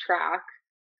track.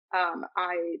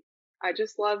 I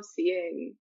just love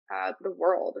seeing the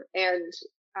world, and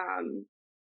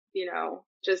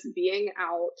just being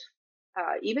out,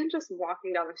 even just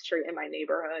walking down the street in my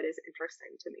neighborhood is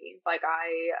interesting to me. Like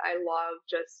I love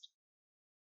just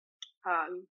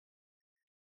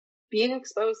being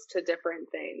exposed to different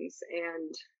things,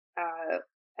 and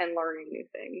learning new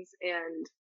things. And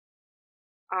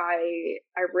I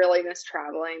really miss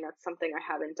traveling. That's something I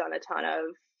haven't done a ton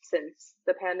of since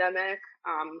the pandemic,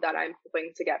 that I'm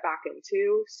hoping to get back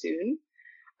into soon.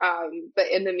 But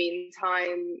in the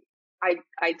meantime,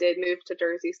 I did move to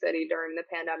Jersey City during the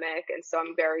pandemic, and so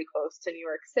I'm very close to New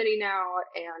York City now,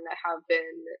 and I have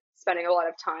been spending a lot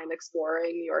of time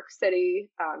exploring New York City,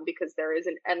 because there is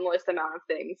an endless amount of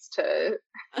things to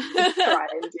try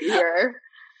and do here.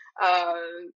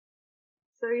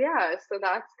 So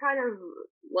that's kind of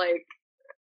like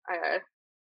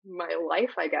my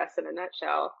life, I guess, in a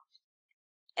nutshell.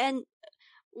 And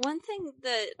one thing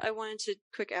that I wanted to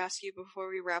quick ask you before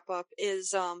we wrap up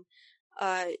is,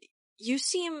 you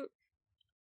seem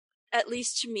at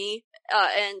least to me,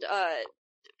 and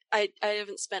I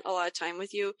haven't spent a lot of time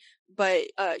with you, but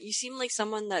you seem like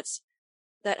someone that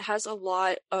has a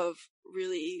lot of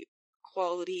really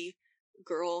quality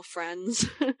girl friends.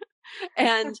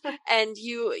 and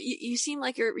you seem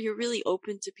like you're really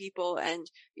open to people, and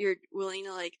you're willing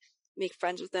to like make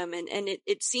friends with them, and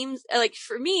it seems like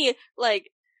for me,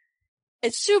 like,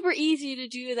 it's super easy to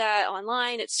do that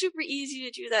online. It's super easy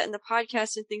to do that in the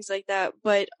podcast and things like that.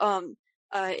 But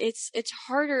it's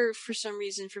harder for some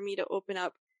reason for me to open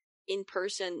up in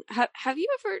person. Have you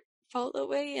ever felt that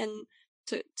way? And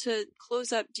to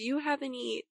close up, do you have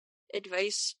any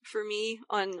advice for me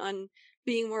on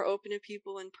being more open to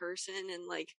people in person, and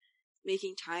like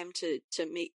making time to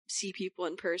see people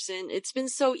in person? It's been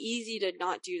so easy to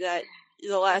not do that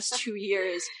the last 2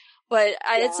 years, but it's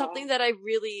Yeah. something that I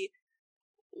really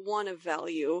want to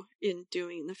value in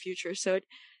doing in the future. So,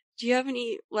 do you have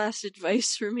any last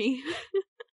advice for me,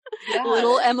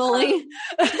 little Yeah. Emily?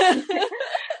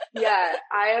 Yeah,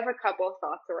 I have a couple of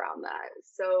thoughts around that.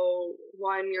 So,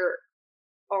 one, you're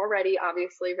already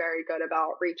obviously very good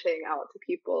about reaching out to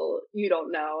people you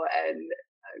don't know and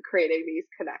creating these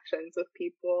connections with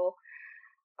people.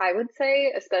 I would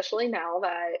say, especially now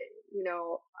that,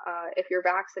 if you're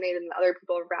vaccinated and other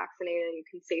people are vaccinated and you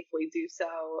can safely do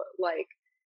so, like,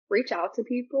 reach out to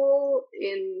people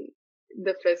in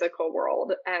the physical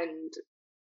world and,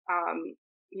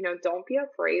 don't be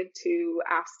afraid to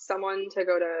ask someone to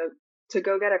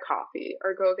go get a coffee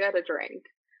or go get a drink.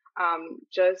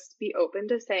 Just be open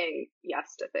to saying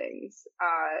yes to things.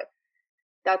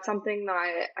 That's something that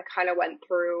I kind of went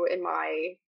through in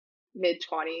my mid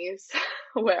 20s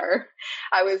where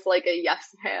I was like a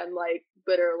yes man, like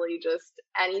literally just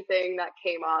anything that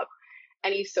came up,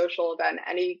 any social event,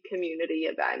 any community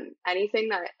event, anything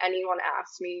that anyone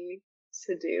asked me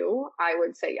to do, I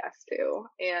would say yes to.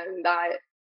 And that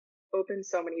opened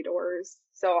so many doors.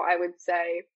 So I would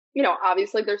say,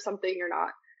 obviously there's something you're not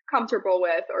comfortable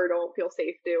with or don't feel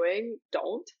safe doing,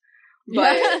 don't.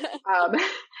 But um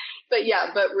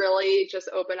but really just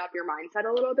open up your mindset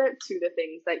a little bit to the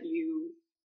things that you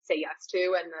say yes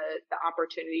to and the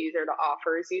opportunities or the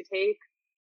offers you take.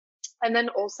 And then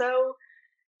also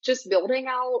just building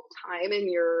out time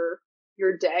in your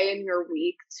day and your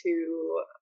week to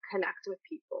connect with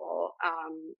people.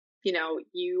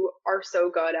 You are so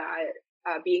good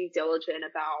at being diligent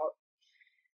about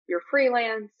your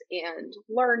freelance and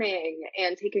learning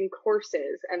and taking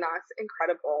courses, and that's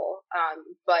incredible.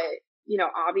 But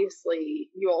obviously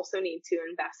you also need to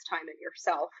invest time in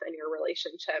yourself and your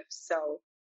relationships. So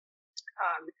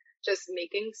just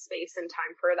making space and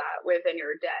time for that within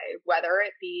your day, whether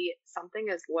it be something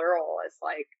as literal as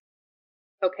like,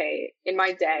 okay, in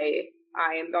my day,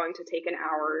 I am going to take an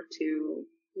hour to,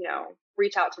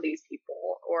 reach out to these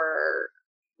people or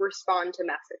respond to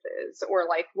messages or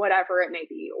like whatever it may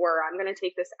be, or I'm going to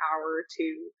take this hour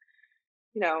to,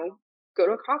 go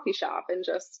to a coffee shop and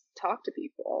just talk to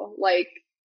people, like,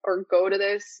 or go to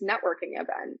this networking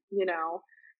event,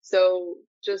 So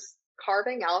just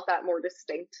carving out that more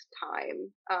distinct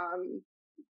time,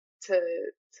 to,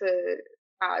 to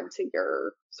add to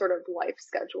your sort of life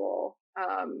schedule.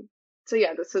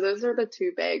 So those are the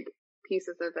two big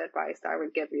pieces of advice I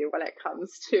would give you when it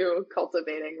comes to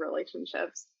cultivating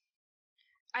relationships.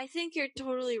 I think you're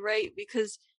totally right,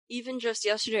 because even just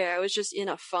yesterday, I was just in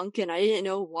a funk and I didn't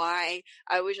know why.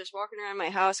 I was just walking around my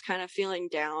house kind of feeling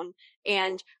down,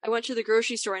 and I went to the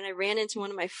grocery store and I ran into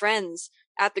one of my friends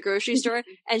at the grocery store,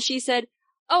 and she said,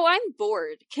 "Oh, I'm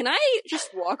bored. Can I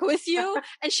just walk with you?"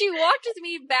 And she walked with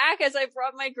me back as I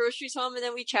brought my groceries home, and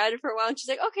then we chatted for a while, and she's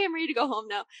like, "Okay, I'm ready to go home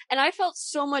now." And I felt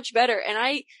so much better.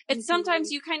 And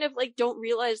sometimes you kind of like don't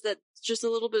realize that just a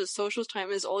little bit of social time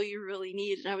is all you really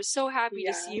need. And I was so happy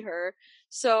to see her.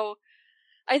 So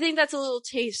I think that's a little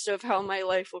taste of how my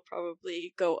life will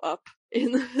probably go up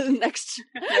in the next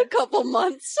couple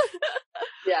months.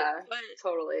 Yeah,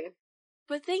 totally.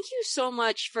 But thank you so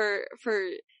much for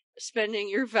spending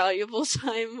your valuable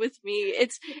time with me.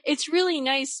 It's really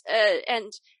nice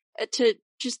and to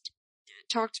just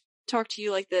talk to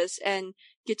you like this and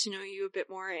get to know you a bit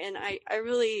more. And I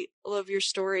really love your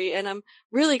story, and I'm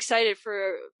really excited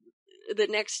for the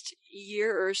next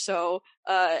year or so.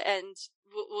 And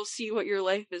we'll see what your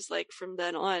life is like from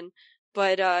then on.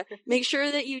 But make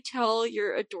sure that you tell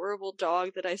your adorable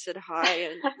dog that I said hi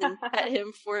and pet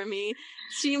him for me.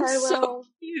 Seems so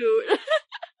cute.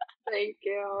 Thank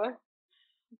you.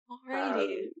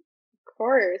 Alrighty. Of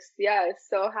course. Yeah.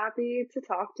 So happy to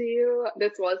talk to you.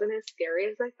 This wasn't as scary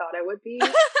as I thought it would be.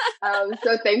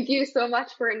 So thank you so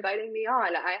much for inviting me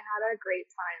on. I had a great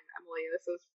time, Emily.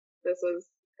 This was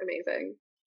amazing.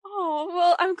 Oh,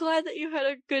 well, I'm glad that you had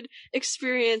a good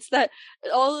experience. That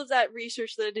all of that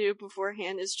research that I did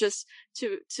beforehand is just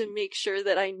to make sure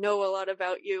that I know a lot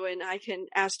about you and I can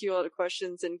ask you a lot of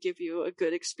questions and give you a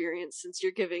good experience since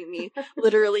you're giving me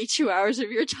literally 2 hours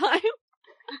of your time.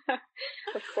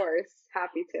 Of course,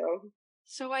 happy to.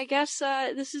 So I guess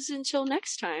this is until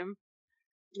next time.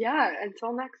 Yeah,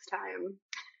 until next time.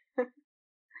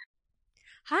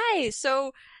 Hi,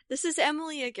 so this is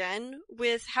Emily again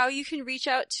with how you can reach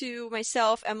out to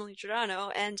myself, Emily Giordano,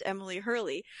 and Emily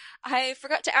Hurley. I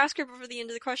forgot to ask her before the end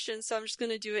of the question, so I'm just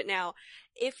going to do it now.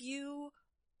 If you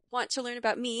want to learn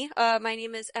about me, my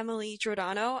name is Emily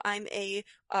Giordano. I'm a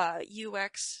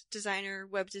UX designer,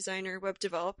 web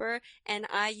developer, and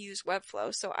I use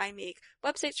Webflow. So I make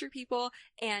websites for people,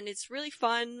 and it's really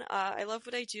fun. I love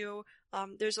what I do.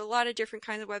 There's a lot of different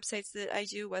kinds of websites that I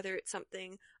do, whether it's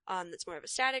something that's more of a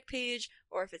static page,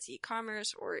 or if it's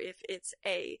e-commerce, or if it's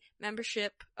a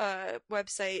membership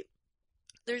website.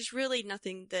 There's really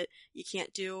nothing that you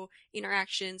can't do.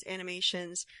 Interactions,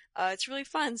 animations. It's really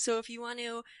fun. So if you want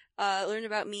to learn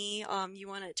about me, you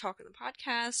want to talk on the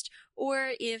podcast,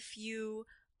 or if you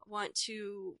want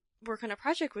to work on a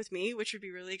project with me, which would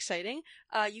be really exciting,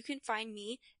 you can find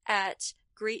me at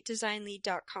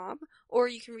greatdesignlead.com, or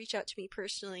you can reach out to me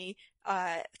personally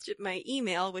to my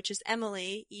email, which is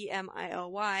Emily,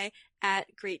 Emily, at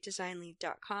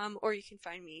greatdesignlead.com, or you can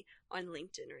find me on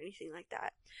LinkedIn or anything like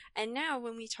that. And now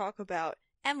when we talk about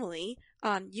Emily,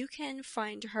 you can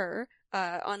find her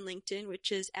on LinkedIn,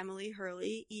 which is Emily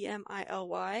Hurley,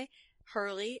 Emily,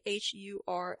 Hurley,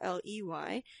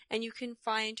 Hurley, and you can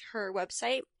find her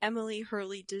website,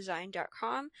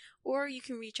 emilyhurleydesign.com, or you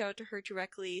can reach out to her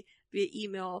directly via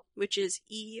email, which is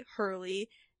ehurley,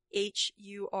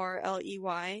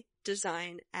 Hurley,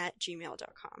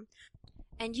 design@gmail.com.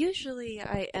 And usually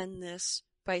I end this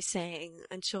by saying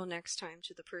until next time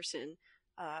to the person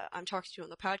I'm talking to on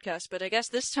the podcast, but I guess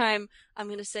this time I'm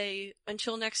going to say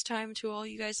until next time to all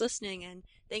you guys listening, and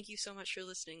thank you so much for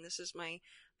listening. This is my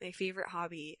favorite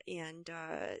hobby, and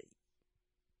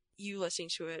you listening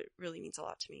to it really means a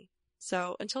lot to me.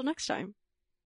 So until next time.